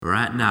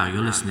right now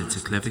you're listening to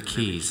Clever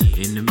Keys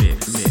in the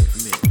mix.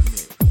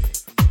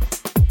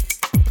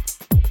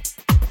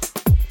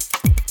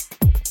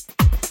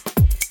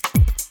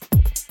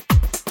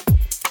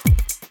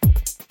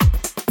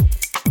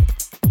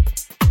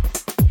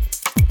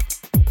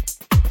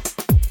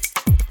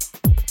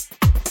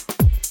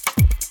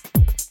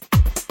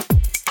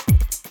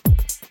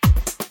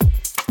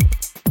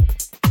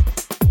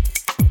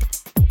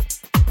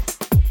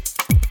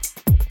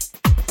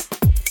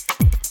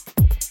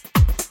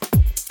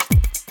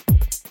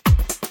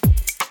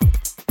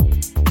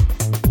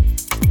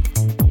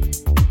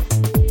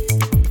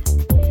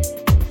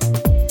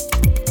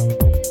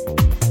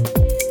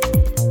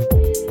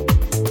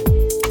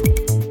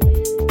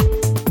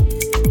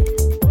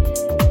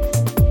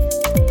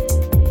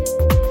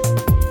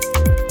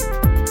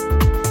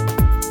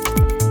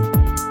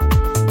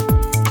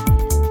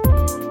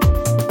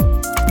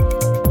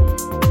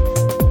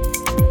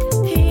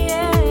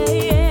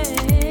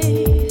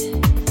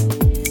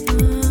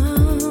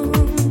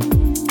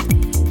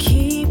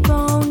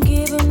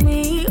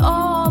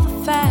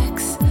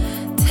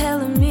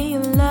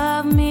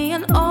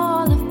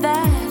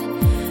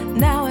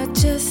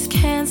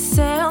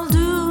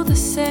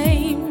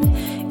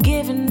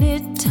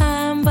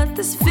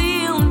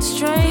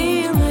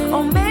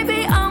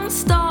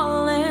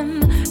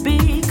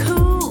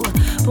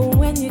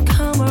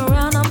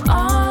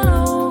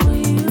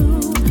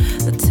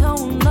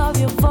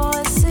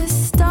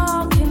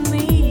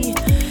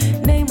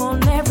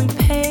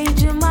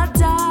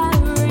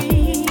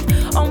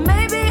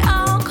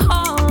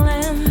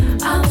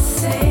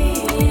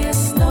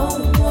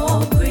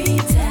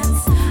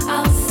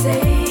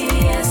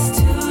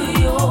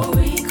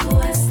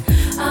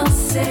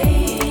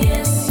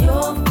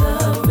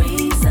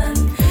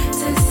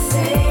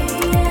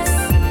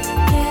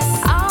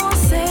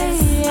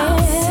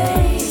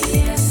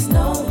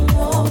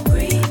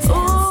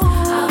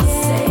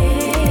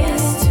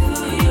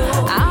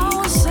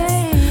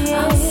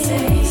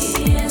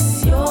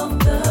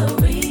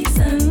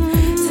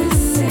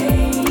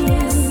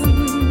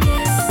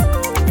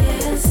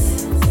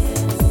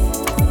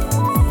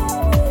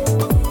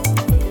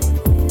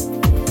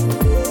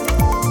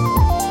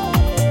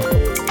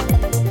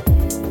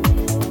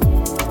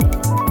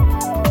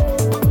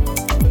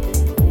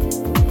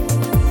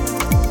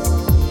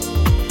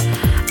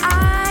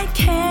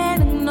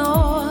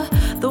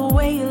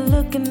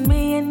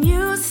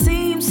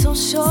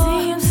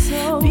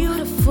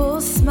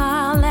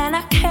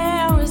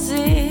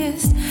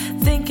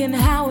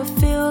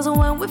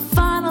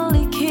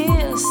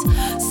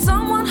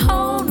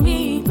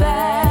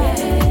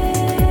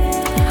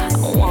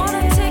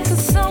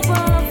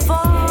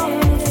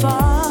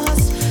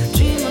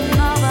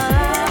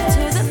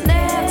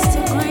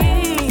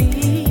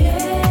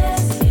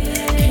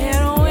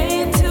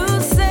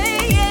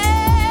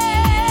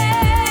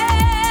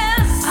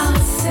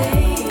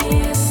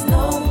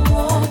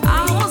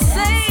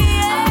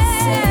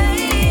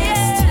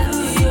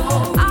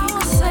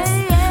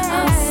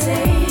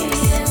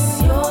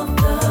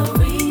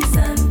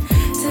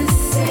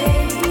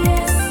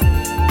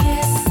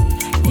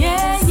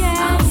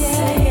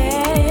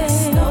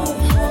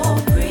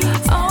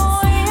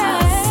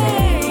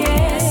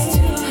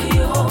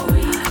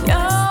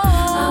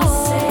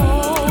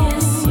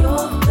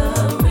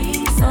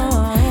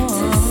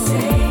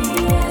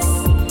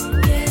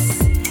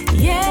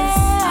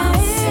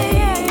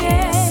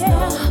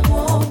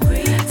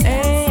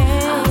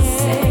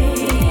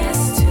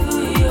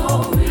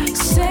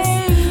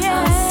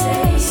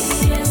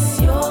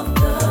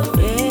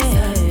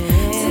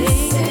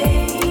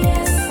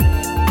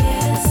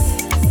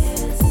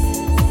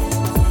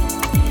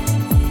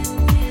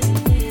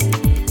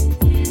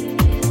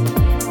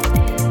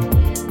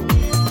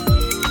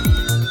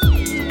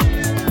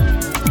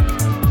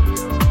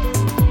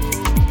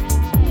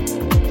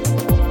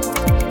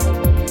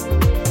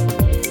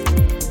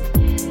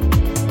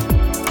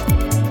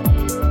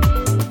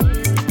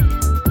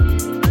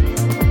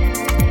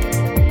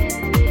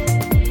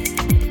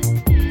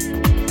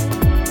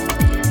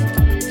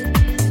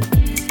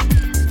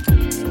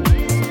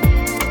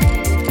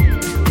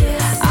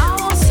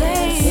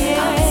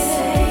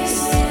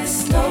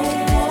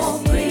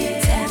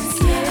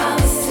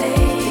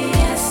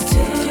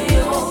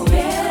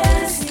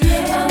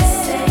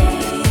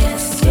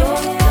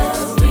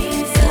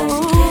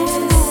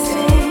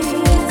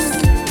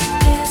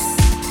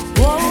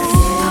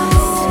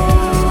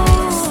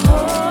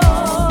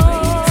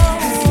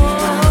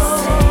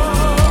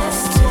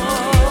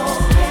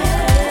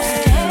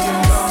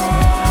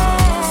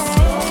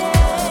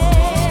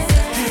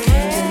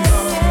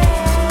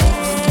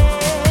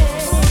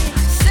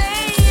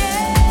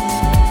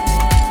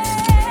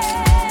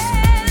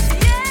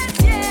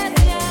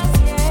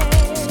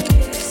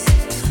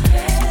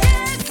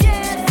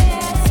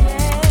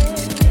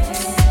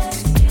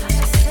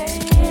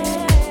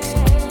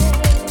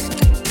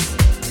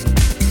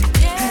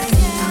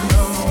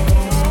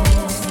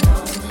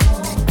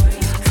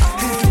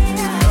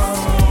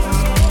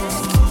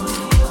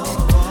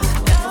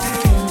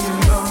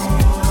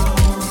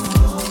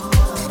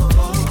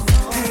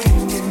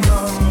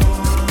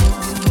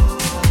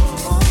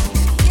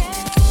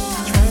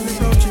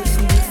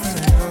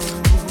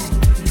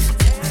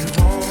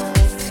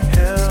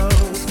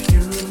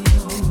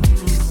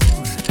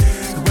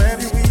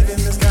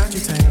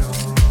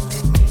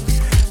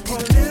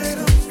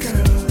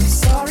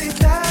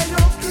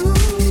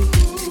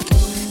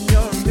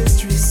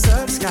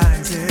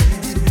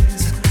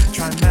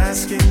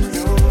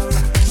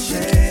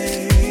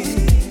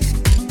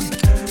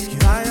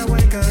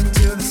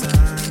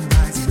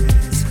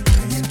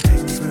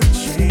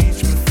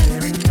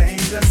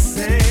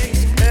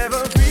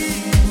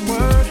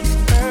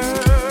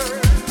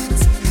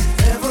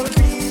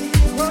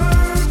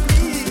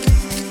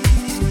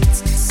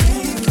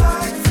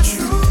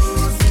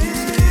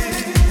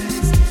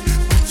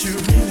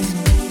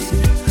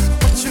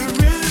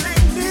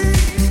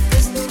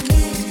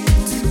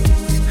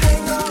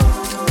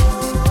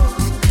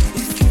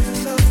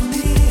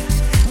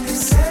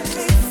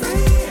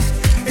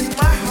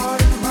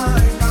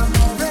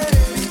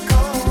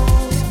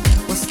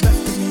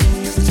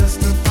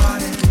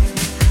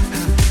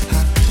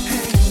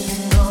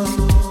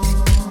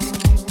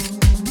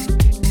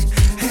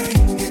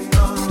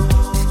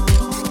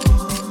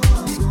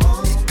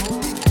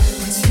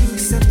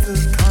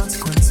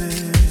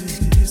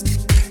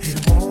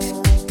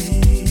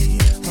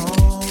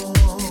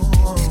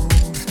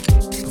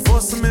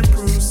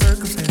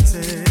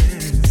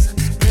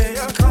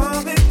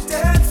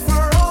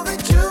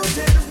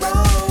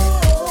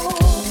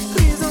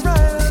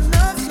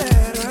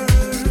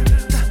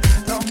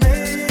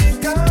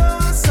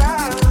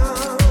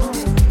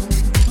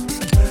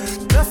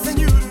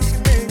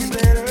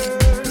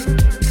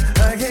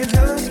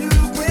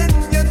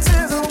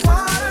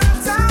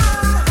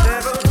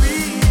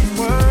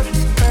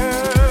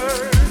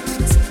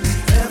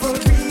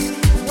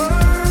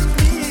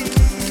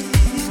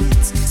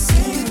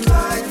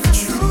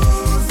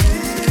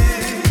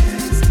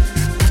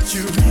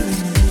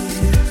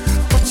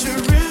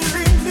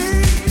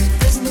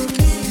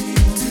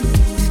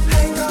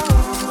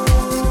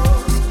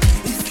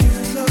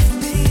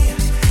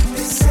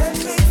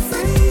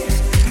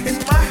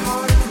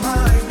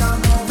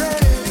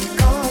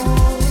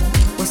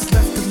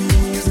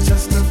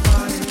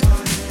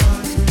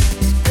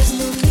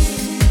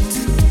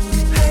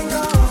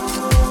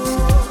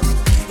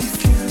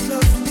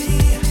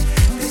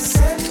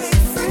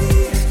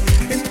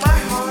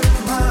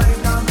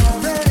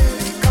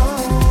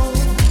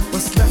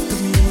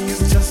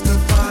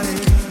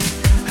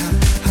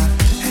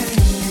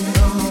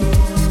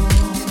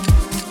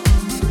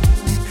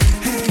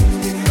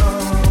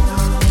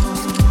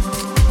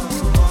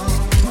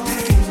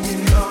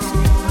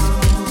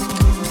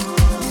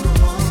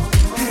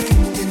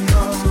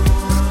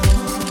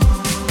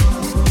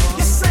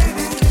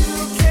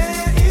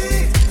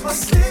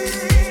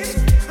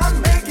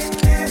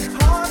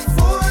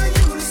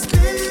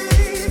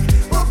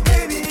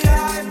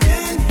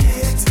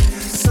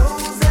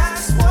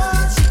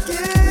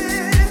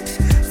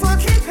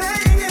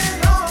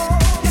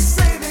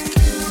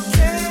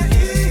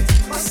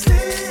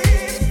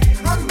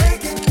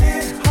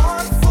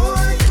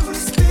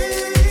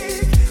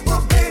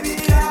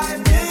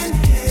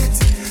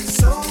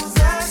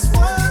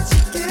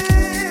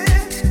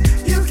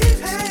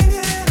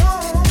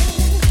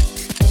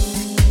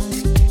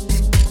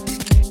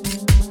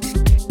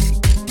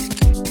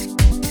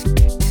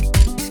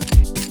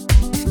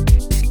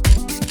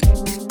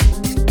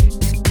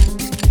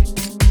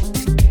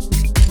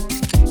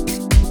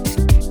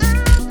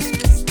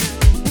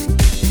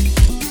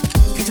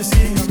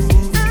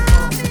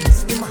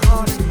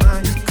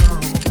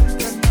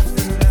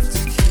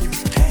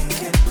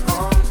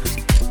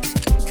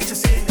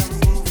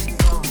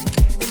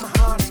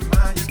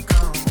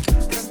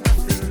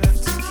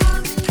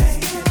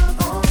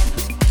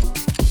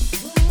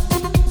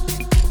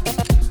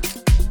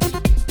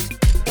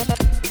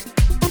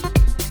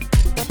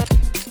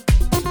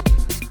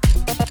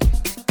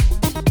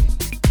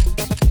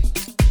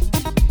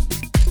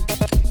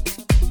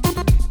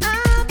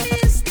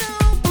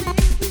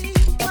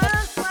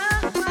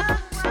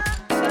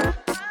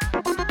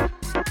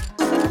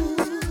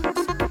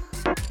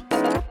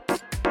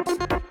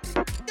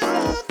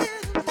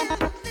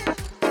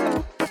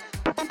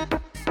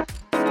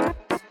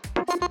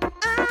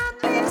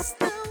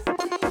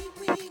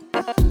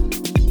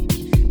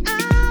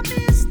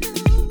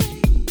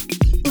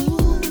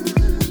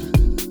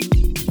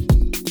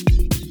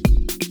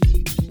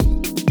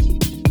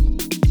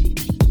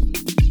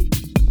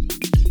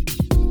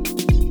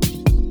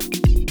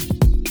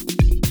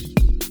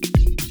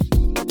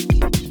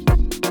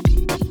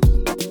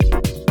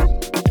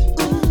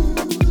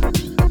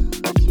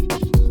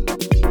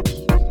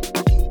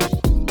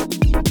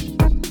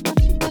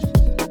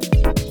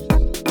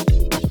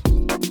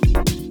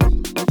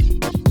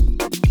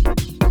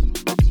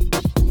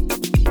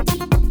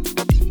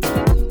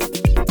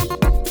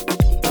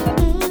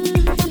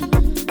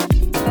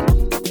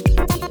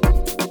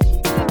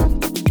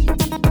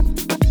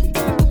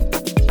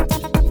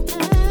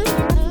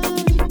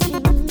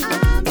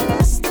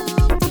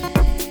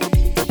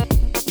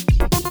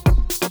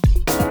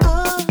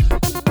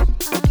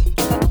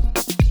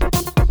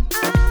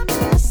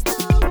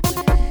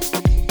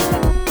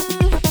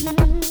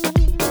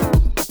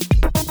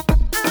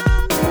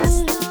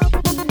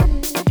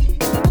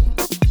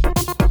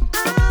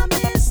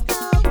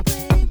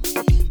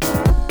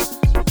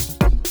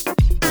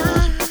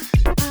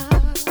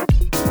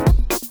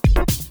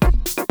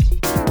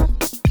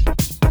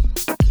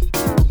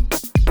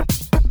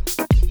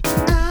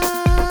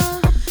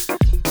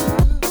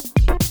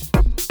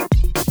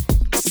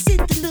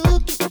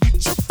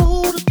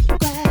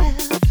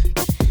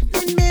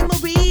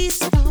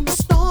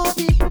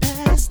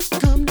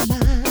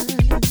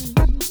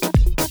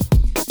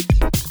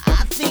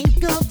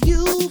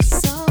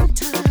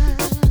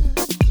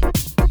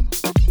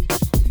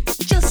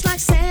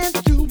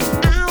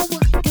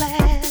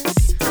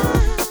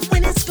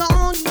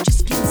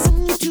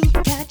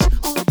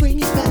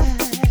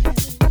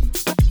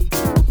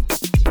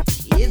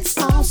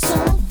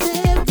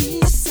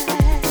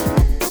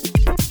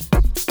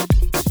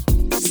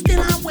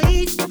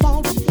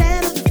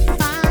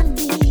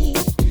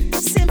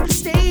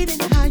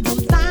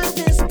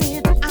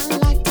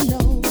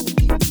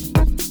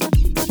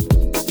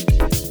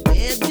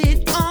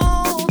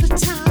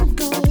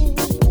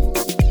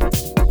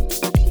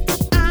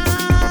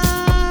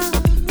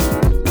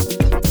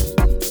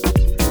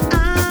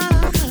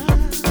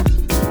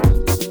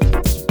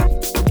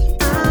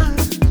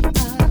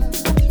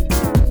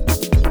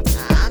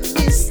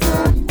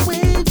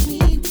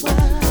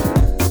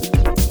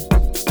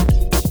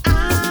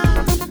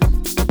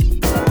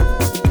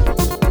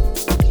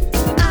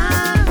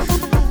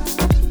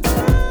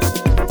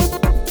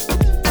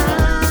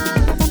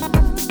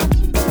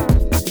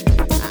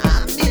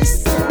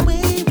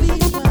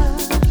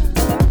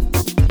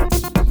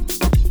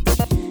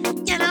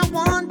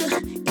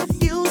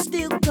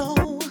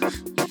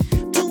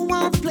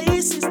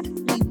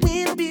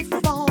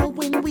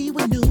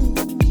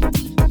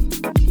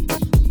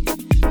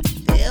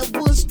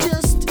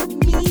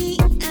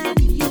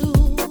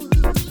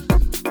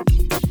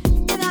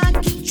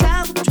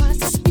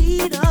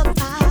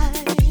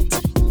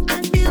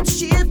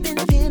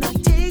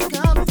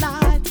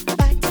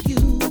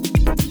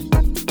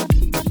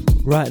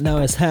 Right now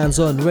it's Hands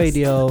On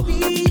Radio.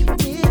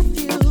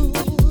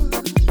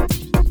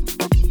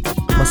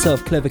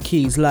 Myself, Clever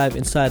Keys, live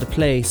inside the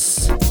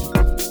place.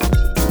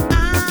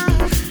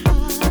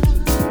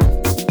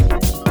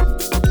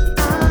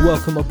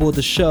 Welcome aboard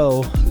the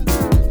show.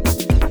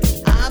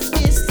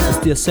 It's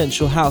the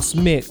Essential House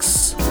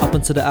Mix up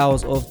until the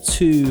hours of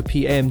 2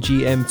 p.m.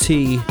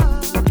 GMT.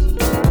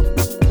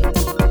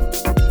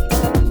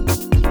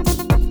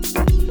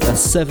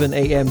 That's 7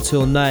 a.m.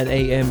 till 9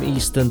 a.m.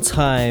 Eastern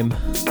Time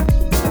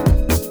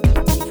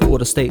for all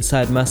the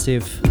stateside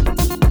massive.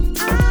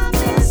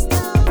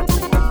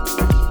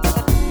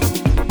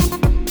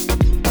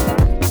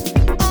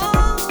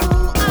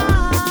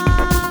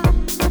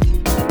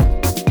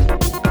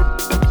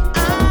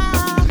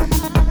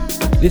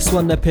 This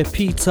one, the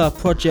Pepita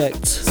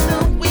project,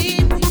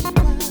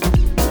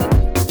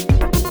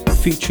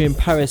 featuring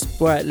Paris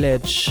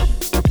Brightledge.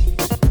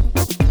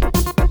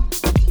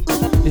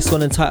 This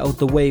one entitled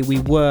The Way We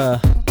Were.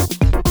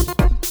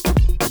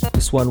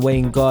 This one,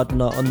 Wayne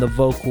Gardner on the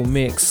vocal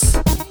mix.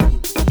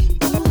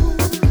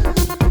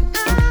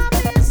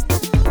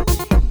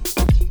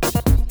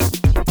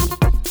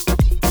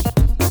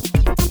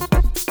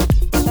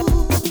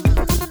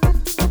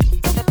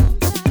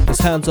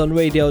 It's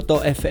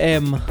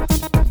handsonradio.fm.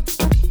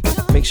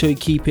 Make sure you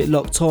keep it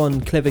locked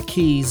on. Clever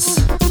Keys,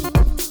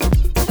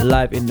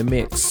 live in the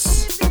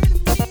mix.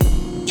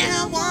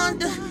 Yeah, I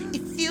wonder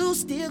if you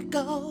still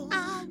go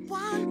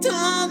to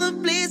all the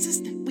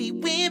places that we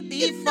went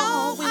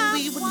before when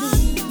we were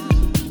new.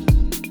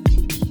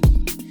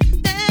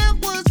 That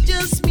was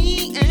just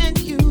me and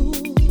you.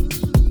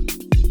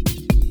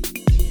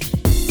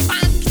 I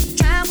can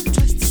travel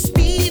twice the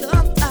speed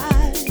of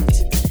light.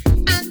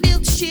 I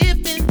build a ship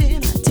and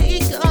then I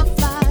take a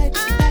flight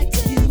back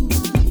to you.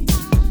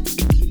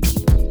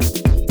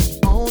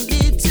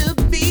 Only to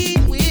be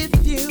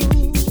with you.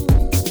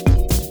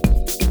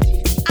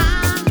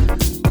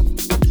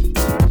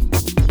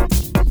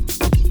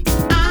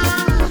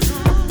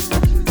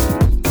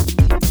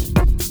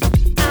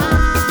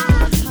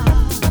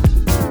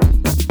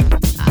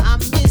 I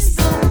miss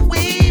the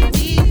way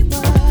we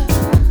were.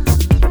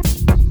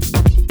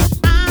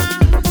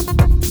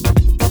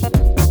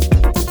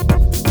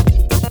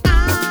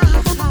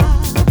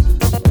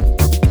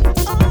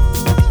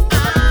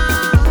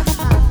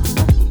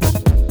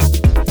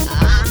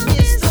 I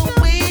miss the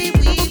way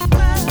we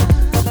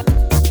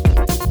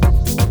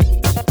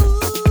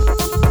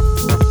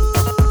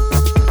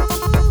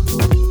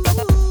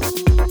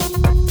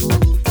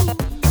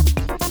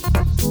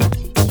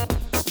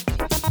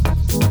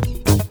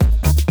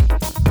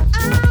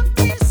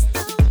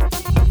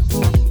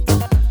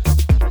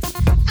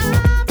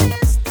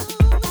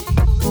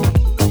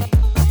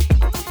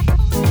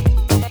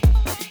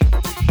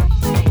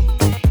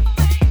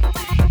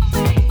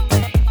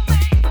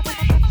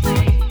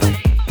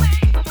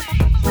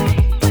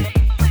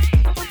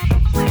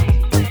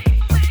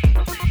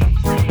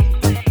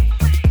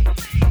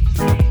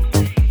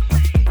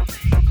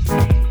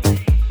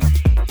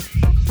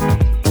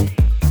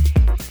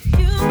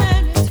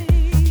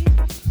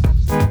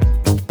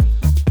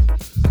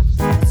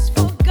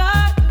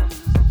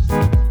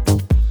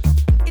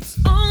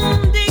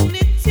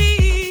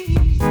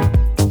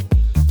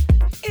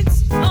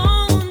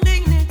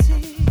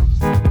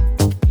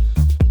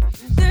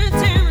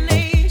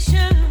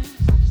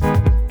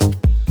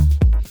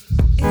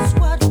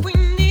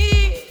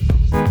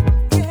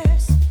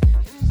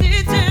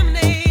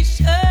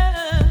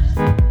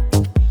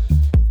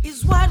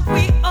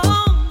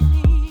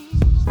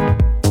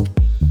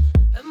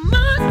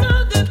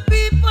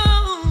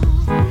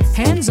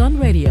Hands On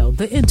Radio,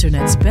 the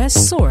internet's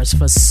best source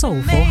for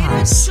soulful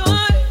house. a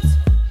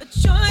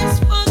choice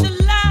for the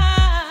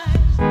life,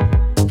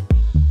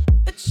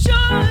 a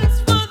choice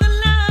for the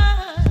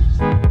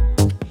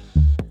life.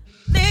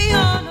 They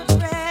are not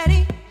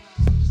ready.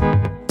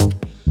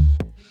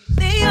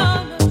 They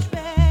are not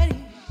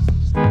ready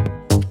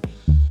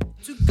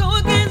to go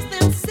against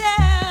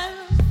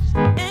themselves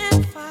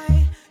and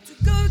fight. To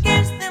go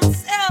against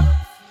themselves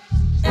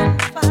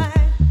and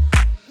fight.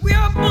 We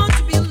are born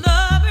to be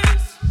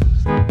lovers.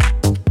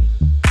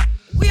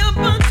 We are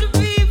born to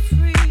be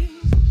free.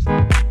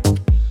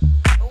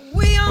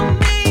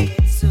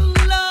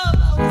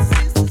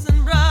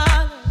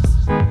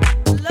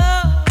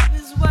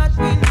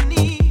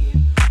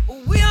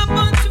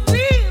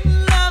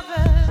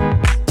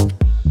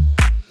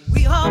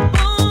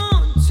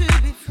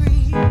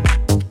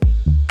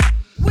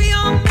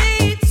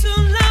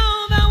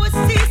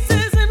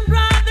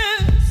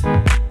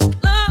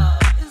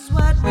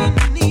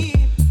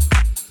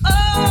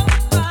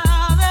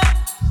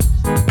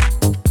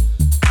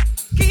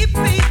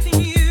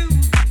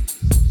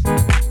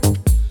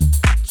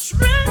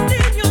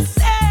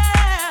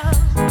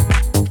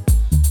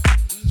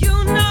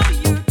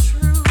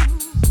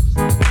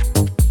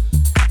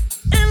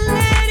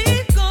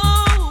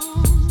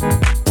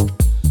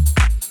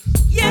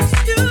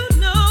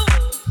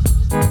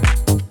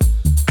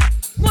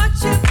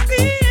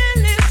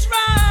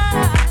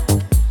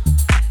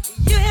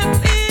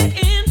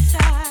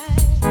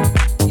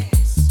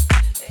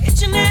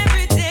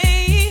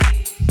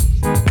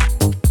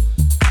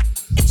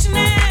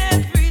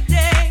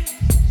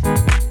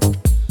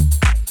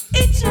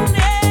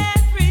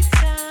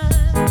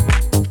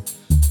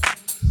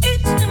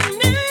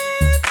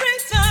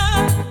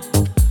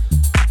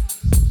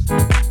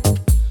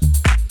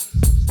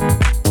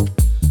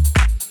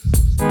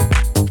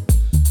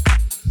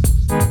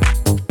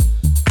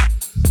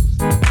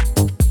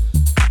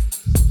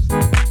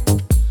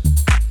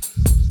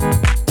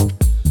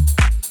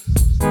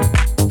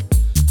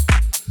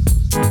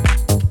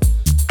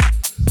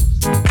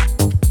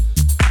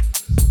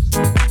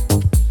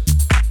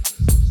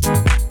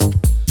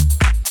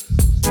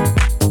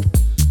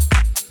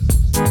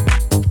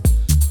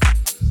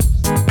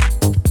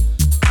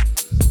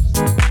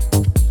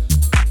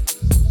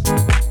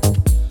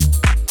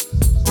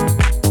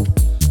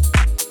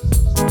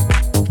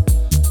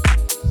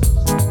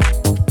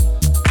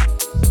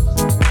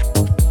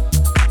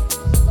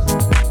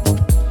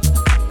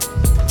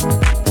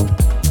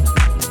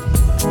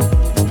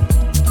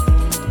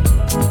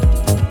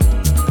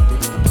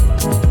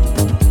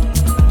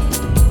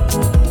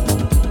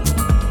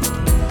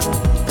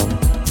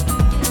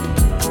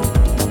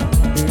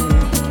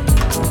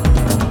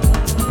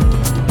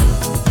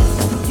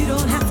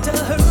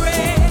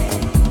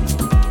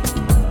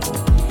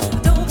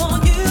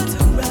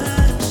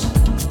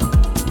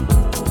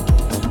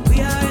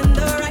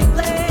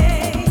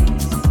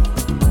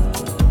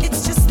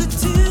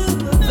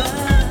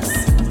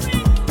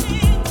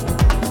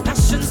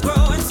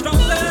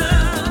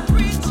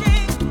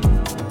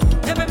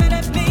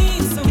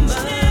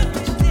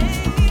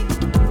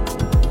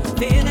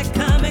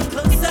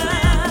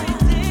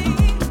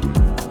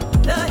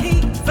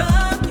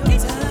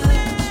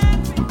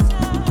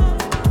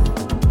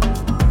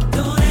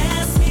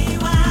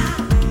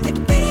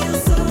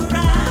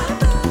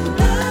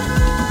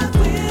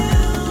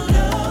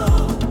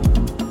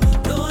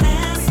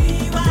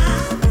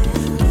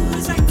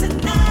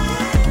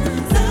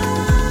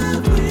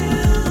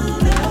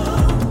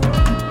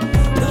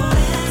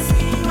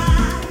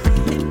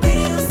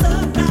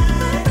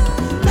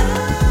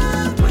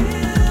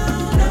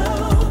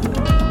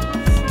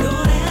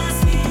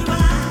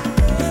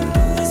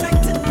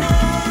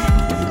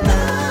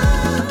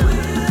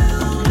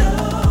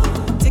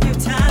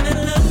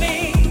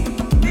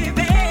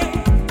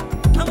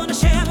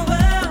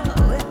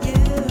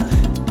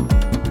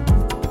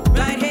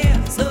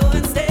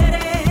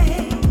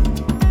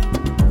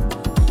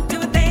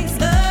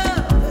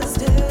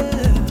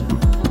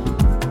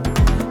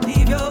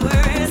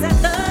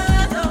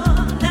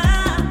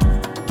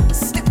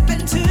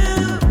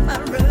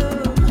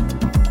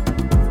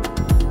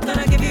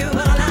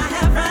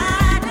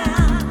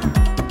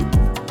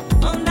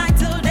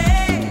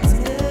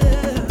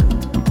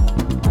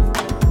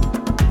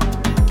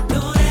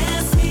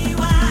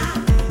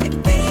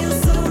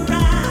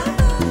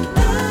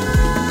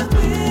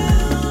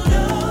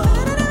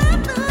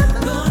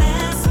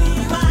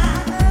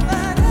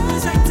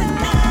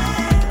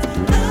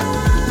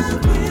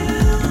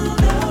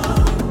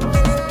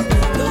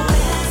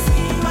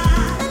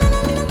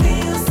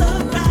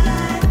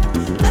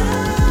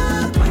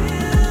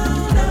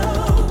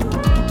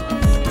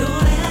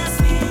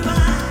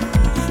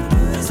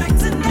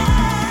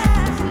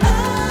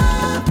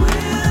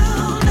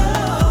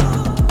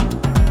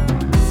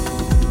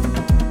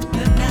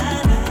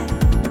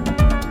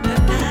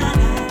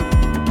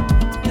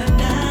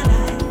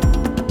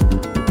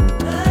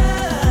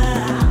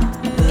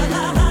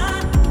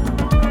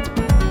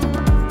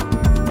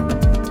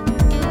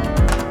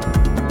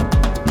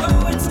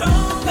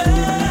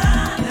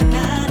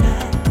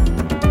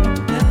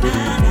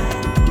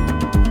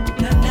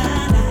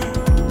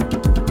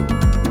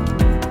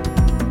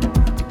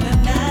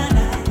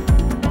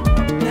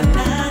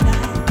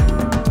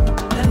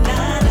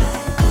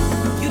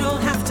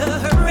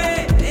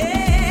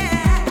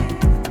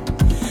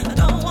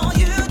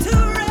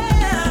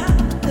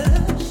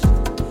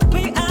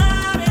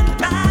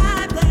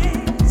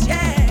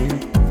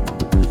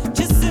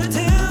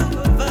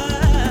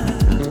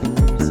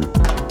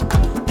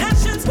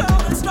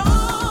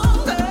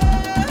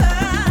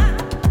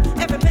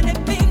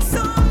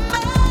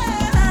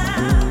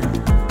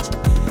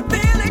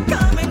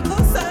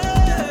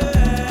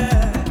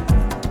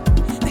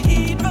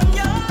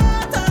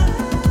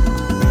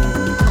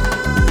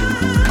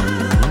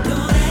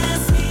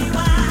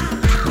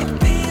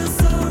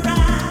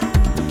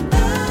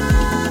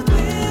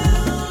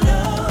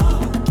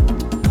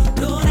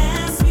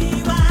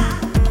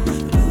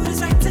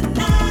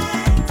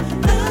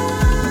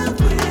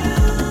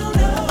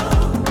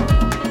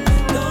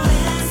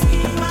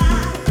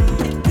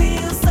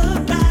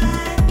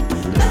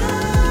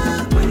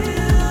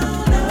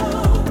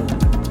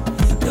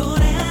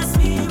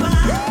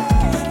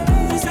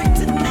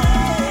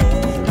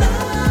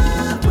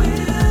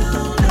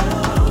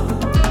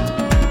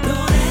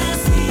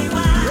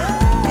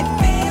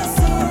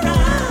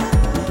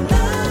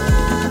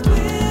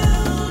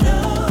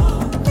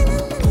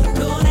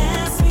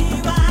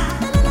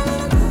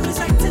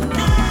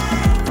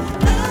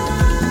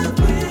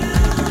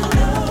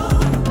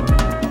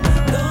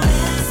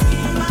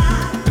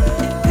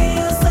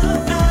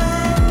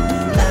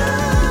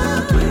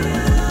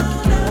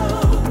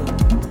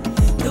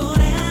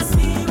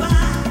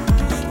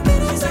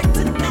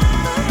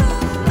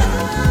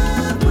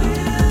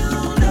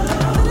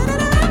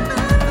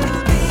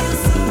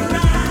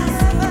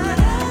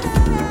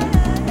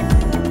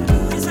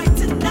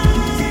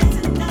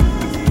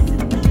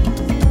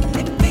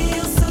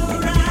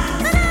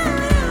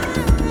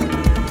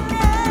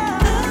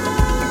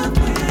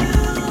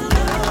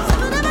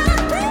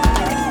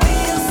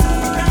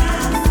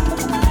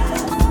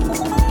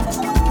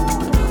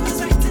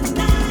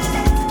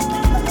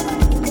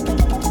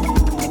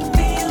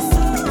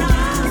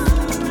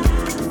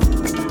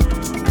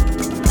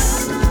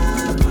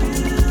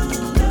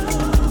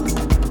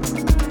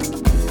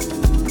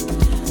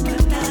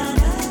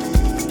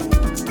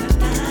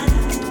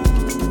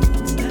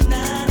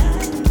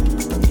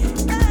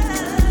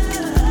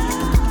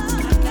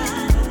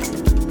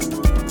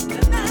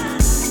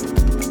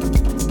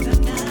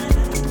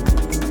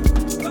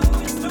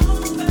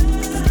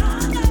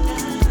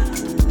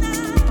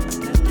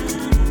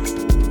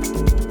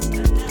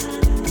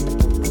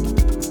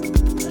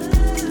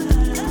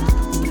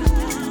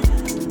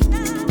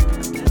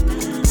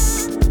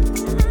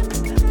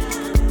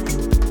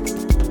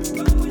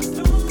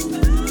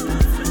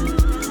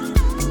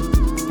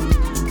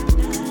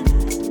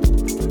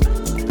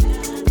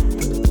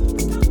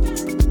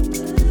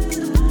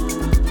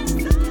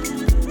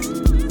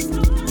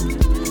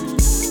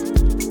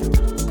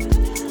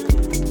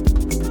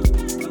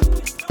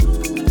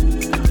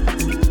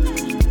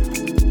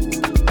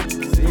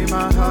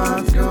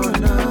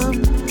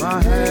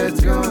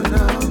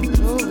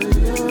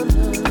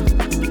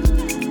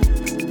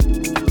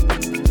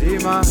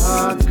 my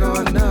heart's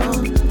going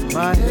numb,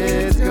 my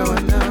head's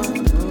going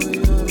numb over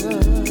your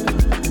love.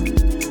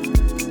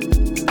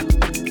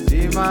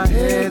 See, my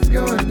head's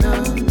going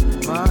numb,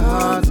 my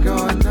heart's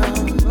going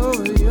numb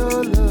over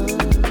your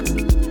love.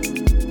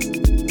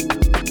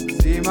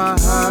 See, my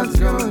heart's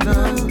going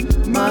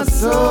numb, my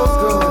soul's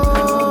going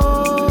numb.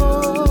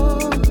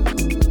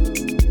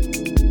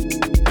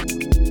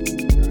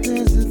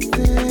 There's a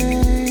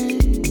thing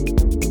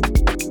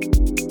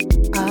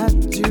I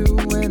do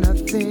when I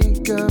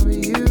think of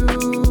you.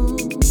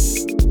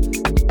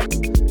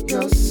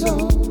 Your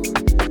soul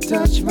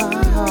touch my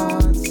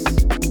heart.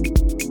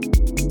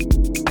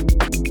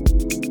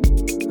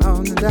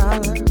 On the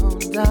dollar, on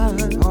the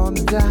dollar, on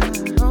the dime,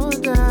 on the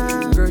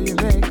dime. Girl, you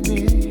make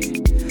me,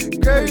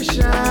 girl, you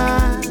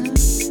shine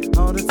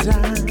all the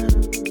time.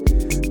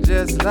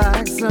 Just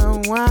like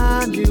some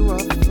wine, you are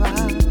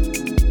fine.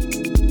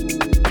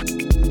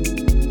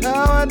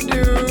 How I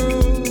do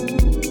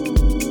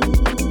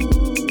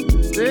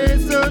stay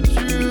so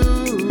true.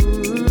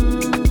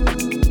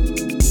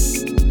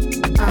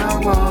 I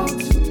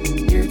want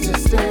you to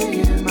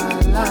stay in my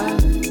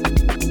life.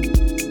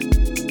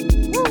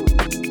 Woo.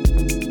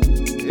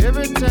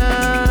 Every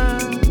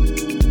time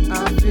I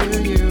feel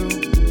you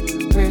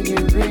when you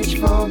reach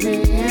for me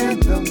in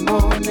the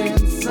morning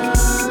sun.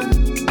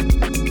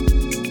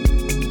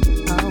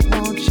 I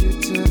want you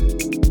to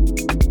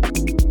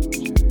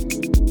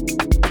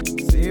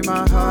see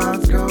my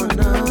heart's going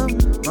numb,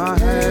 my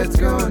head's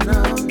going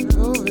numb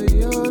over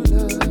your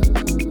love.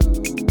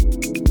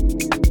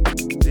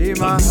 See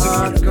my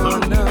heart's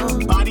going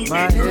numb,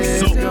 my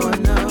head's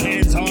going numb.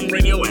 Hands on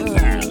radio and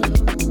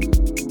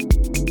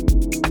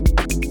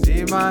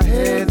See my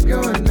head's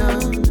going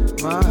numb,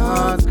 my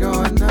heart's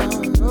going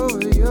numb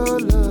over your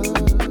love.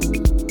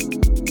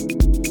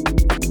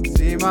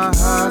 See my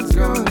heart's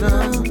going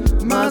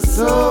numb, my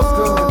soul's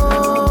going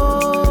numb.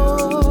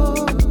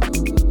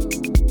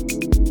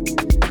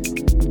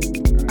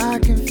 I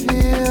can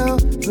feel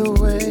the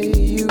way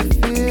you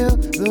feel,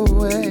 the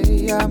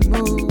way I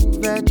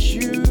move at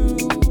you.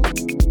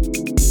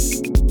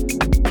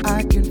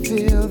 I can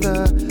feel the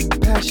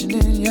passion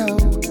in your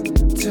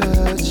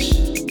touch.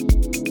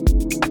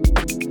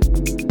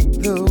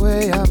 The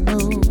way I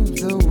move,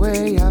 the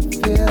way I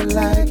feel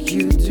like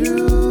you do.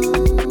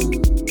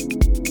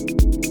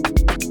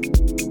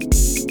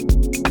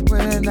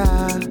 When I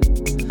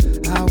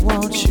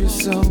want you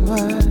so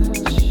much.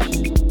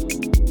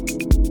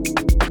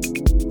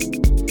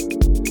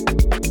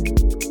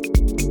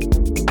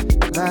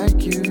 Like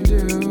you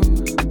do.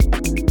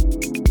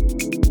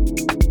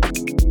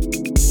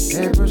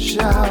 April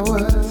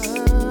showers,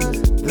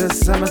 the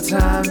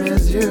summertime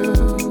is you.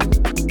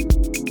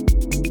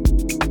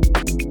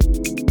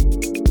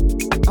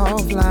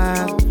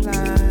 Offline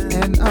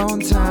and on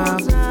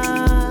time,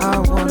 I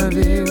wanna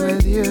be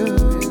with you.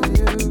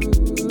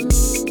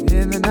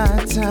 In the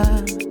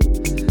nighttime,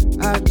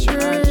 I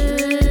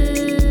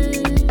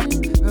dream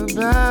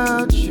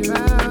about you.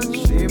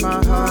 See my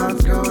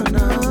heart's going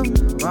numb,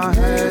 my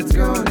head's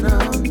going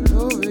numb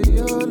over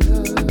your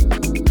love.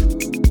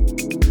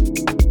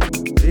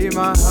 See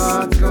my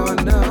heart's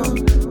going numb,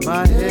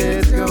 my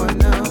head's going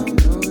numb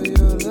over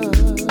your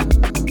love.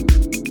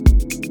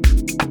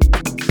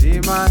 See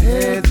my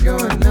head's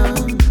going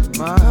numb,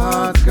 my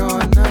heart's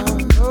going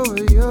numb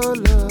over your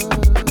love.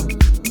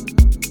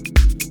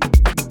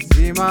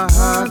 See my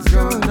heart's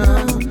going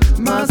numb,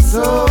 my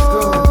soul's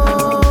going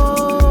numb.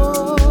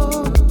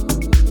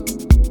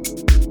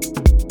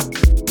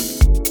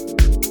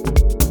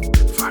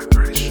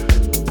 Vibration.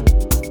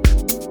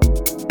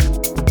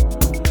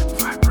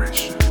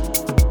 Vibration.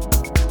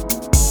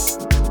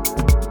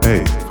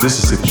 Hey, this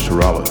is Six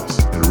Morales,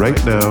 and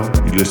right now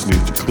you're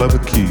listening to Clever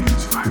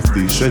Keys with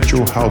the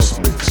Essential House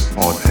Mix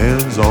on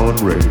Hands On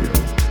Radio.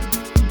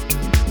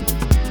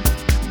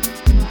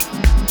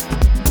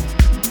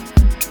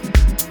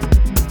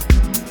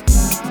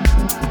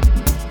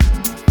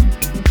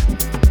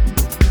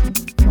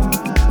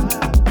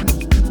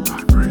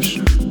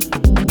 Vibration.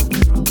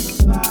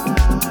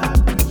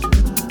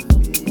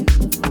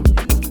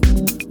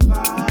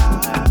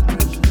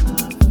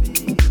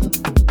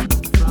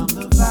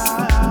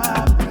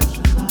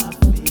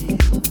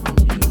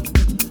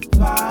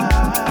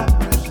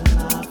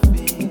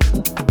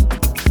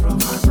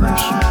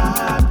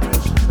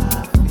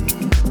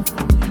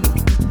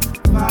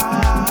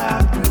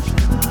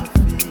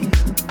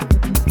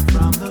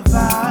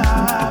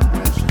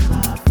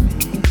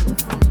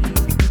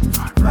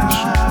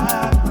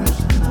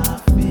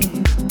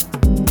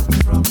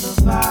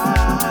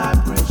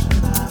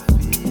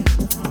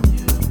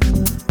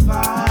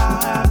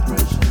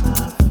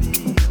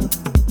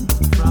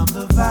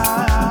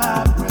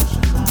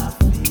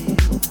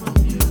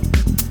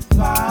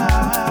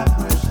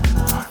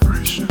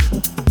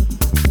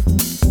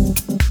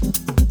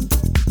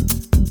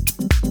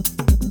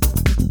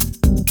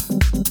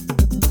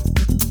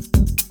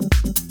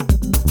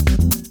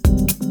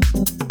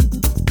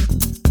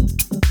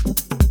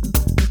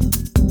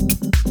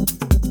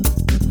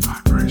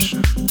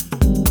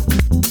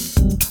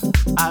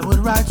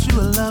 write you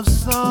a love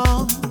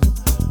song,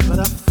 but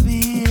I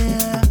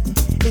fear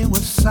it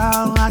would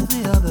sound like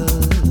the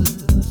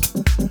others.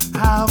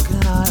 How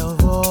can I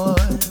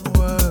avoid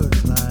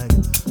words like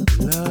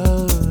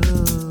love?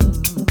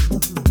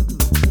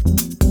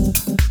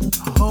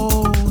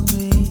 Hold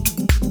me,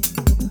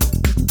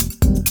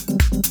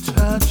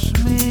 touch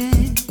me,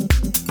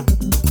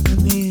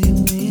 need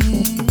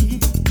me,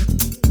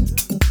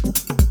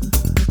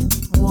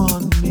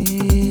 want me.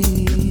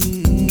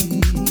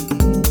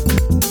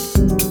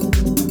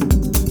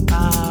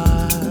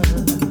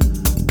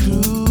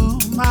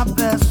 My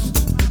best,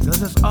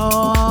 'cause it's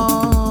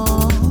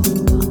all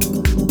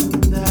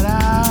that I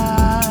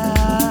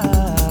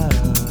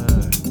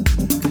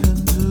can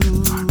do.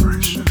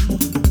 Vibration.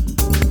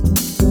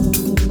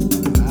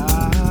 I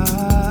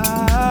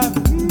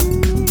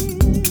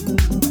feel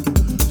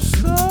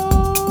so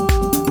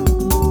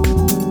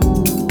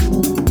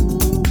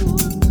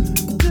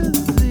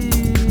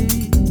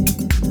dizzy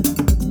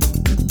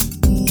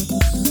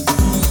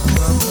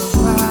from the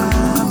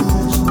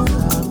vibration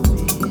I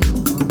feel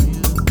from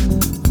you.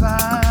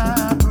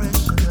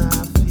 Vibration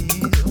I feel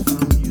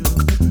from you.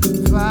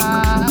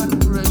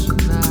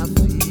 Vibration I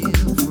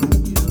feel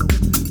from you.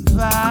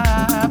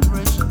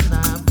 Vibration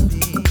I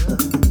feel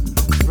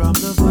from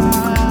the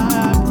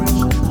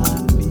vibration I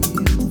feel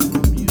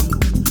from you.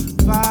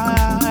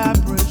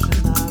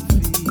 Vibration I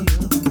feel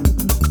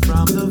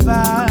from the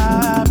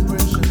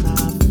vibration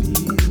I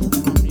feel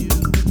from you.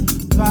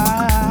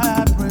 Vibration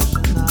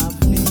I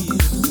feel.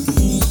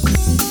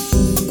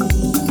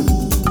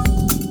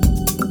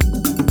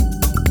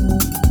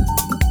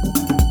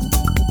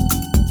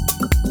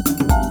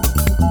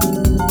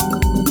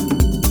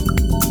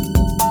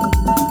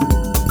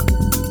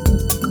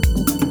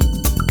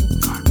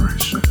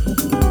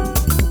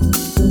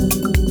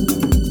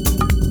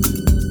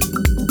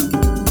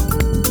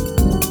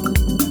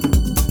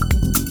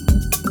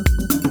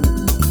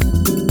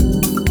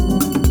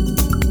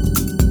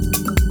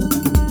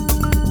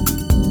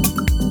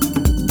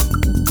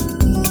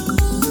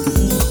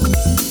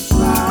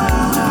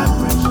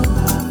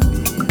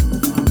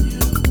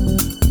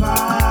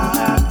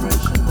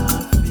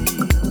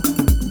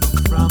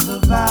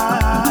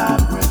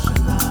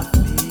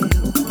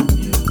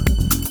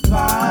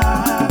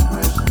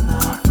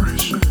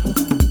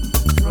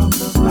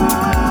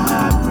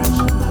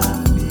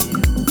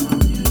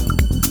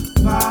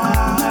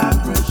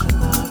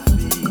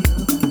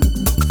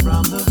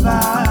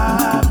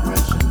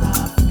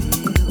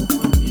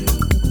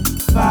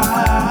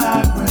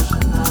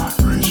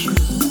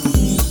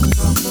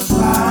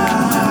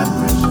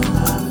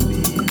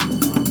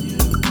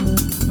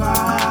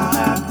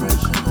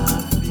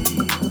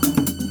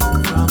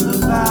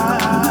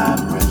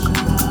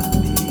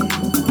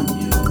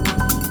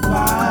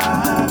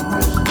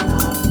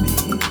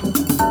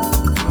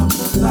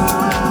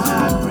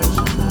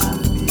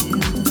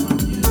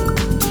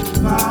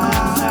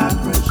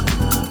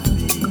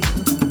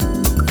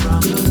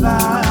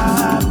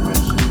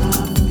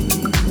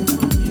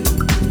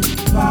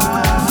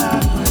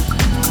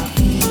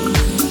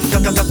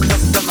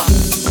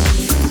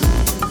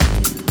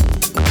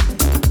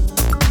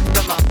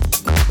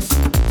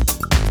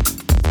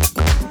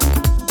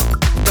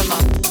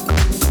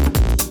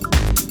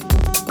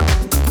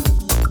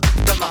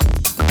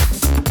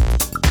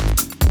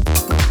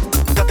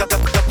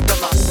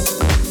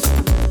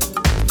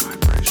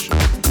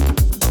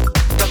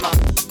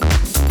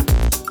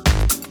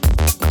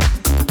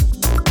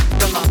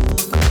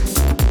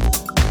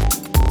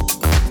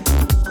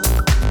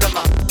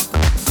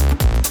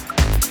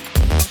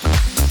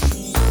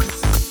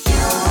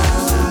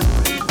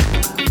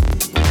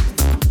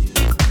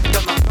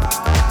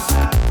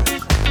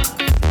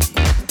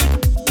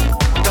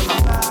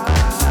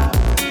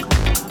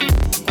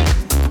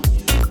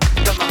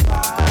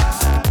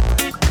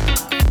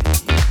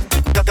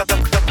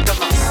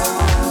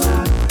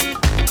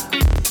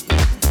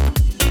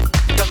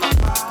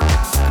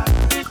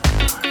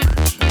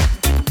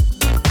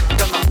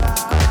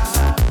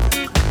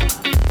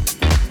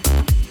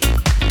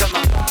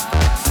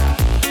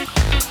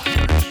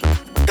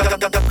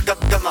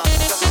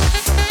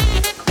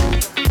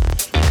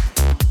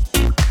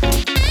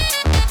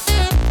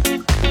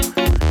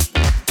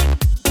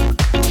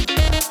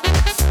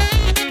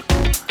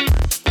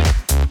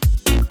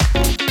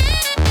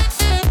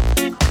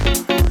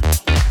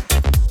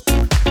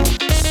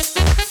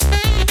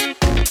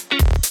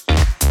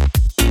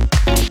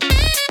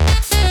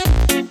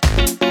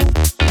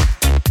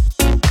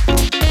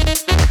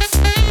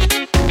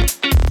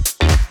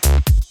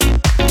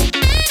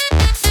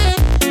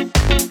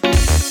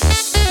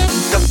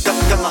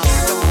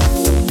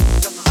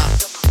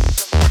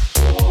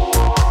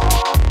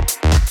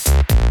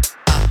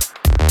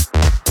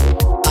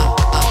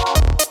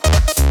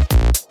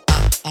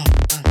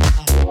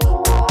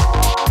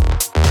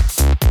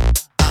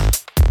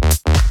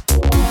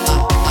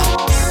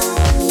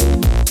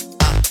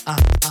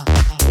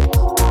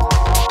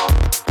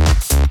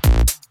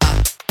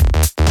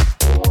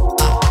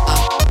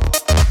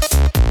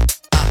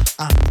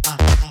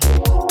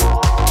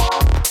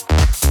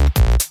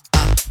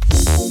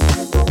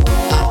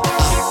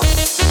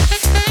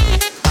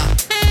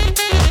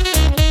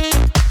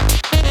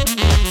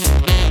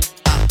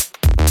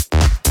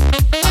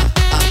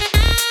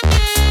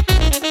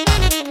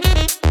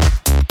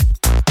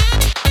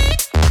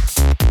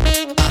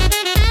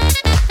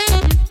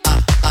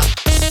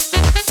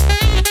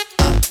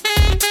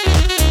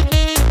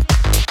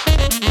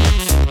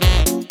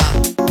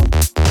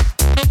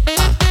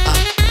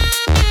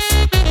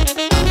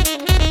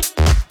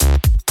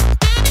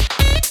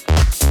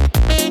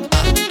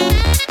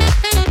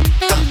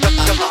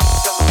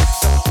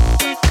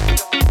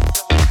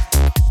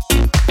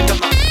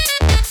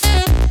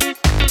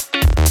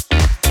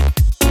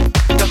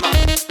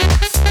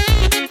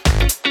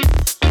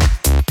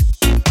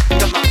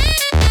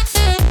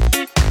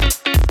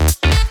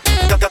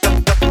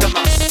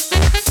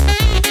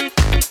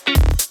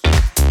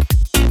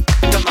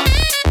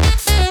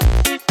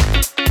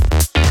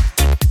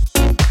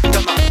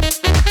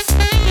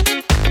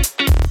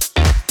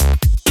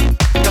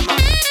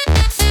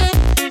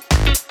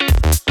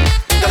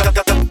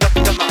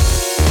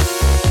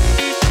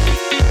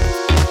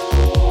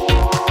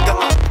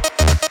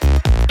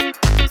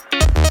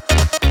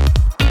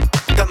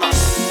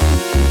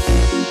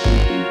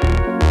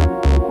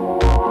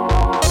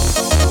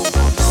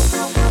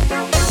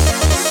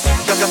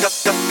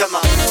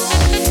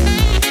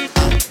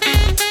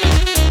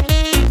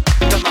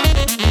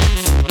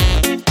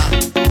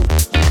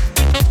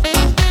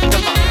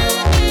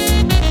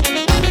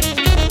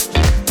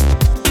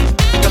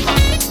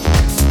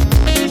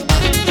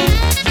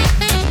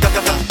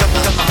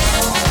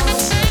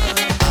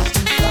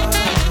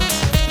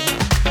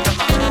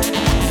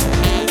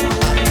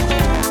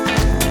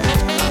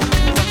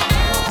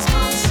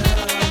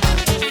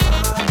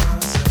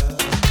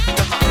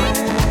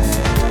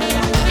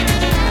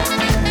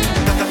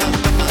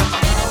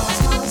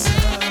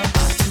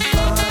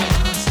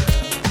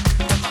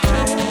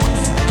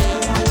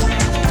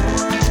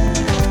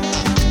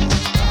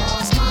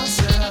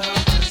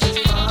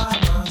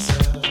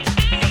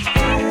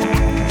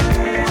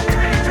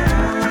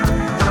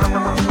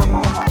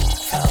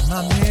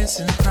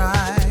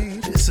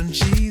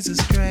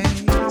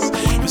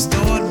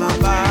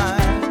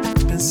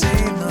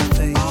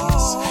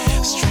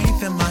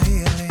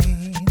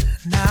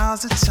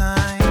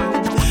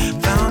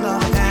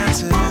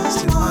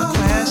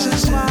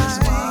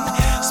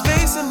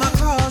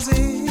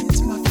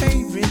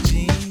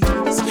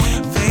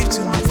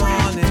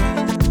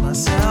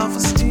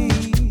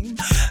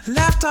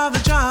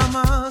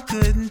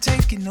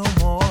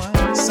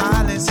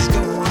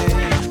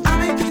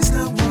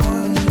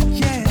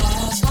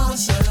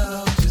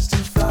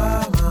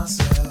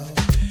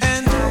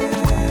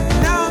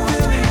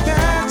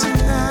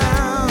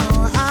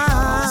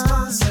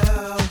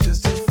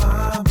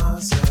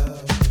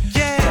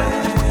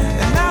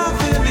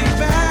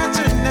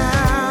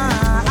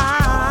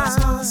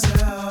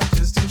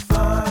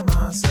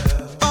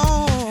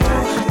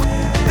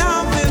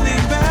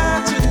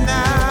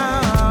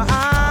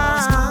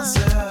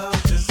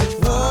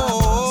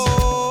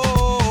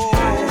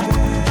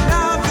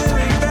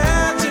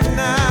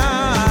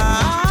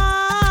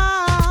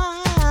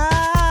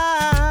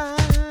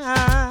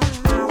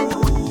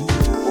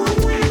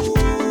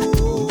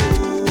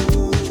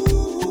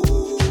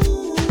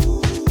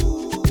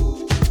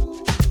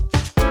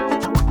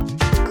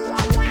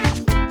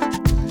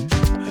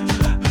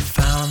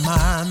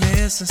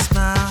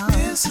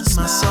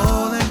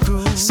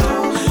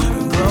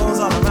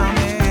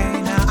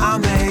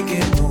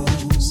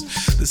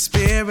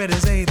 spirit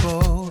is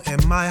able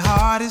and my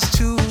heart is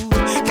too.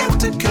 Got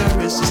the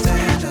courage to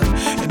stand up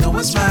and know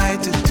what's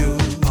right to do.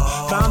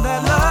 Found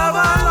that love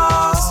I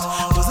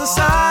lost was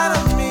inside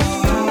of me.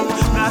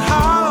 Not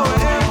hollow or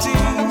empty,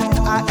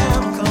 I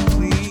am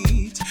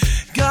complete.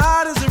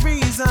 God is the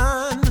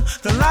reason,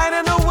 the light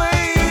and the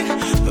way,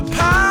 the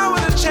power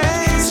to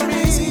change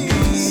me.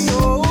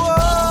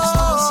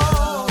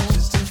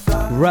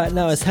 Right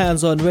now it's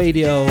Hands On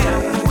Radio.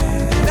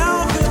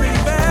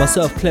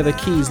 Myself, Clever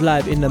Keys,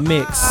 live in the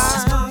mix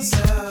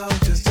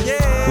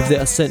with the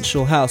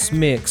Essential House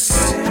mix.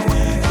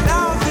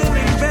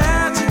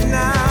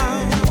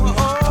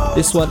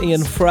 This one,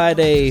 Ian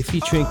Friday,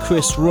 featuring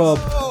Chris Robb.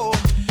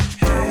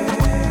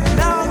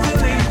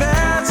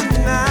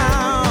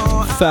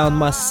 Found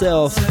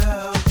Myself.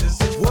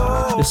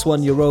 This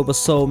one, Yoruba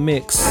Soul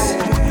mix.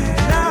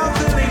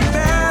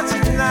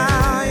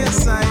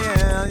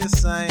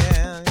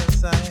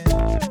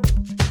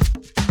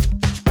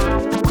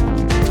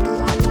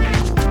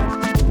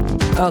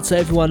 Out to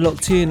everyone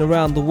locked in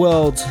around the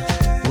world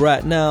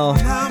right now.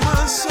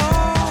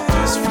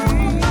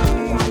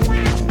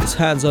 It's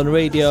Hands On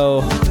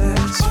Radio.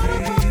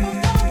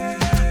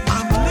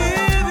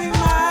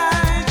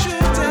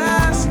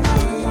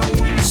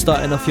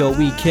 Starting off your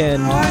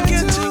weekend.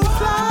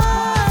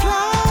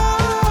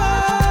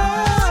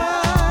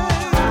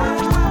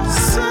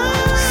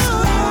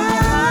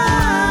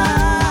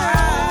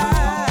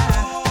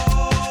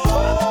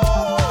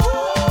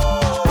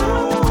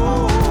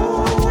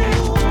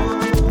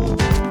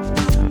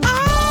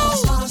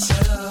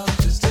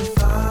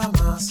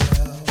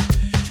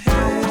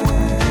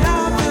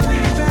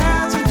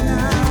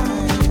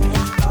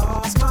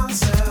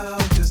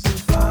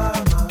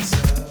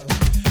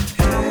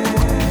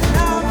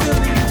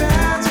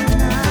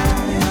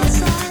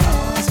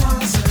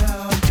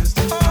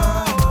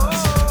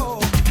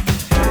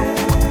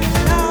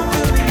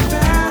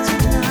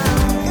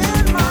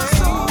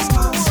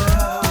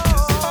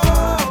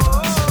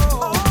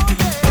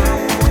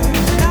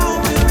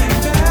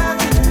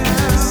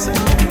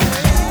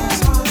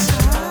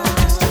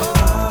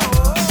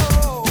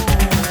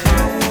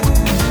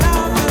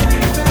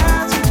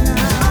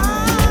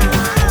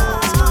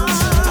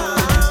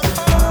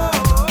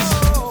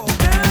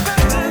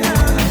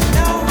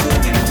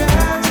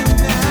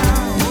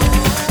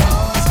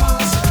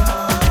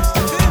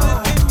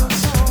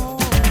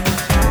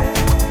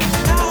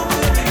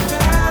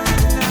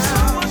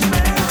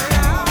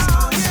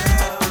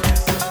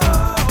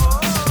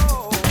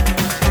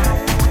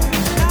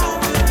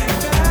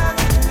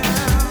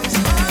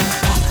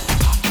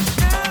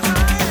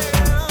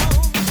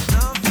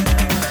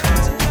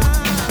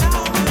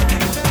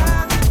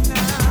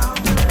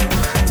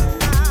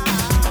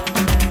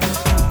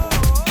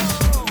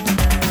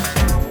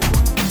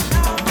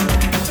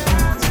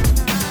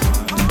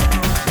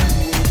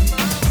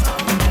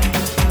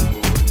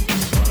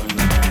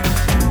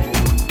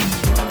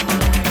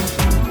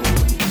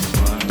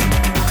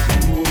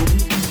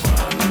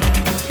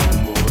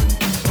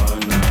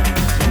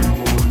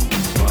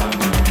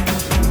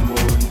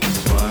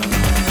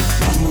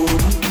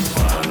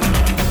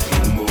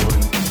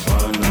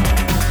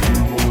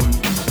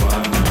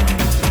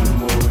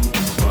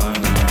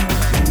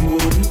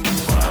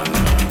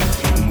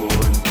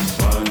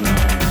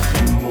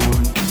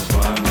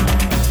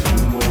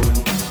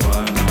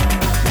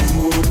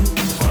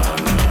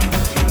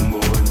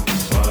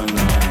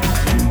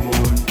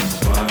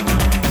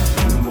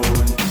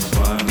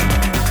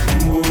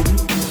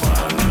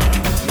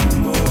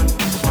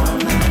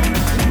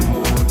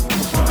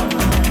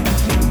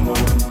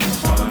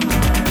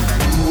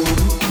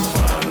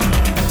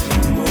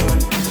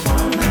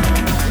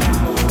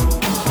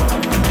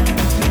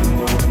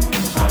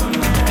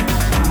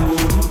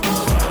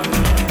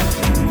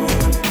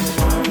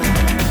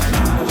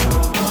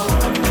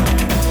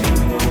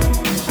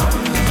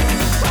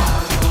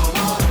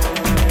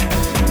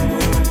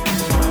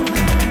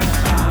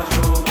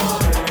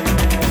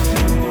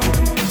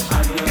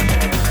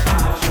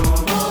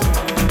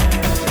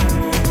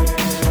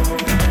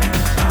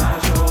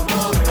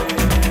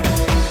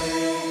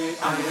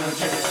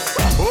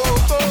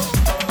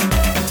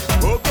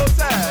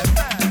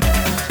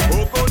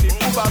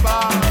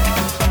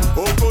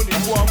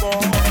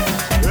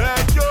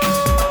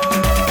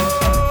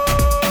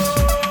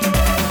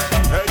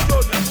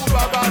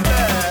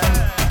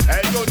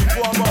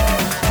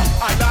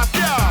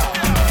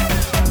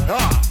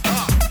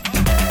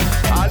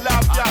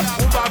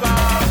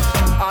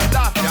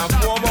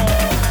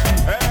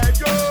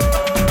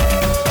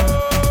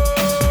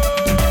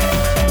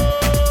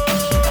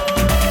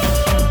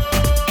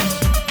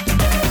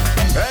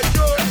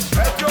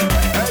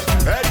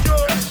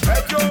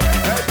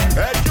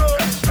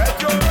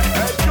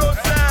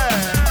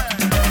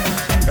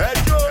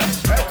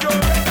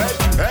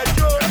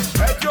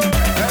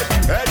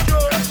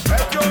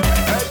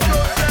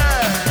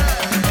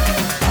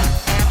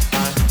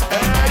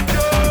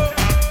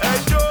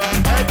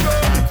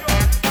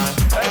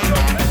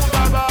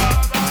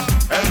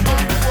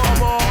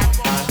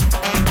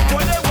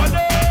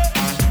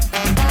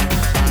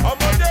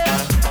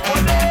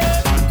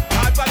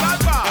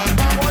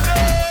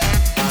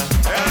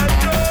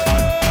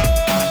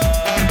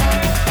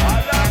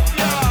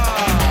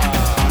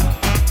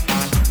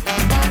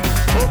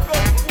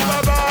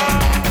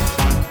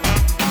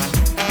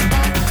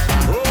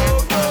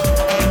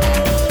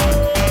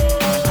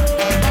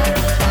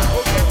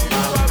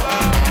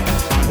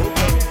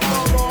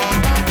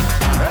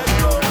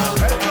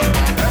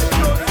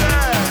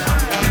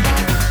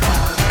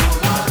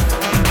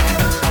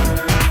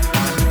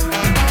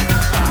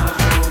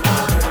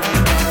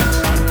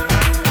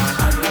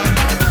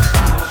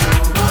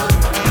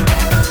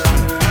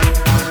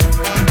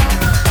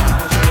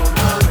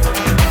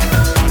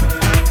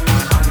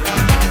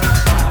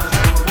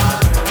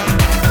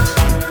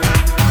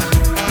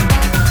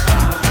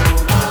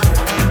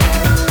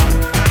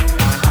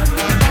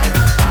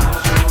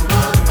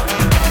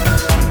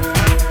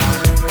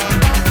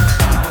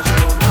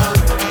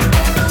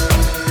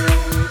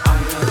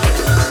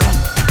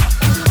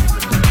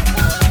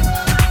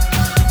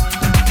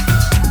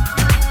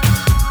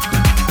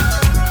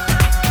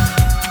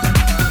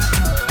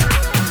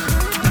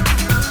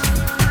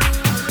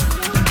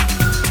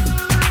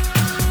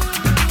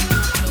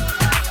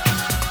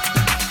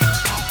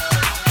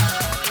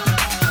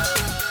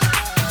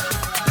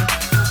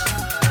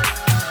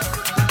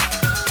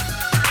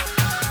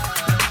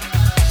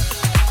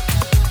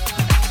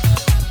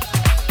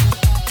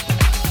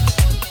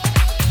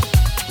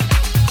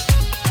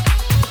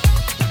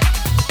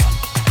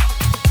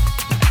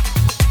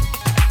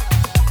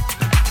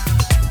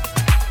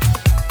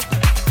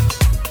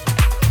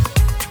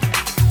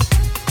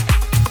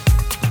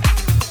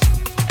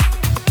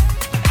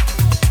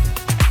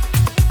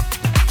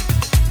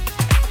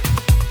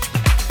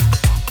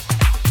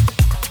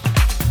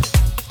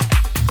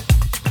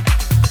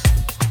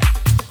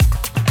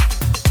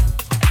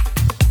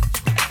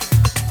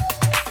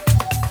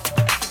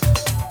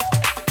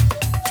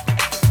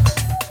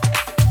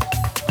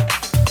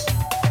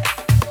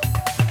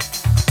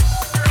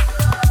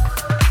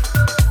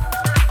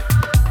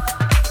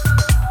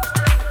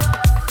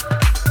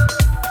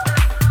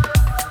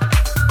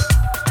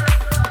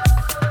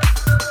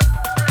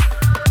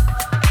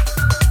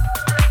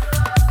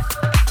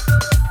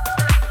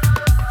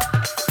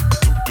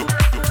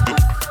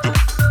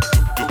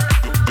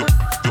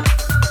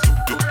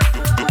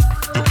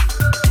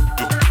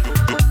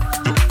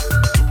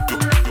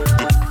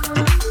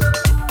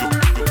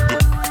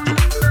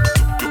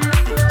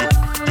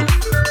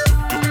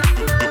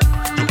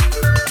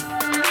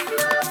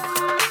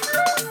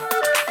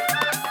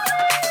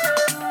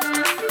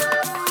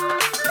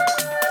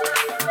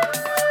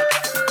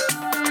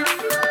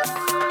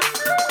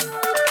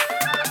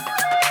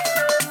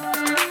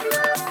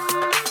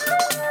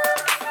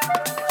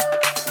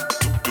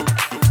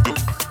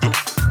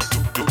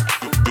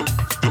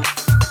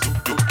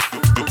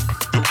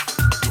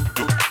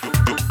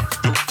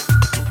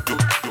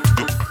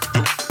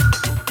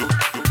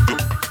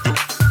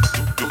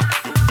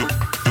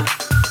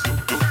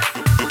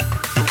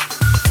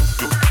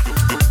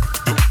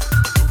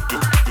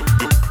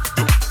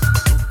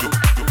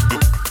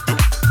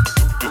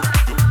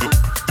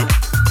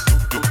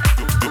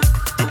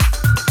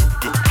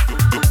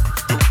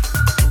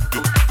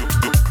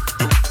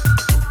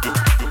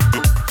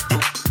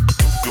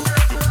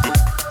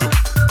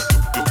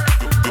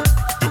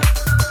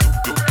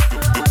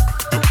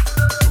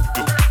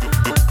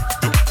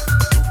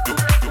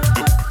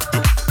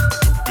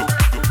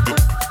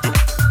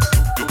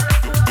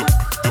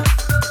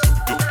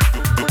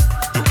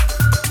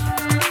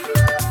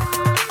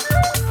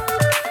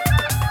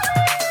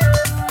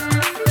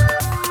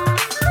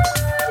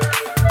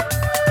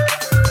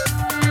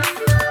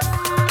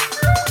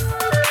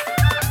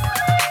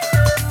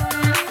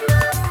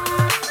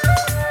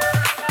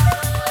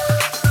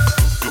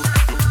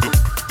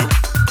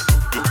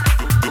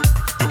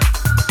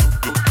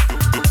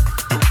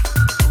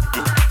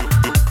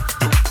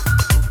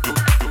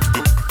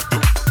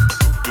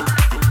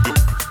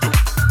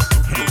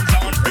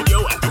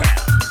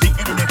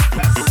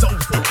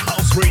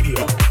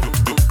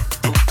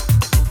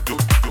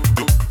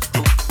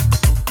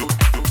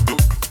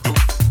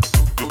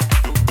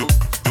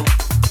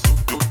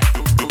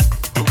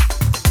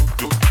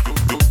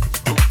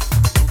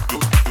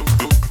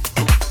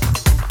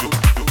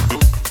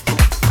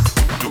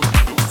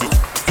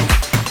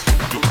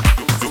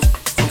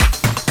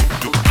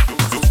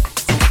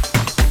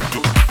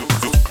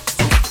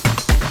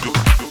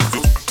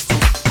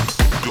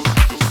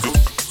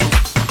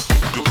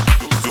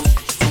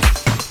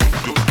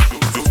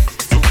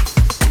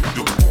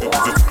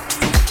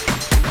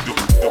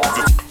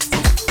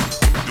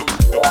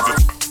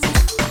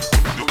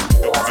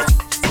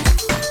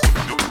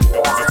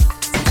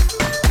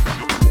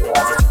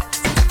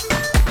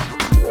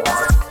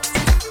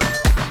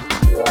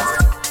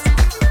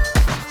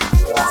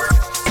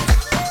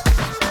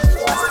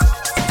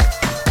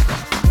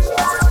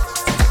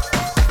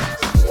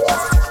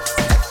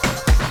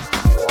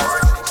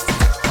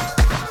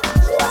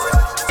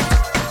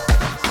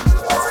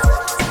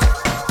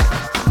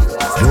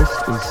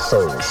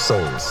 What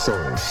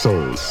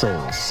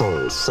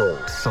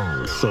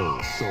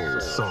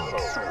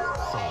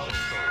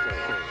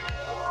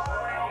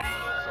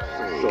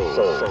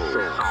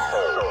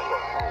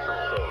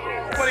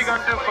are you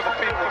gonna do for the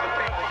people?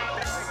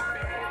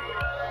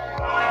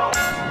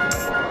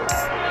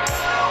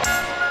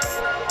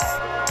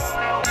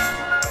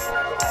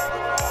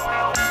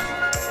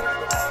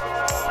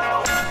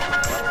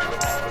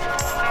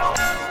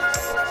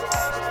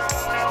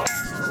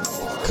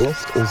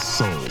 This is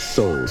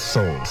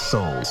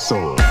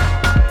soul.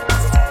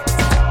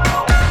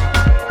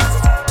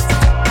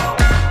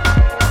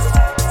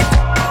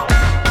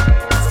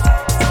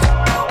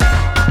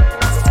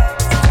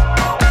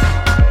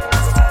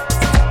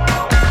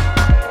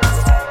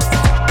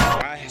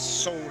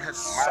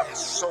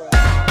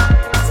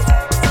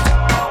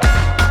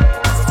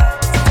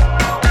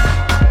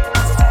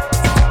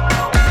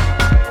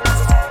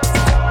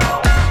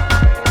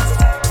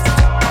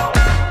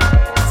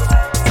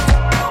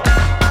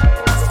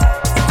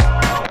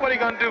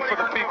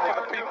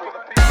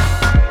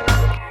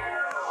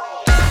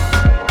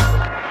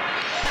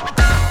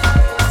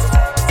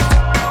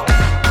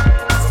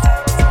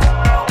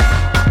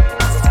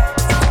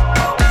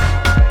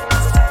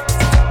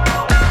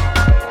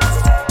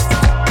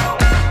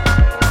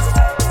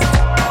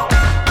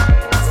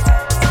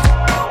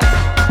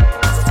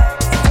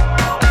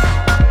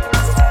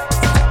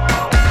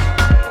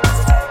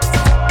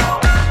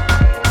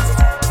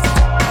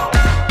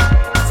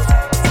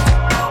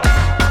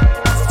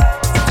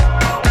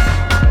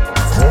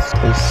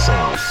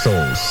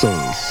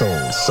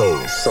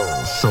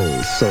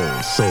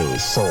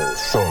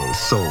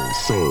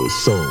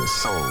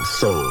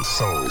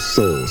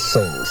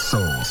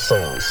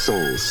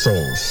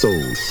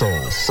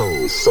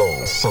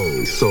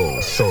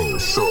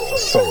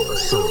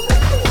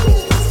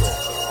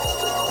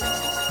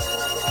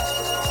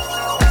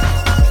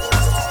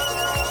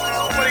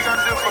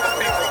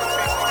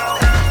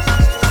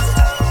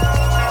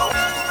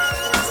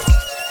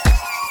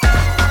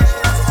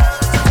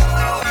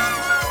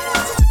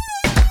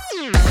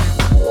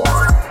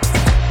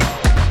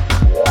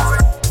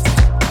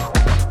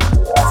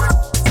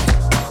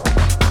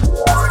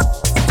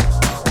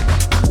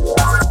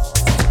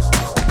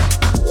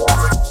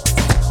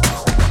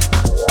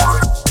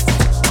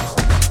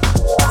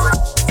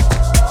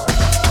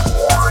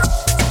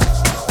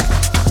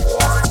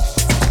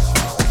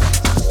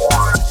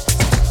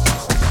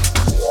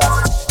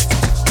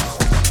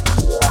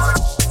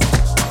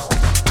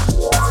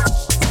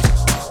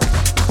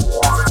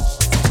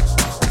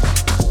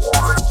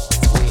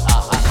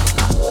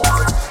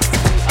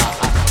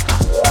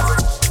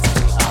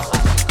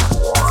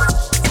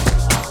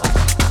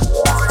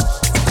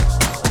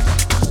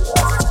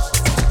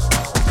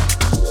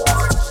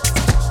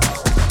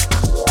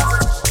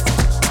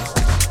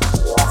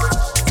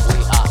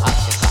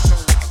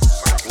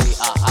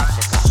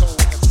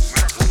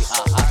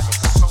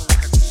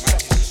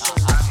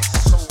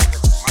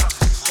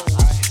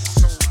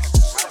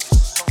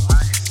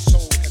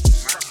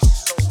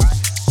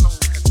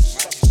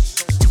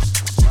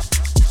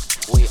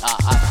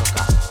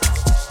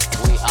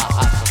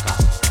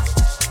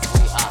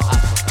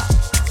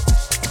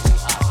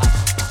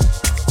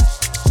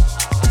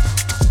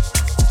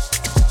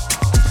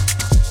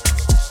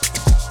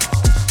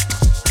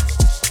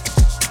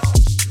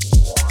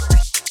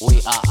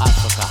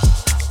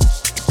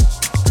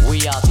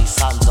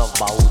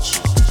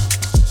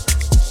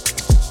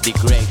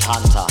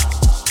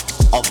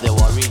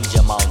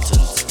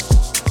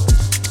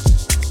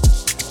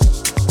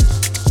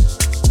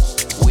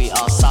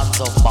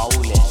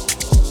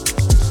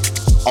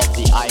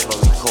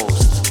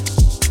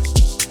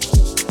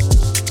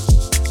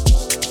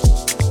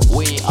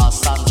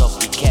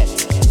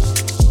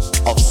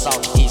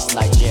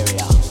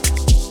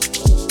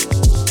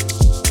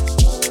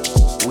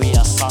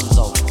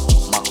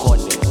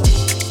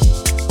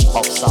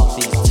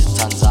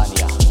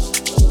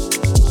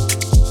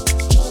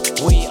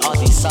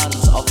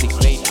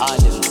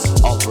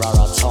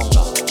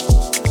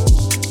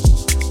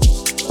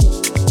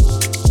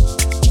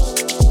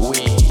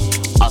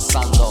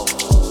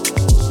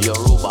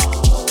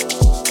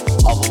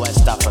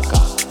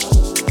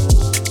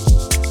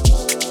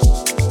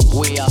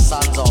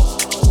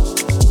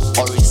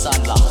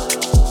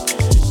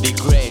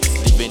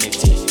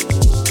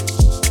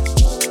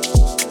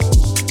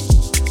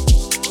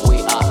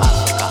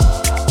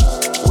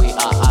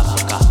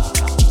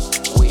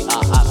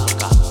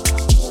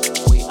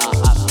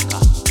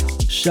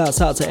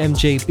 Shouts out to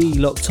MJB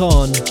locked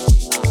on.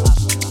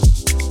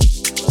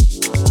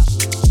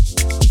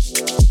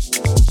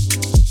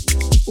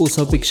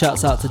 Also big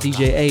shouts out to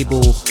DJ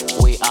Abel.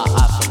 We are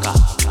Africa.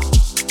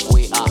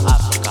 We are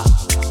Africa.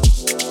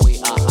 We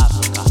are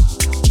Africa.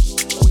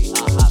 We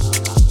are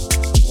Africa.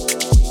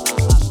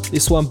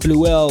 This one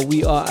Blue L,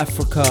 We Are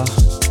Africa.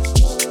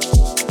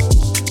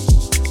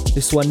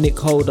 This one Nick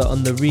Holder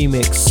on the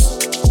remix.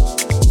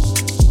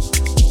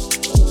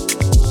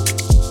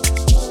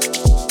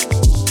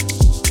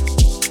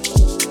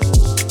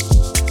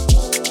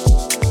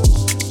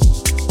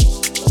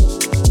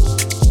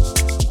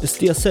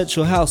 The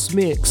Essential House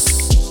Mix.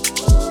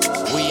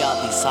 We are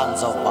the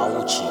sons of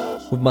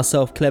Bauchi. With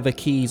myself, Clever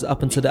Keys,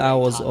 up until the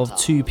hours of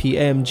 2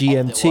 p.m.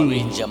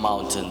 GMT.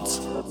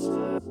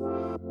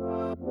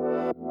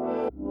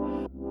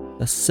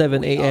 That's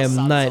 7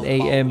 a.m., 9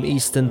 a.m.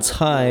 Eastern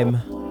Time.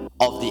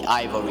 Of the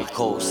Ivory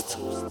Coast.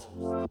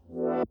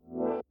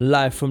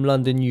 Live from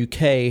London,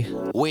 UK.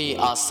 We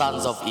are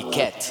sons of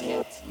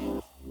Iket,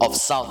 of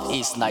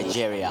Southeast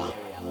Nigeria.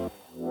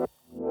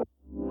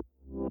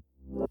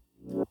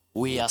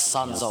 We are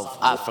sons of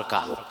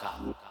Africa.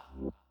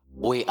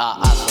 We are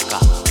Africa.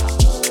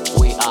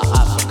 We are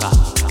Africa.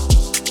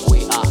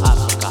 We are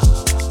Africa.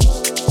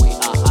 We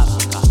are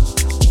Africa.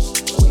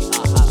 We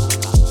are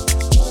Africa.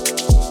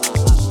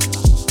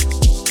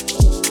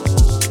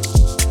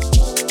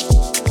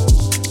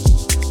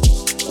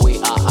 We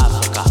are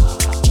Africa.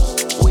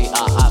 We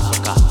are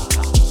Africa.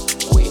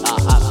 We are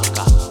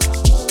Africa.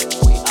 We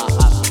are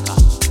Africa.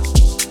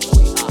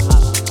 We are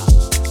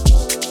Africa.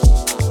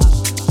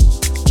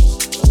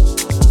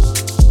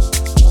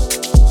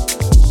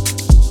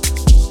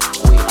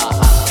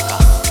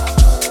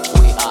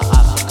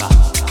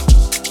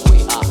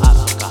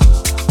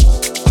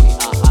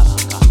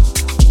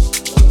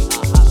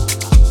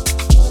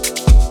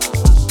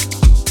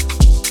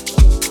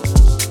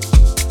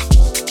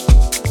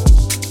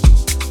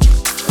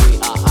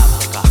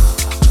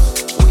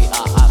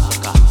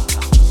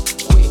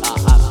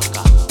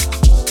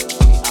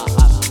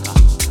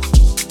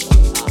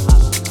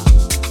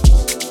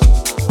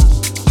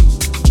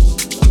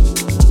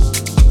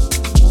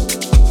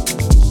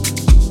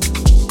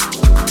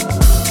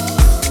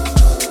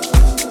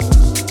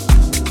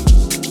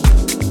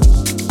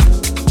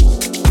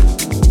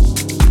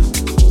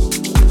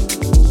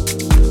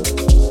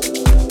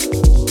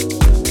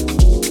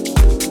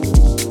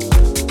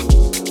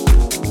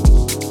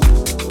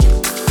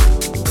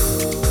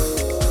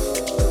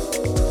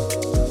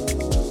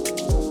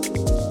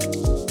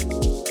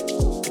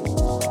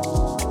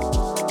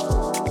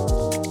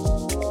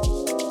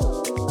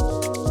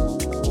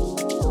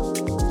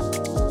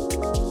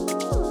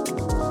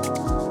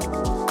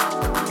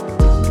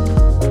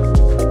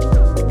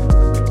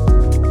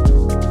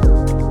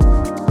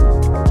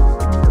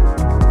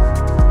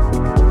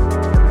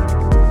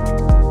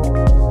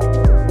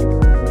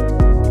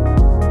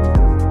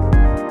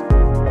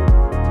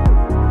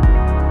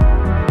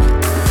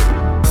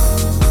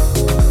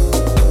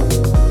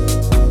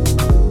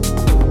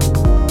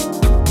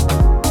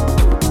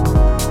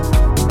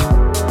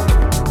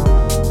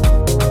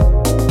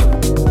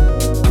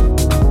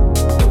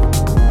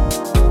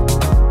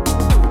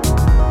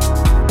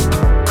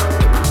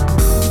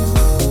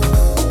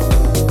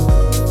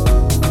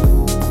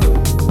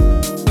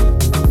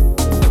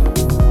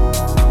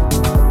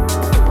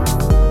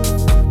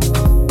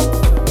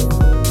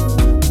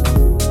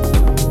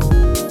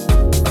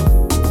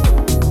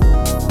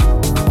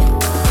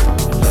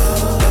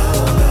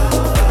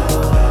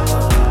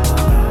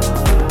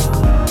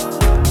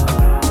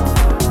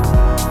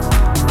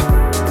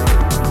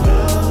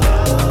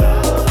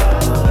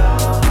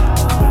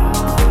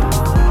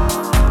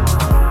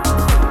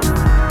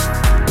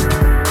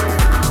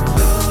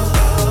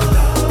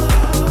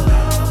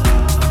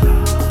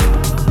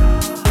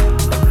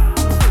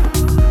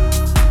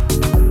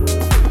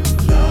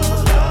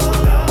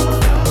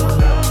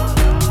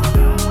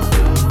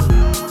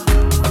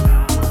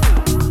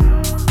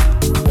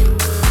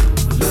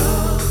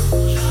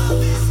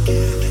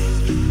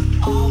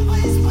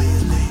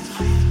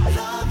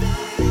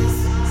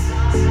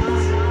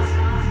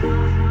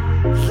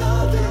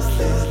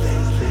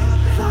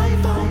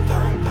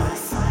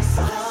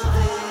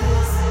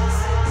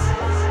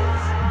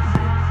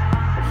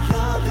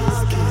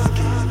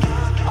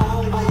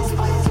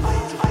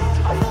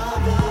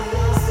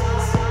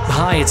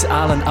 Hi, it's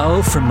Alan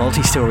O from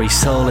Multi-Story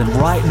Soul, and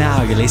right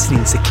now you're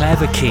listening to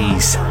Clever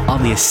Keys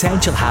on the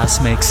Essential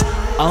House Mix,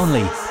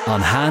 only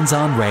on Hands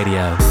On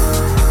Radio.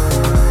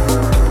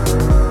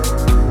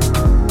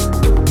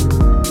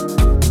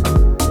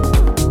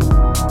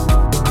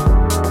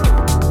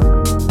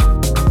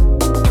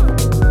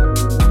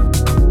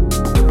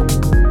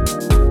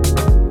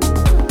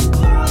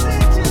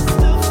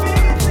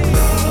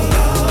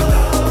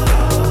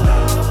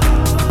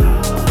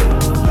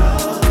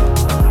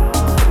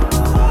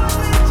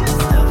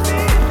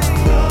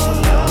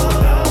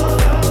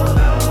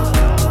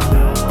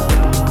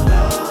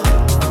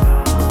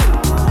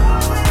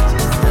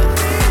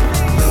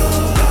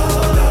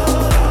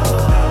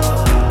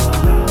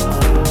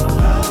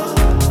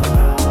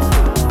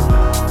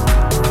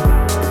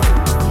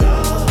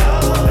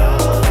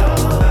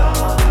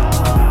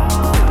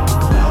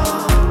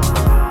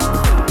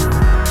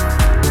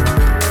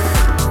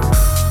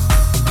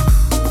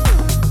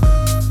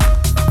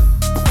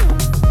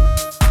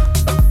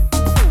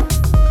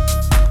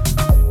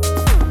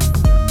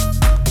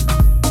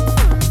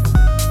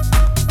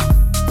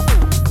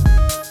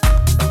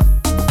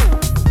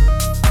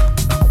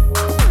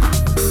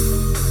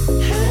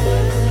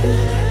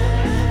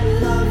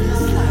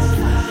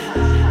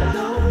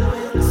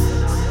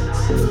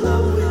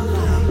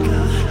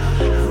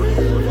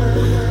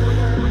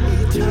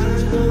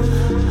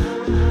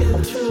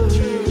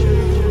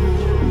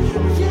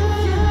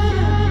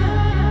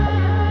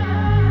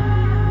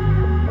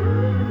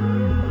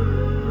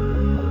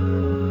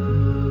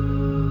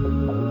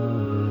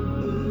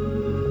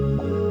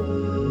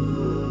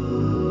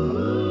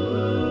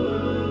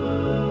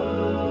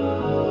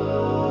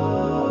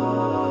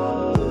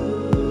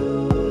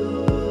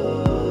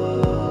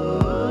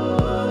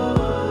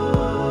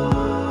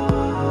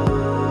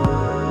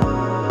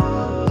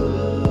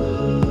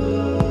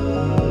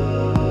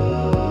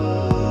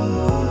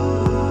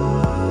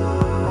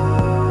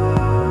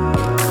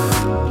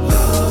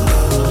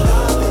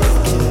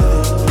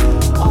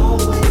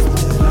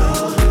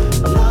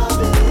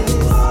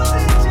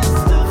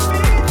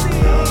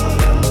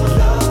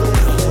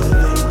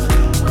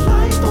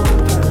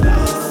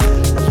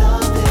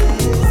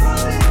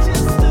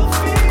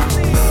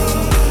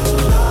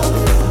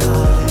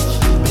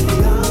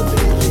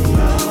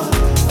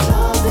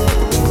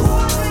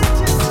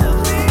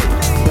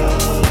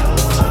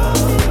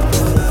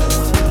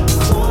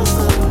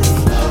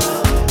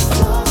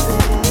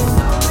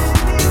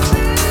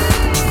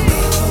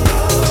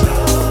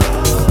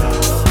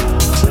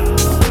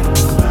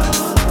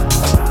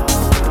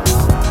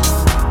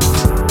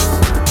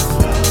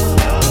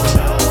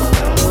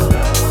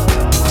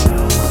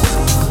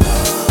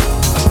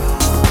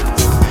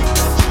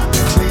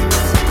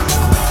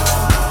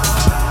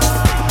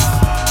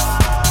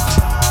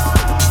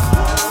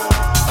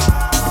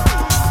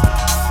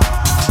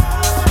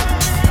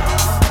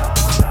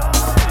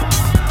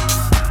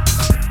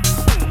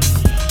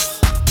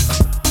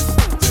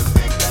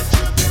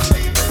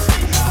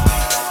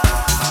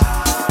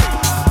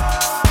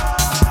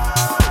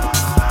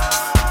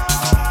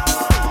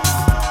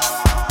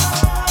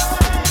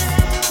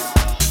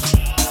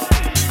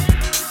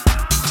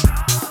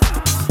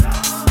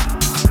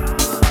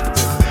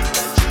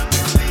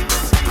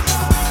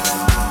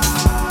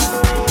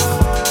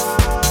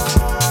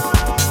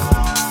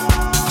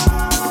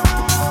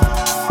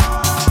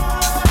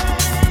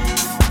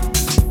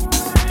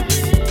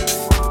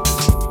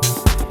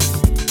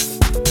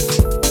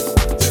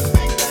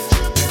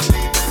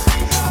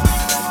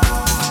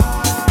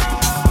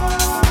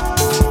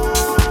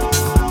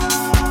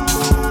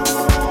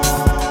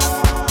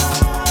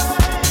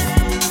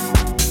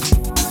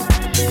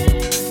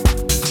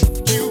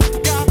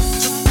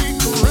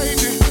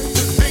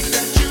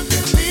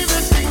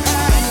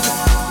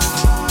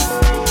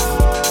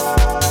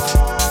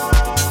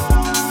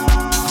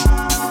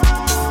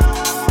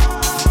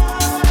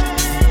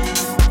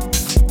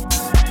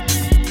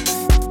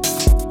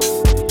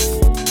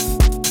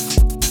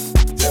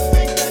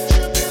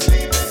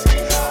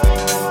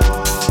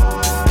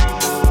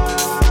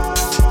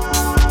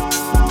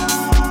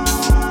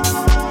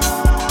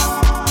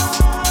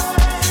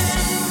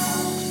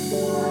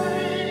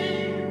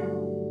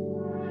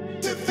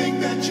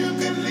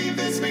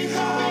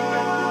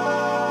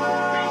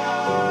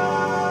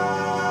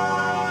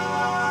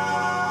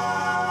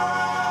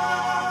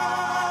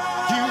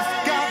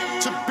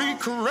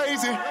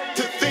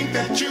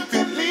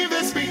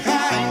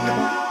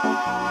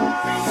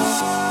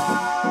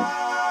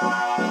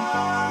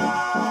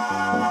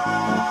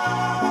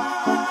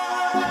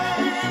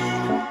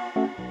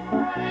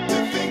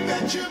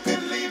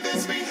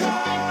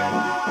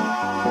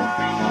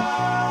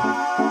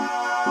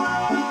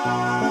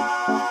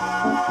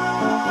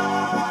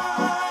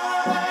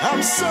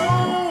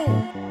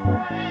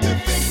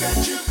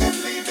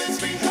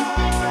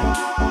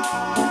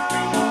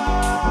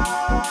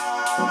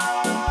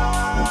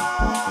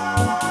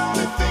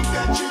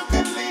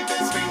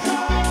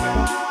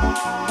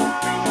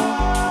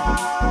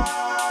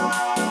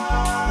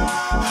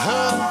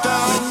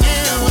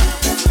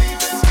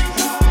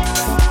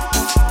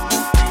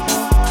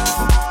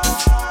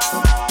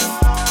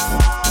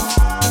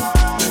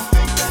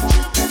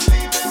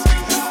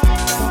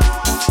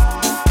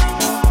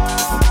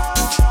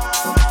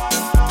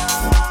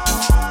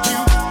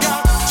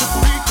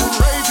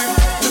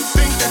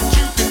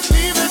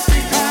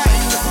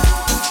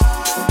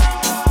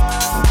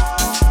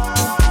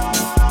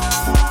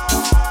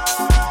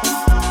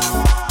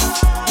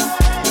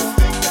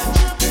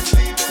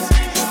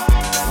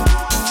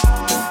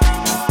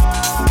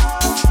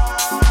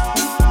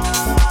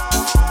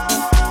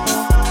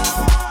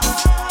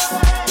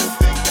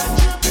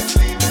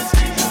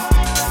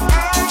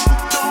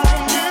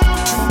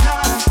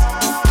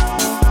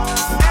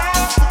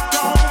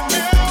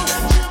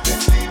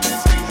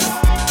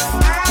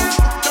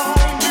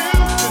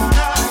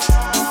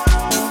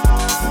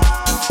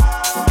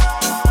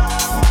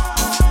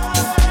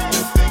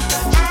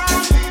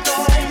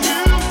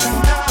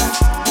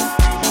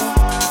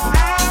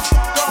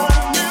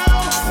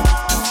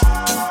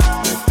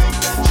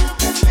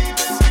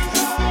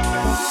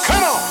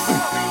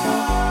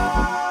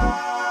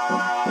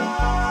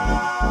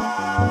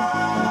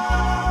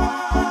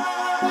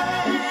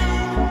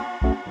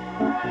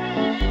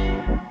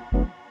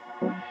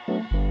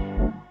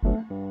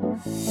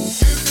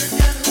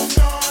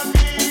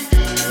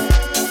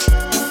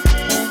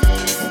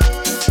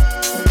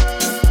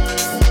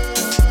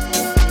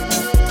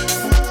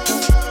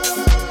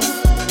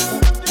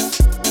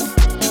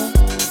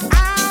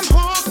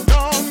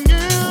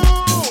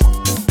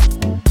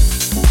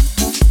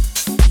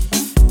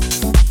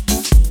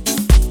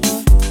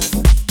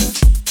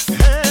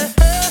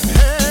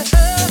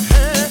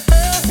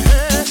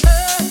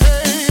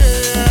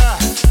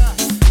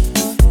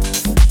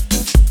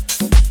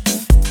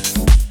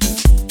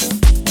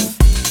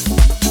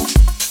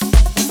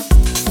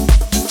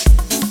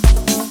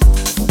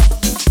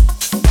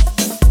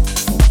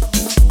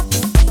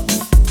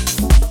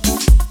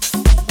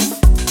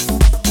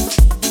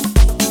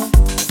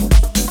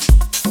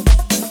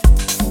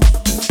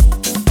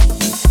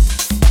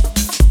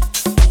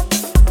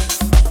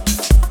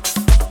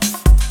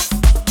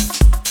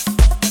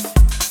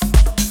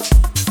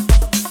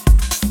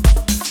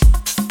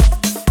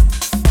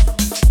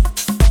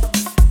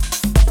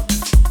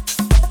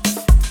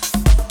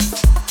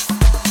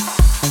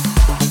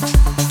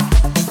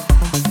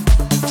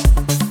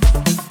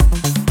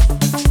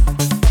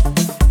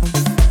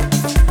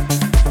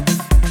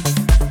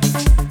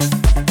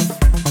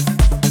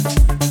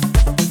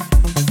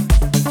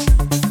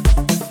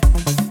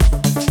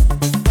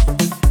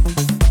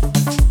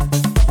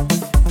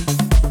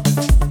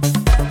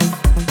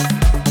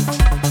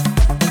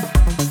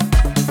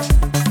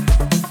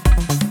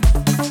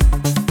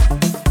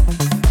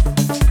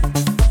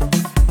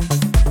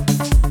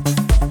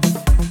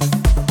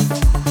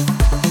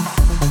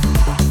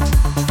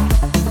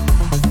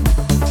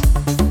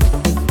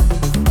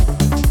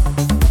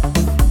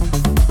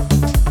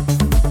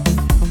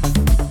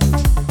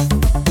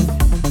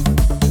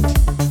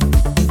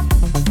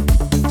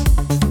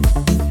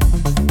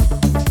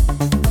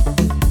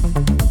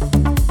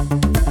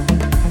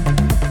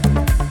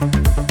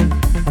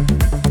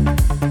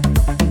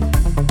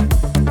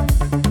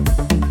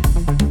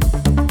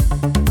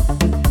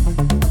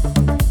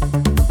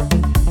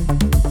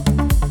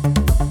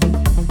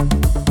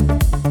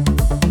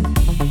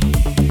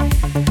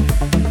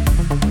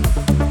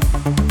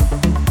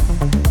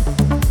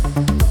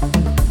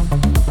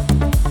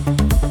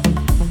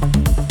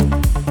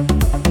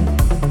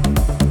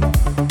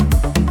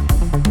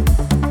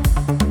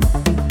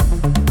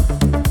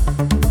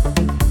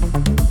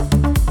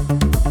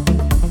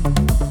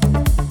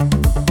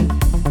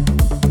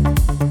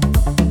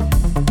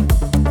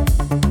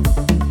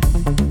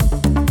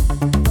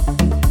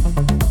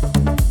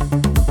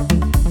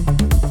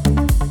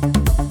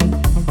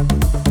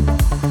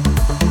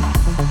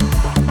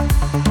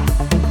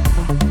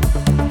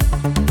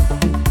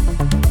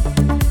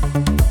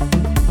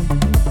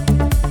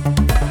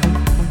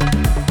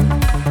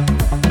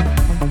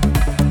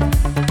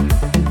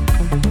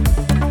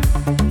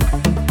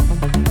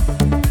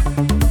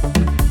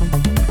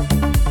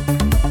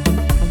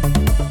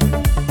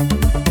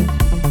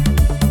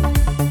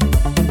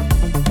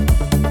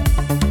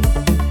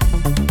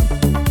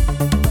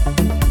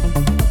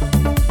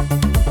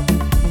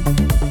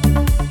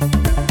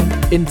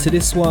 into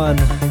this one.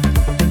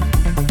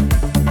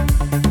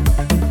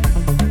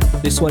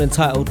 This one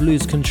entitled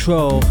Lose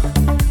Control.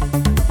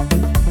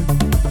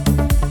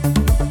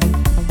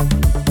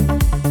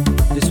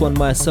 This one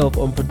myself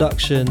on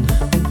production.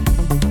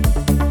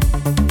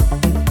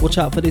 Watch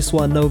out for this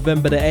one,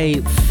 November the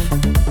 8th.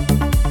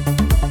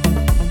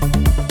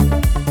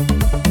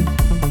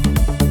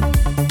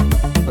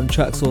 On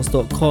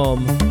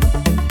tracksource.com.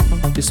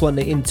 This one,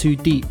 the In Too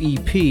Deep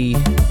EP.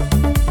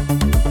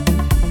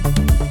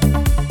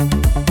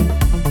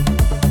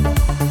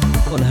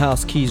 On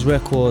House Keys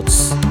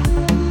Records.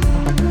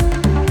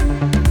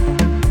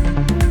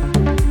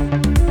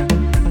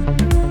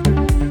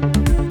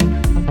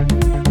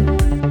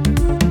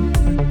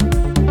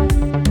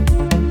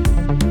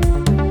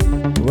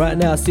 Right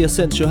now it's the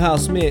Essential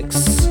House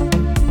Mix.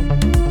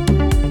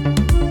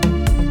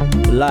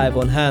 Live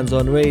on Hands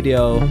On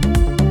Radio.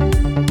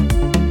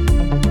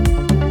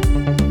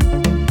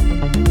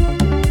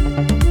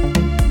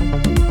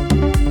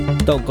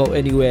 Don't go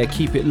anywhere,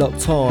 keep it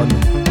locked on.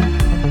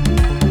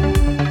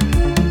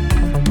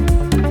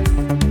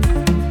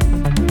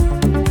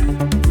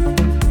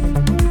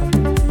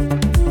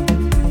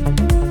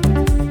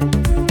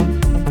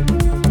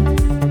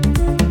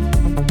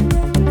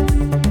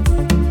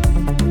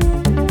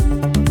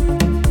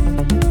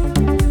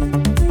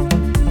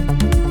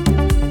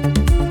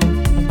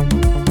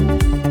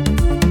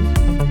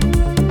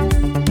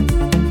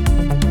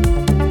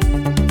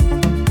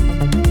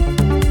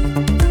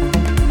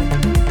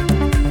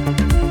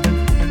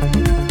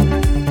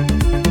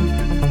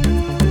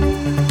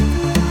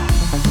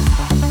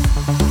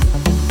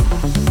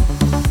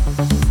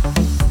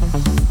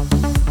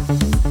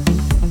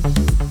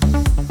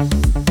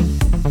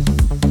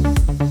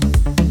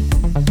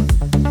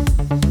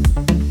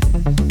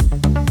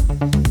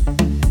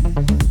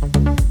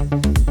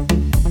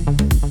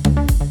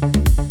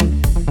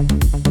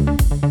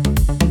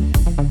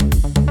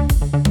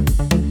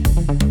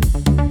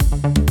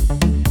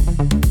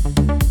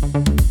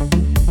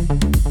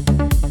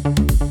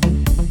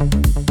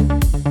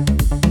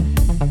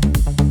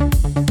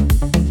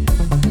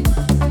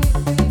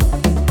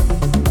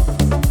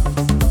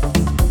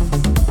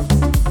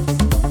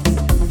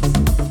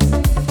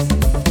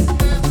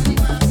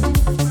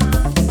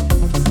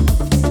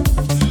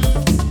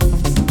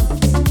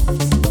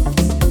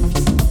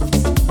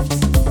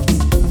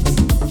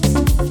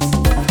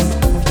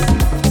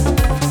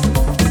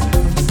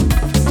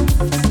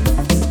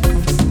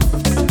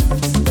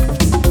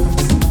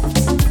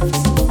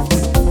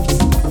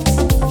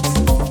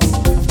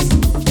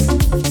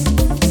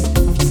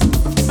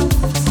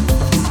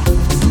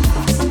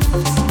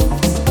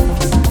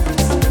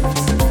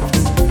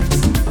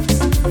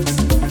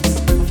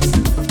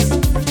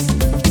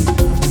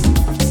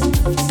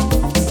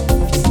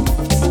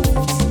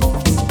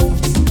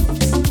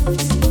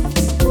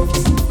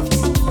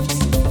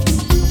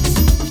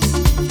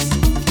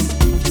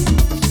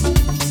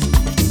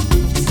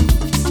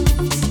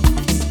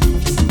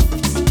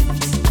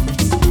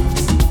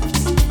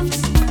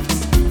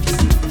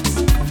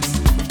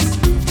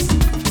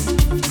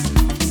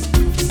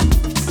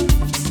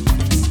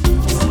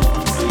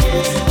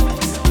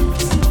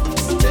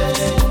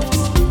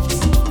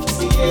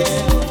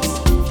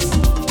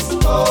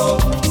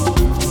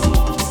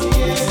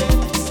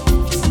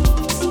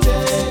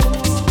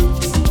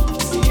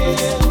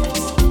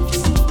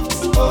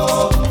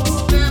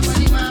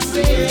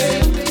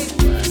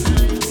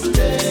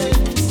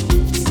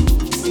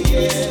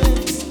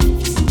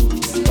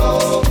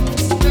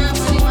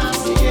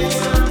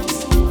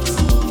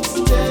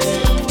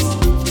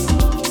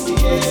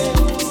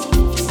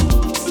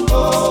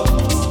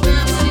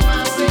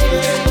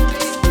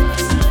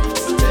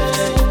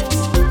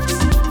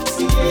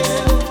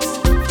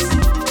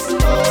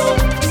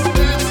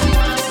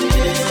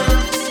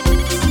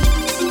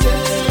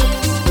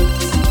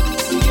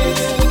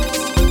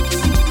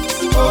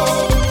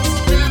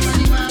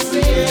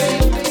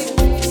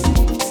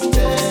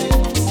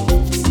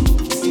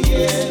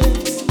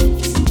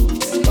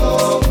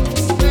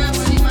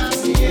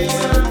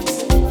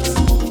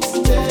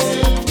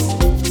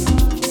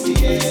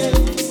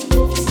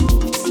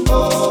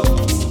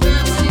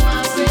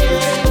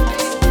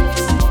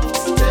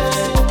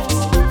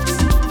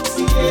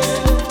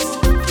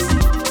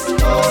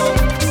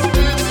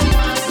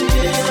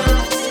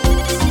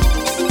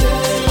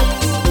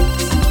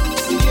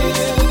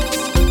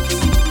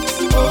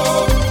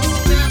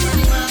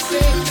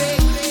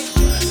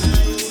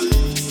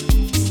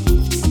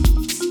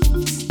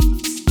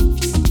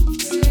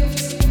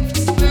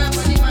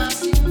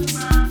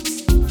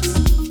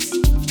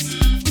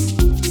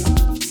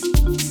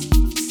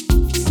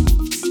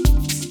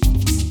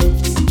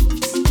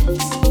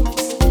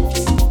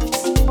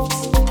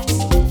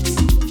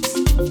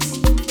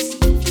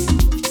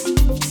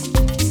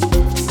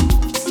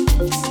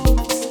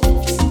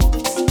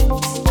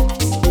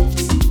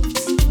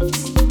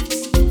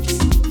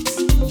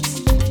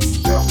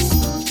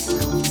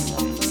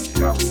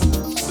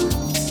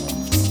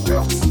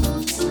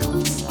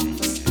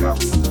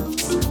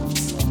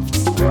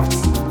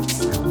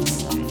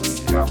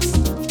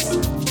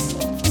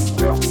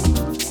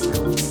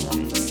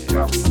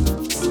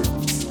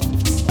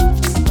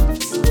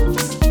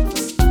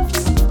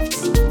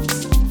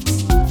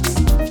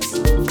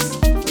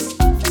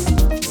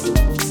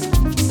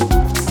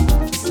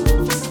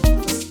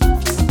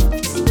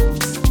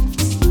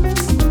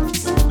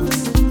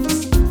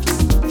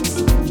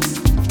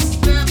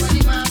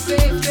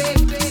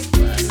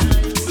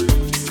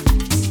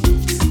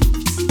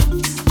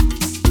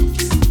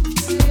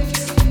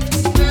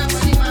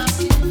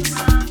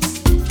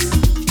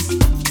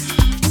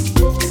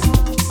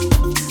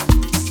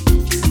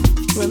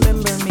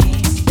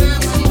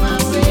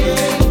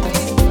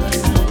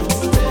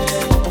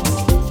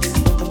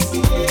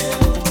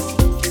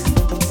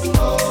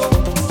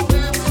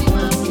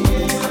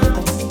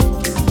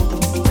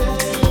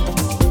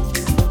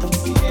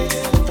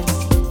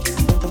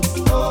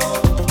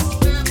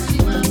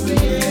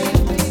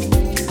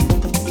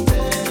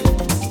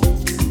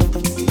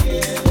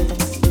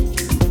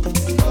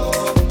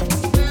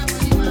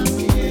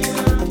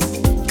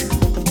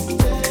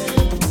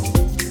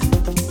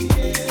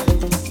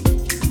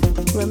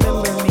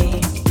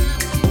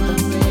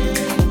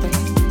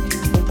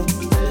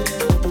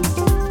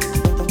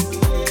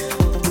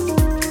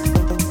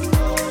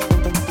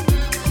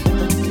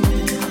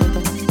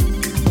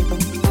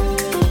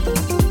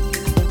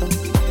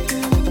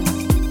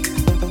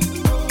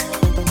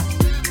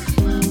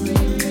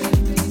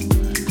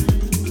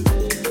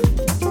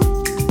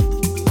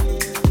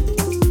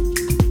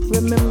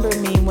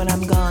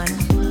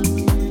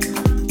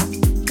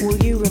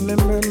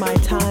 burn my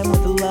time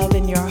with love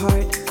in your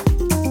heart,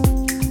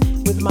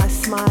 with my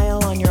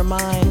smile on your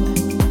mind.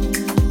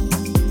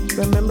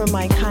 Remember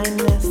my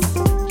kindness,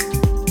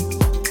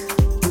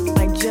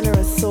 my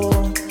generous soul.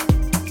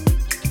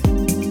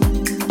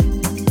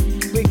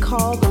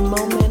 Recall the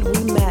moment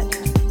we met,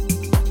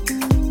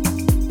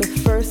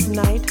 the first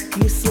night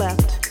you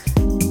slept,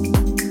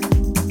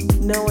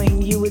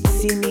 knowing you would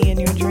see me in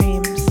your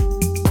dreams.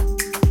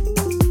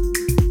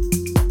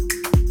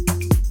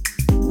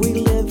 We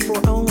lived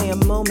for only a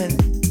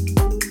moment,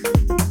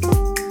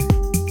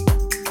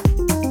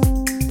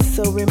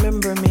 so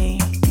remember me.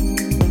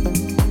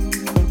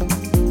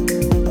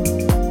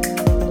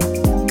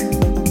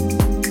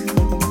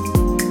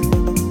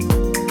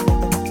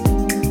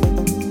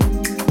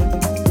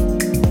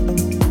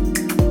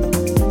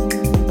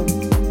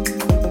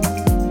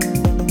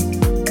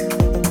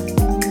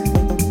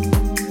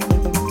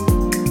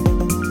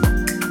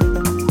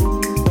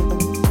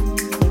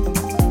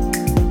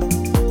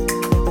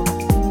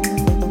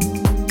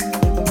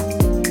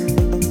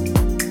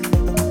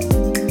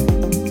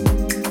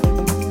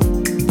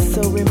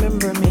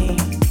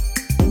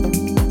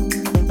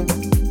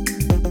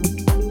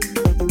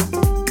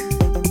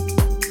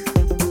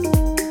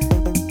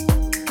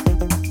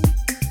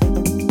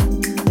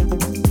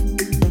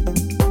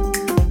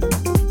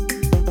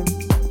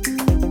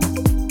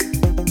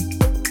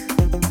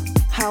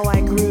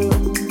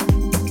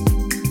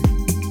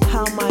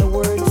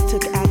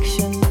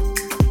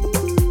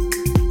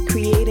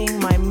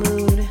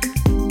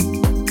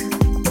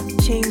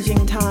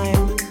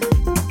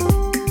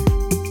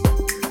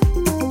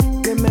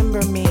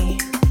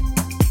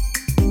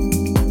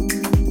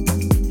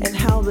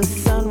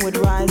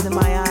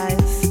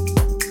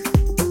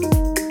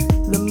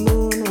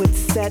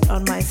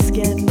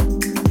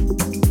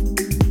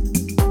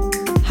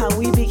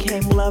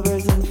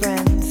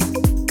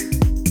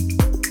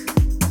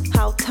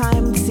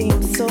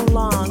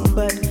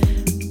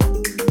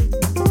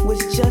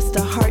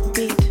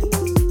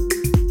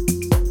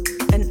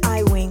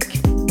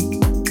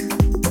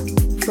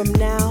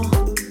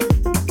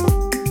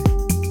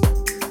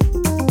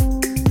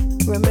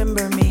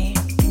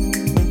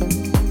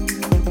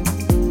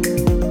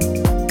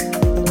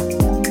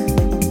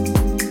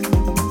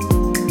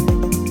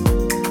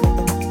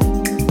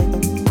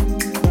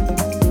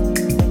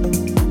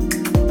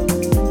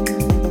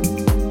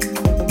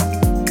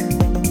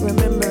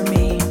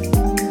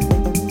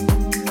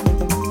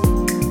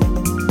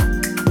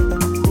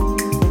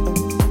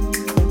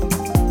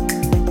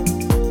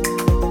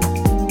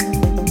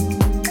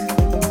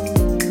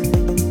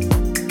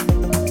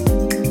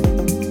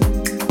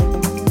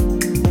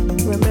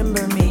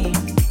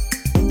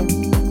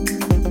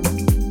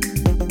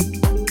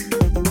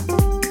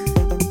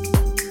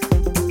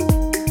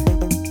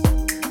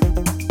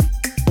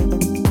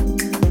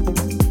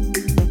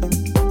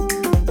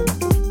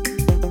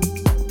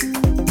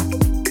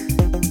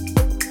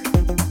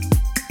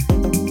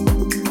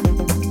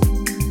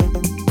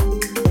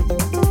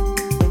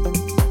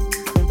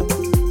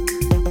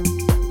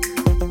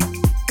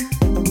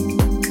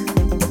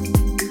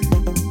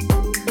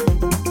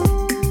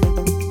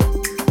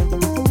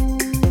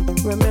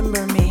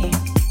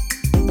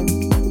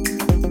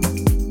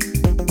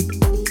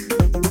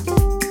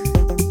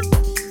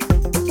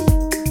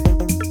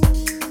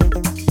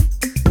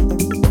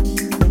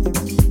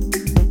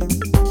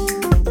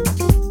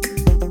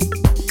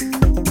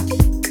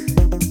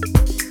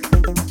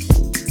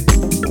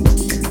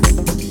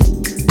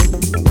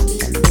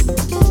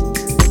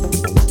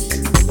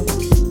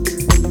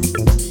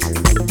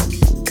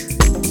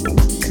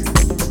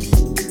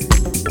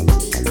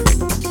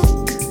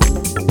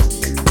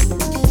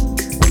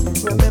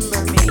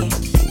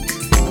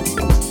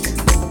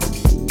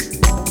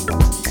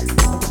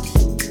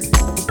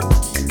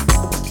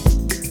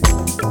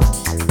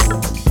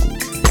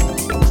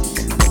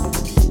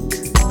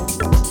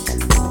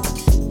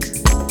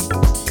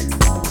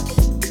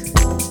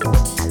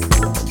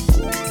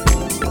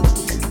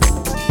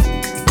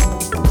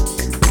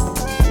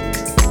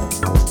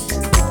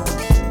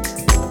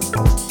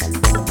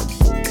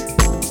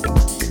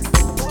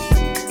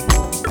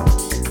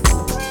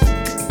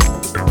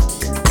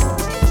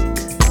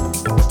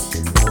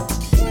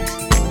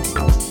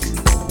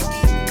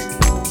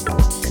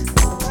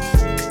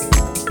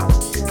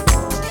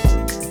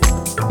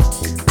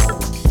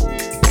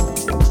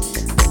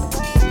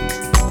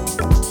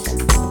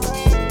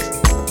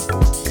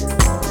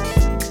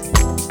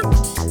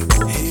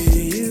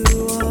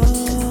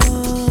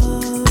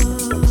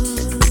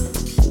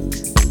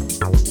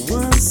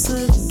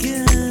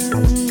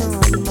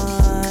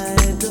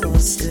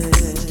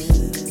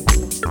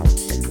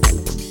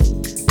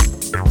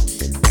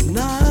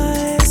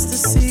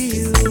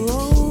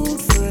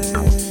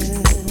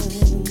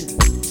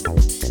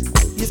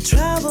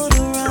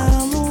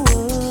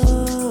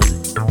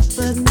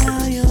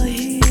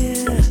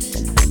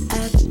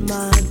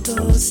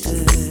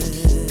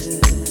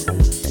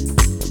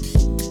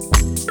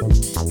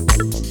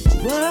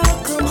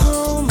 Welcome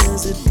home,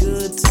 is it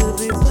good to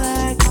be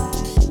back?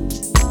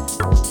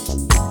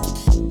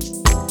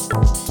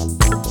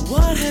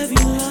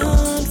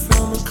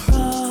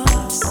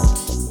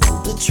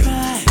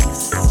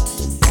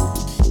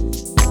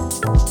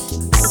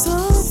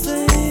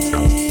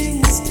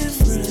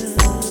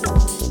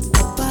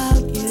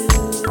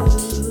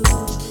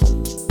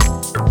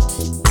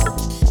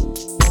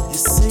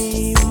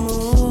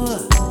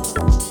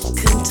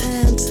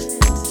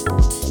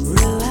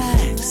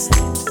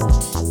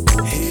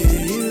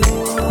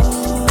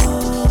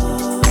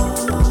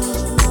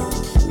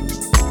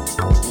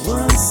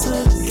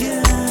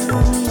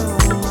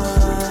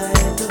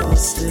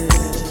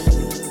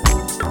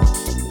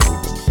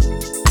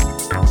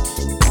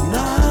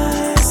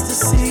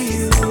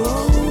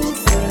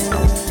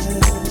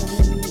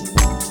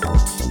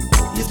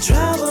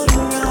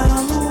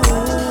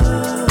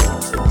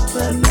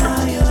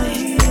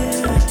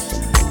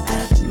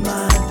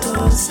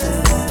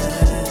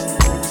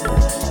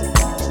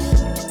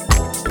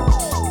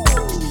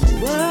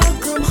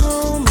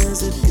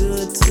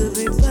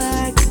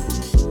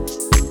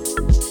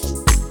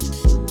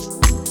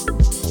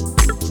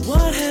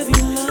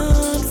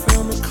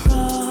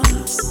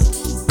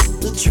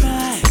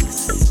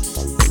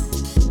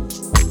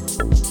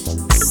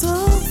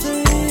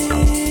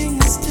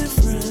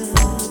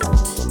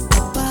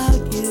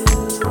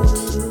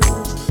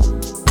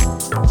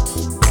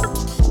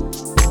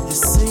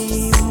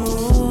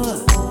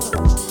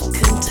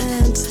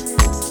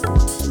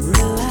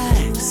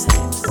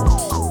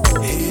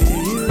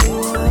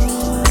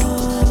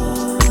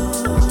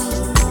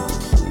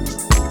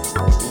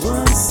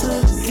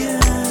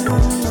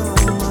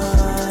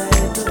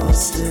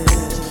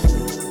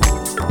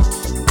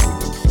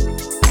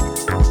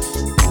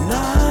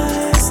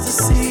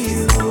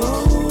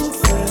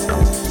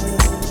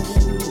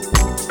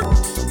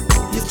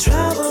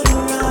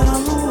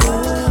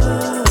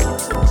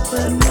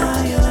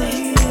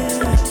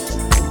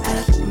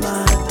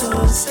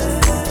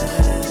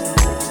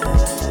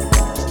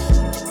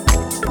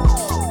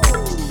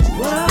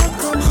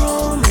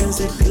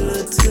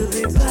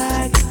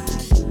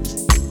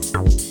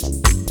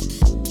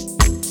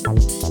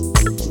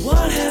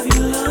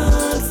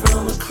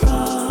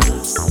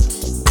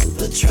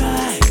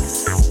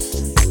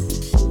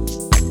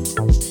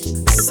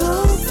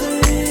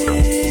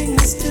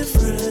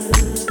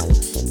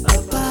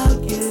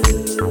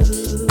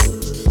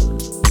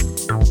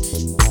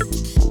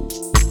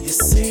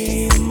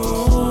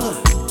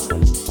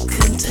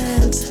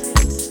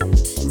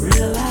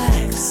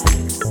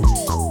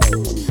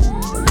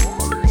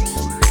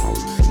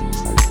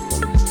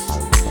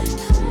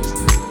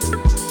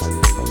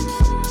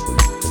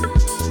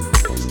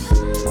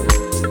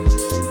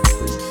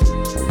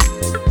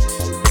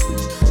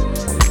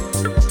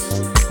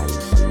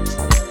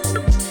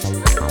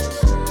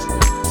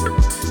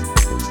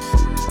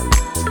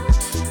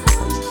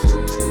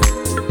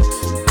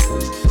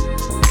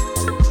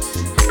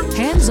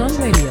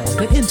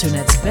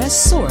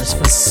 best source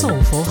for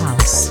soulful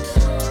house.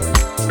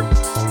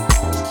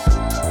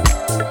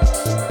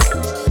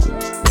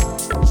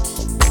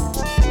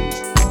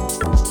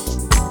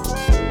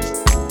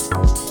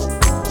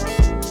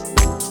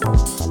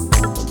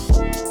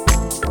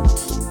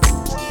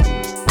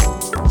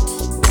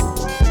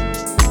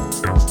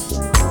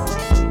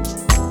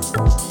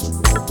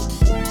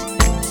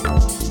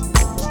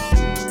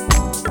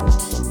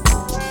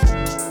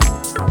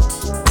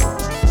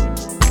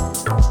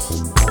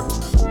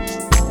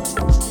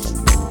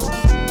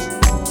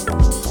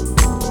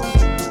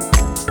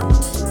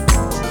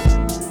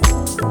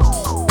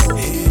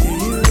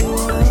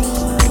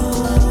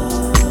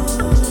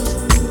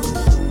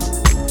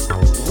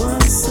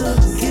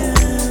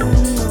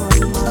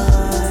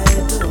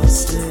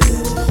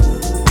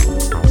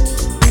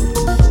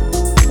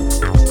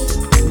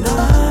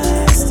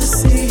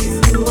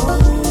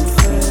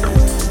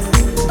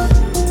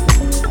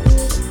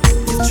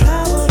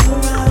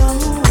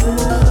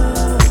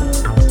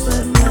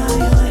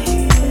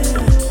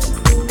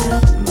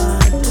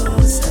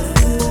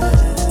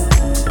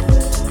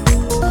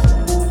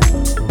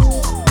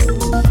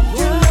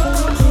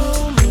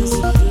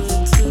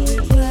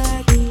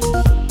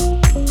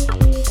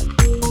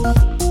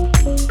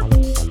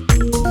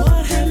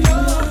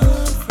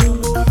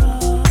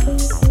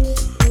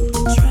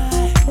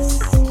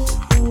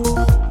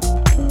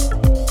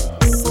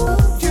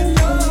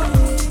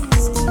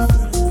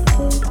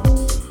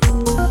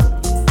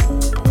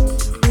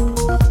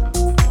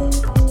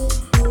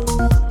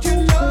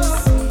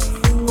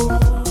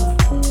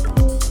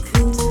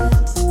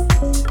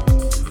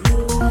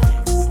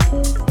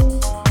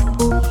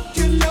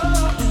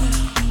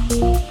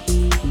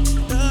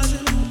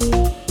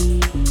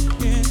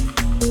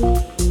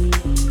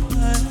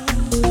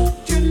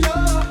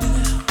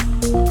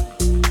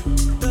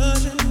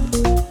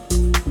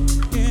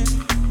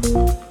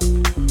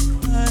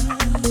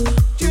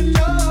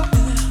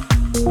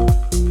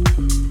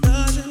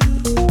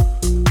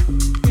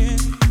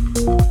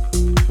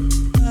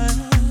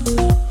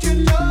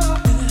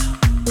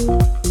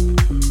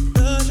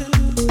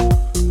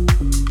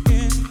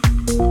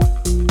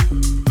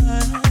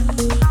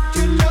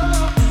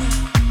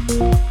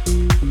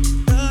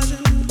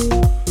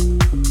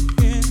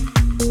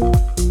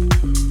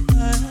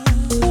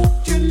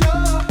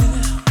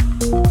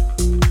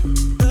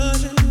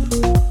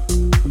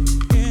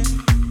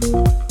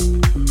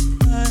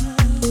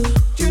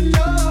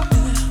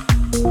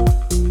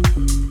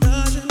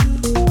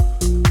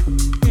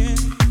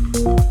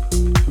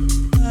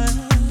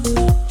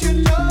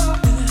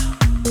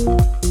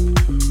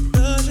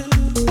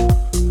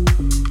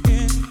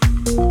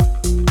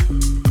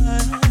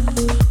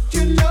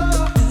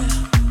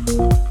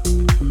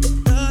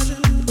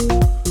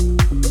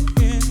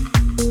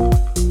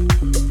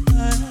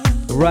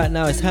 Right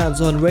now it's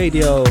Hands On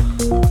Radio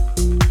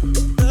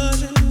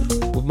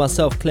with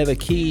myself, Clever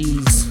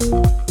Keys,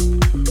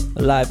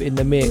 live in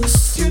the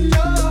mix,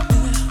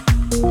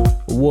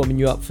 warming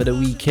you up for the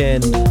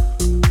weekend,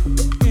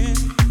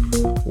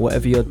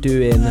 whatever you're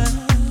doing.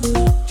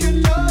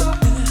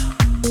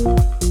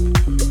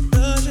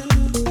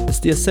 It's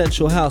the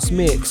Essential House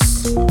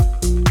Mix,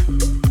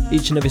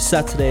 each and every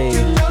Saturday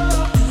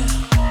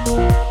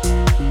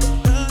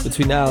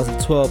between the hours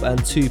of 12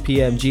 and 2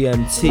 p.m.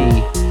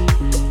 GMT.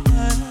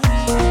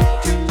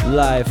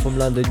 Live from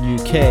London,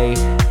 UK.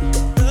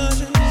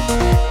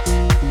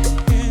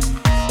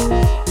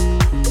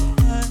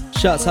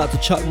 Shouts out to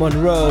Chuck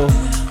Monroe.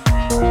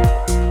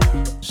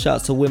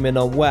 Shouts to Women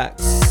on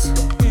Wax.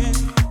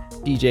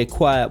 DJ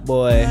Quiet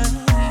Boy.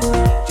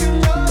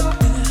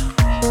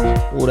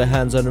 All the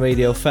Hands On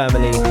Radio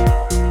family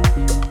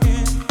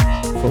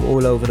from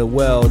all over the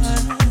world.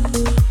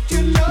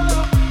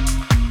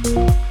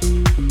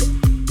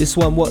 This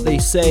one, What They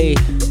Say.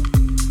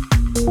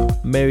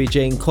 Mary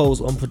Jane Cole's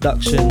on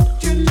production.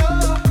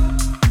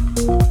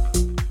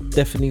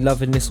 Definitely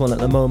loving this one at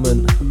the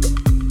moment.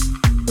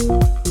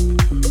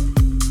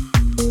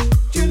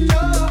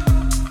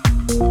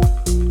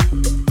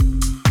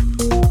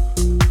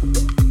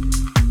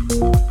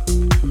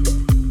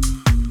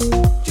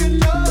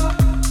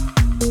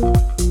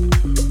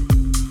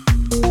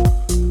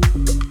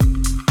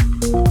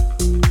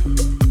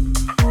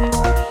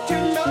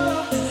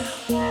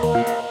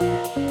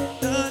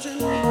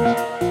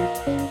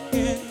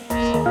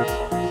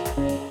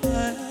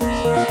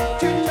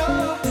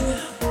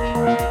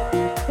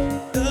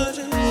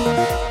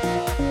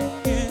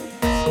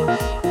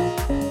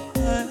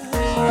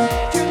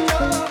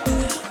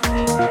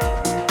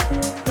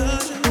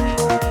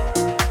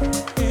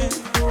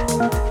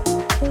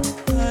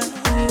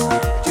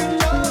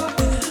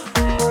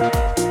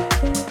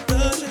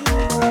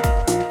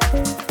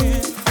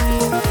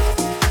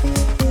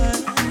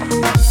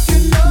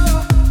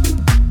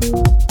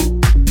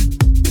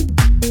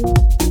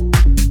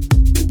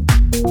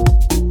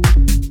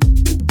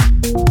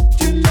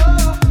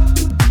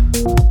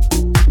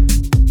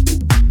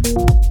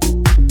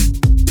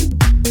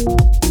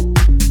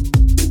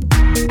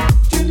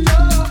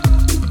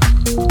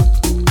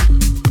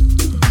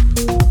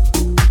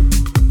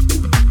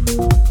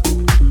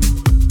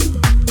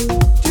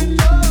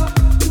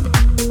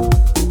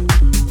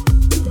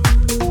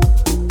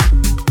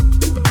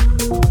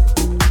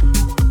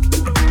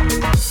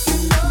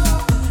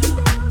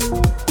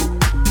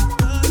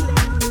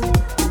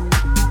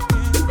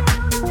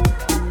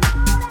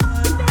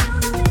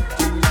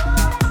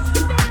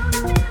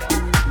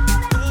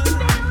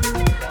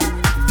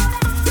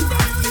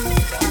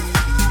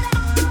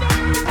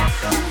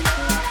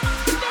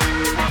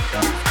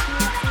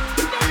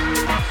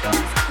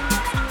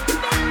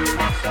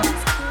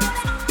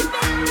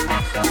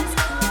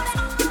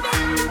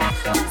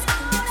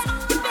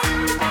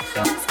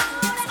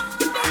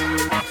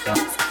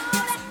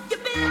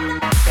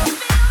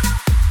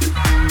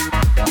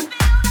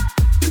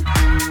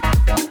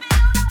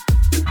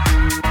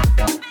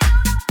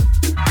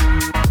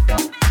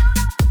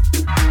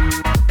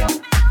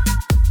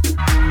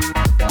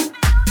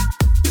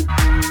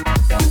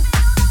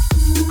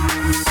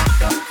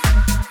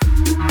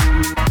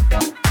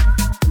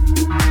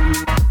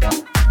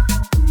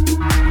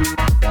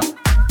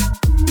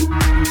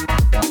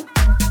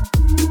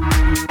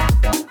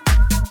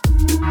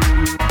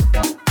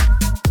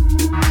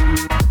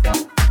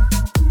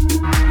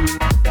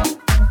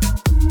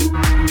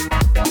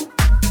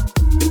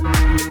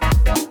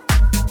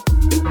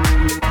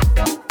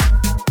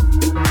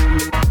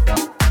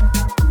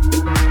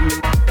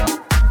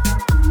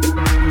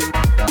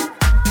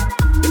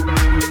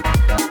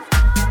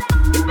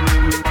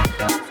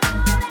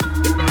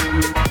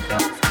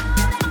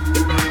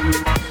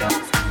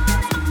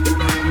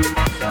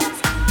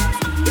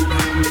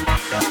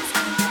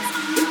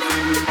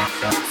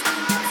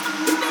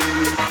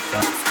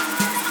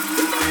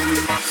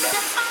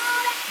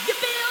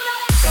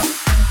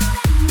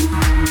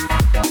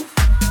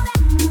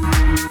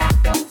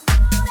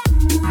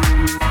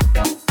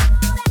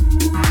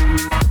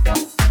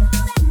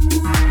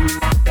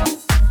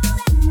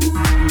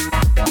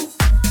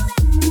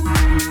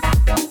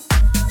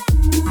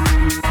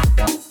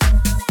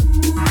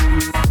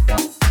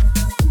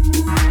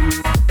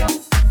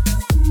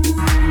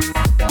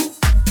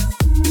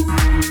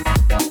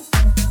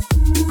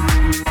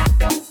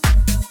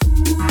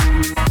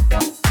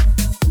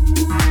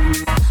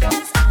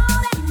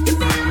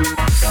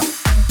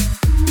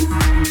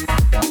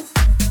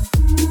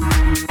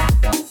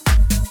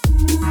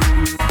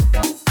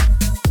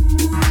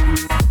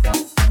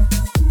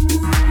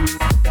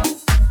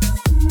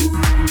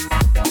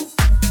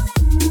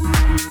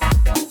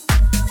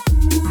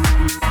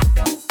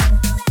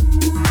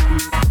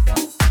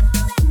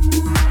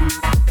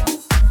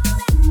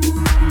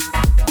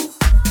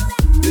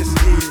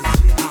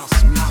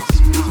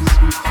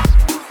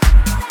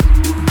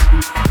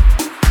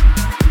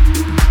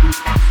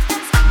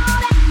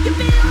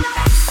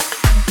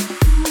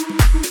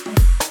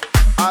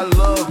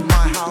 love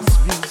my house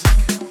music.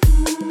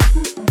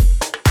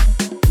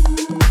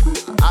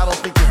 I don't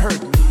think you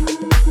heard me.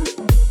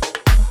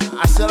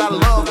 I said I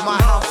love my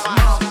house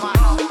music.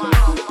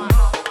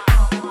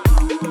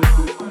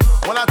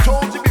 When I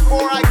told you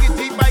before I get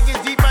deep, I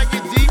get deep, I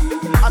get deep,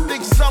 I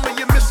think some of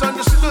you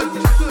misunderstood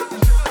me.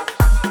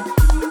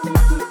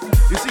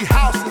 You see,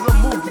 house is a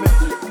movement.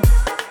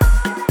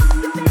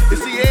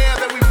 It's the air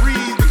that we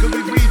breathe because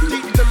we breathe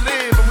deep to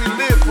live and we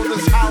live for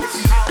this house.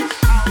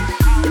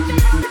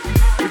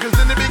 Because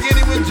in the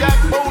beginning when Jack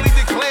Bowley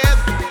declared,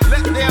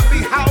 let there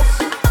be house,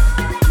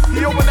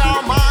 he opened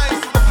our minds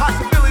to the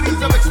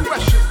possibilities of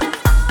expression.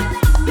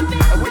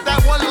 And with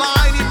that one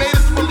line, he made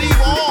us believe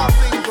all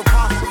things are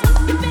possible.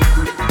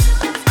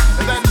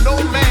 And that no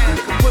man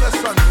could put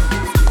us under.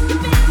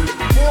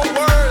 4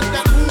 words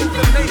that move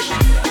the nation.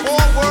 4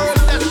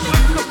 words that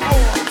shook the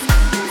floor.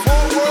 4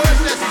 words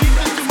that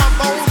seeped into my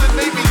bones and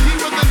made me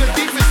deeper than the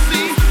deepest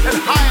sea and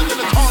higher than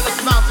the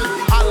tallest mountain.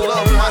 I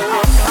love my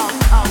house.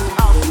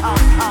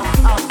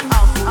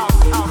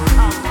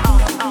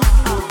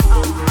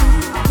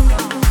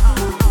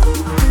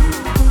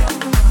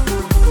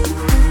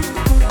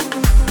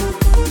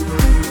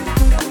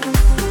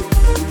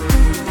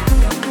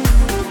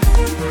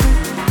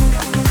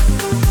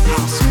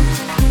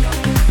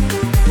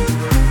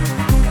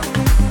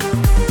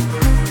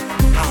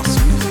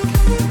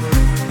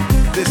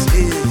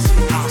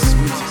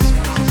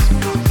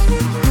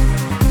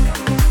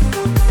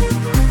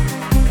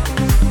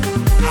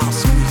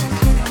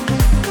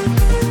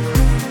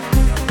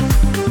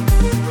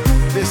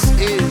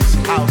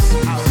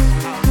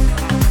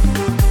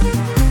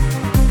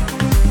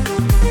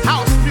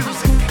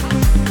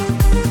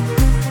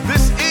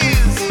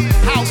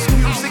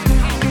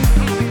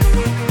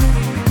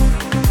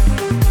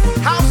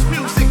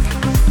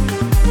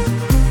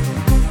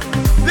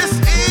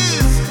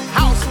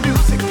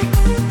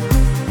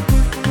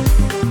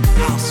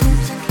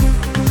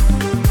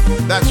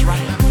 That's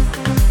right.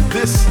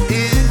 This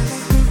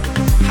is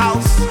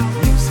house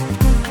music.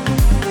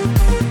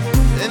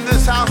 In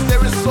this house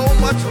there is so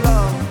much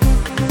love.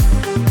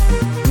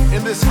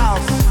 In this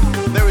house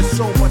there is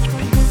so much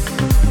peace.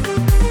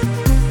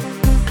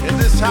 In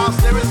this house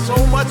there is so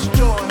much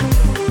joy.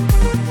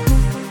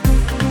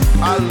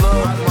 I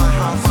love my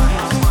house.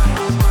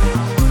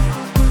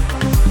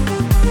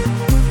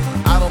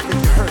 I don't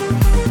think you heard me.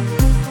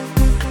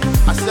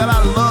 I said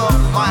I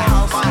love my house.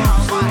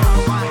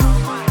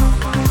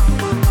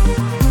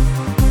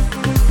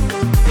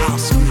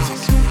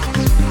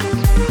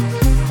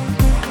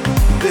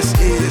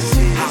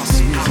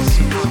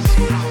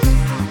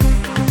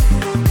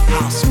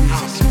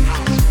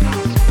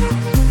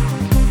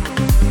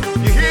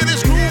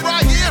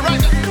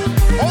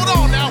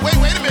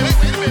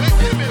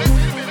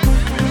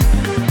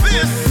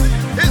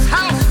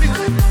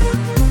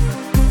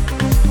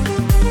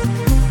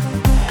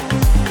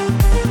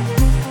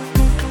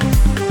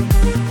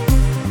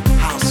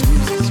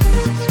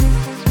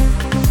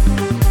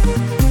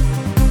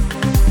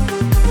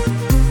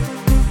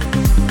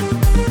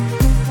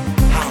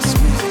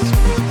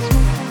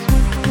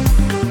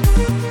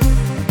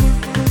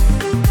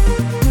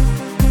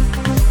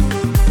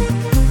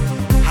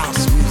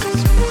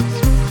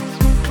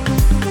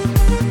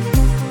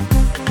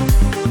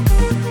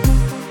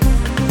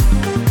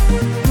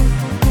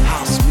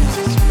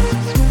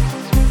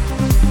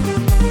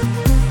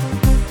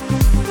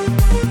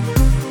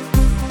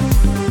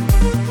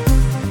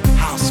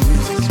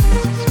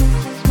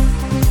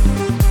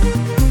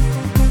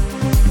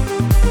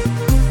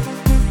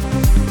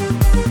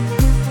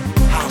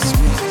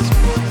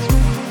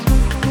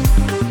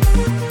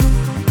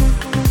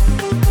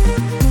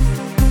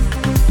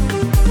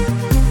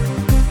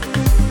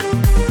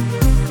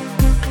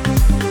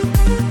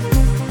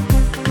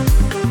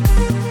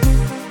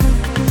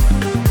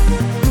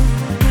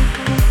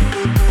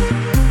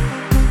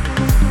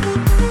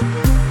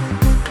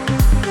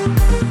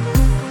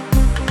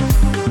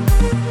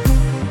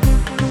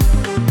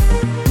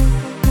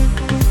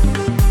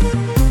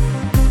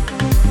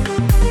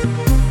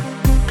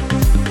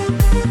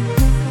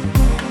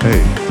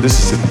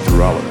 This is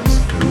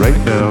and right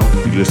now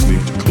you're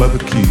listening to Clever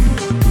Keys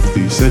with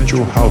the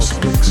Essential House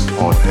Mix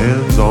on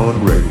Hands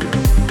On Radio.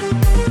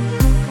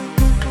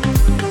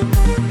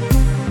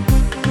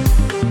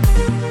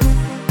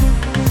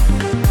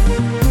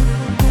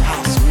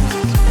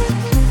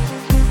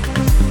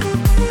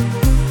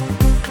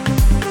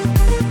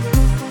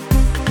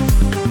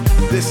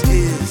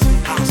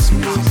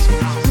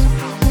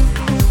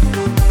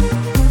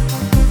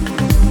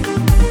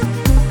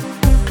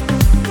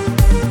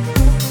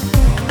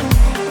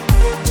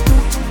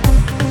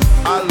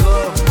 I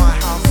love my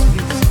house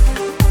music.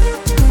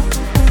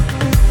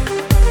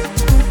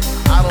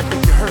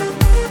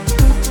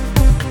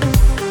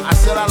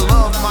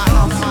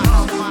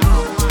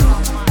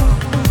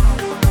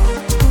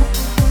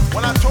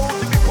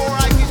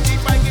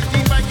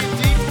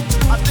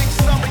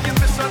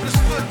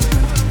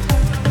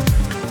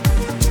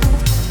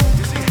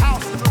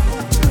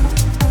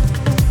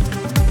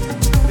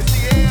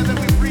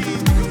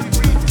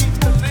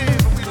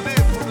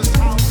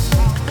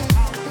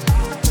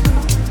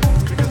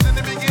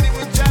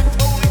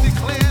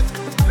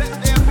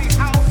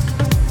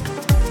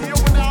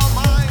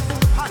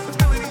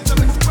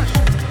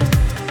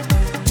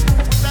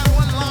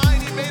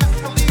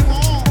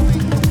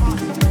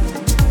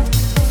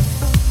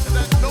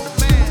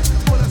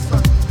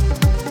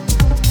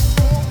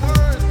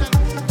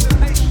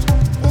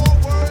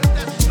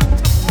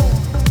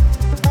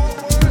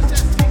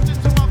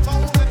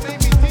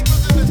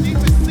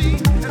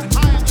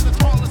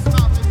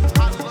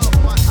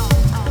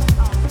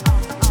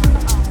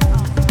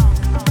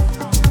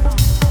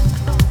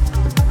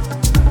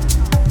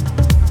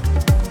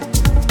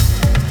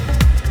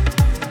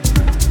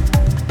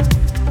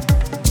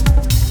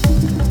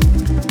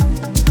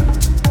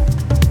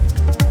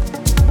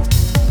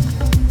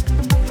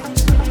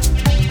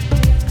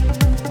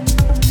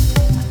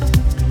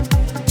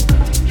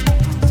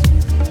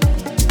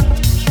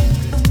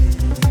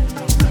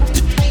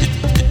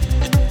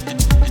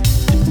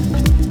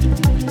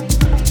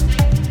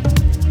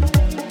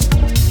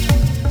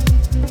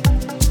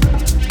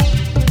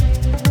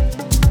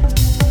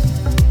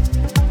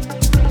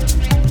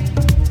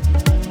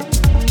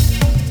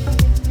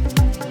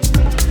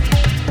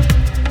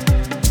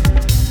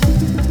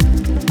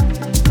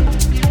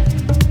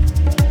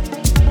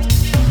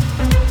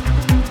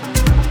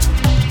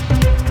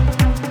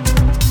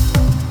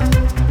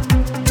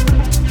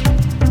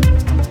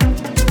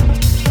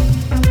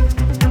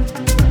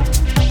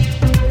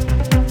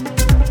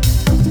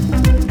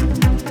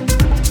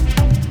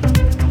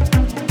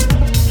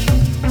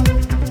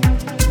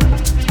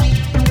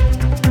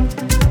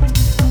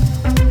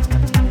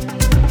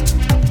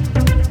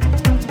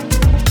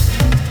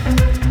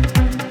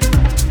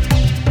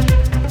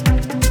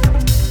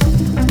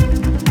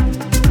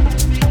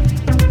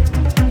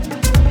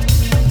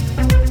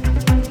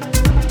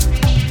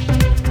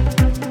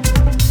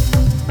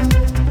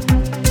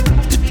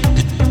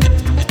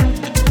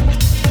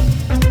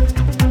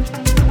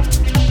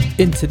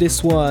 into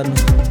this one.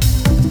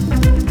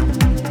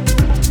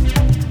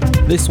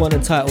 This one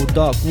entitled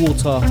Dark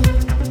Water.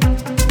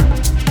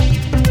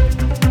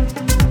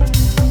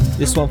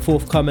 This one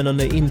forthcoming on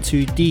the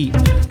Into Deep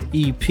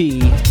EP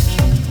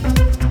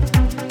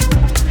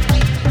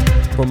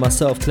from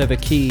myself, Clever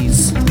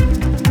Keys.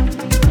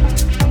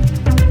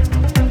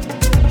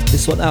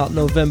 This one out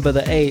November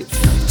the 8th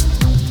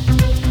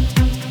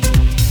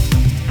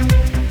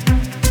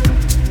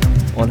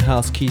on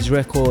House Keys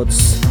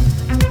Records.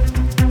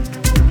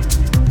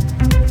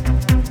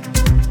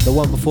 The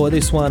one before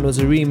this one was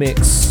a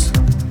remix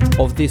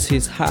of This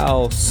Is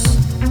House,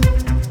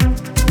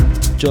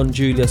 John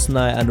Julius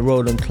Knight and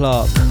Roland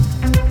Clark.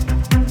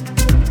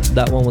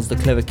 That one was the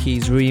Clever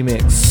Keys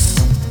remix.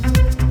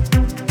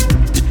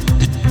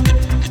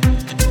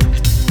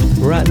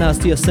 Right now it's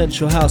the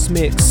Essential House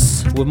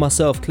Mix with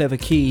myself, Clever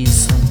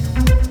Keys.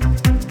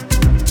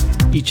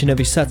 Each and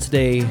every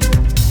Saturday,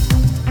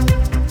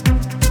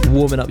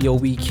 warming up your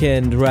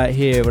weekend right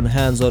here on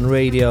Hands On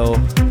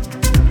Radio.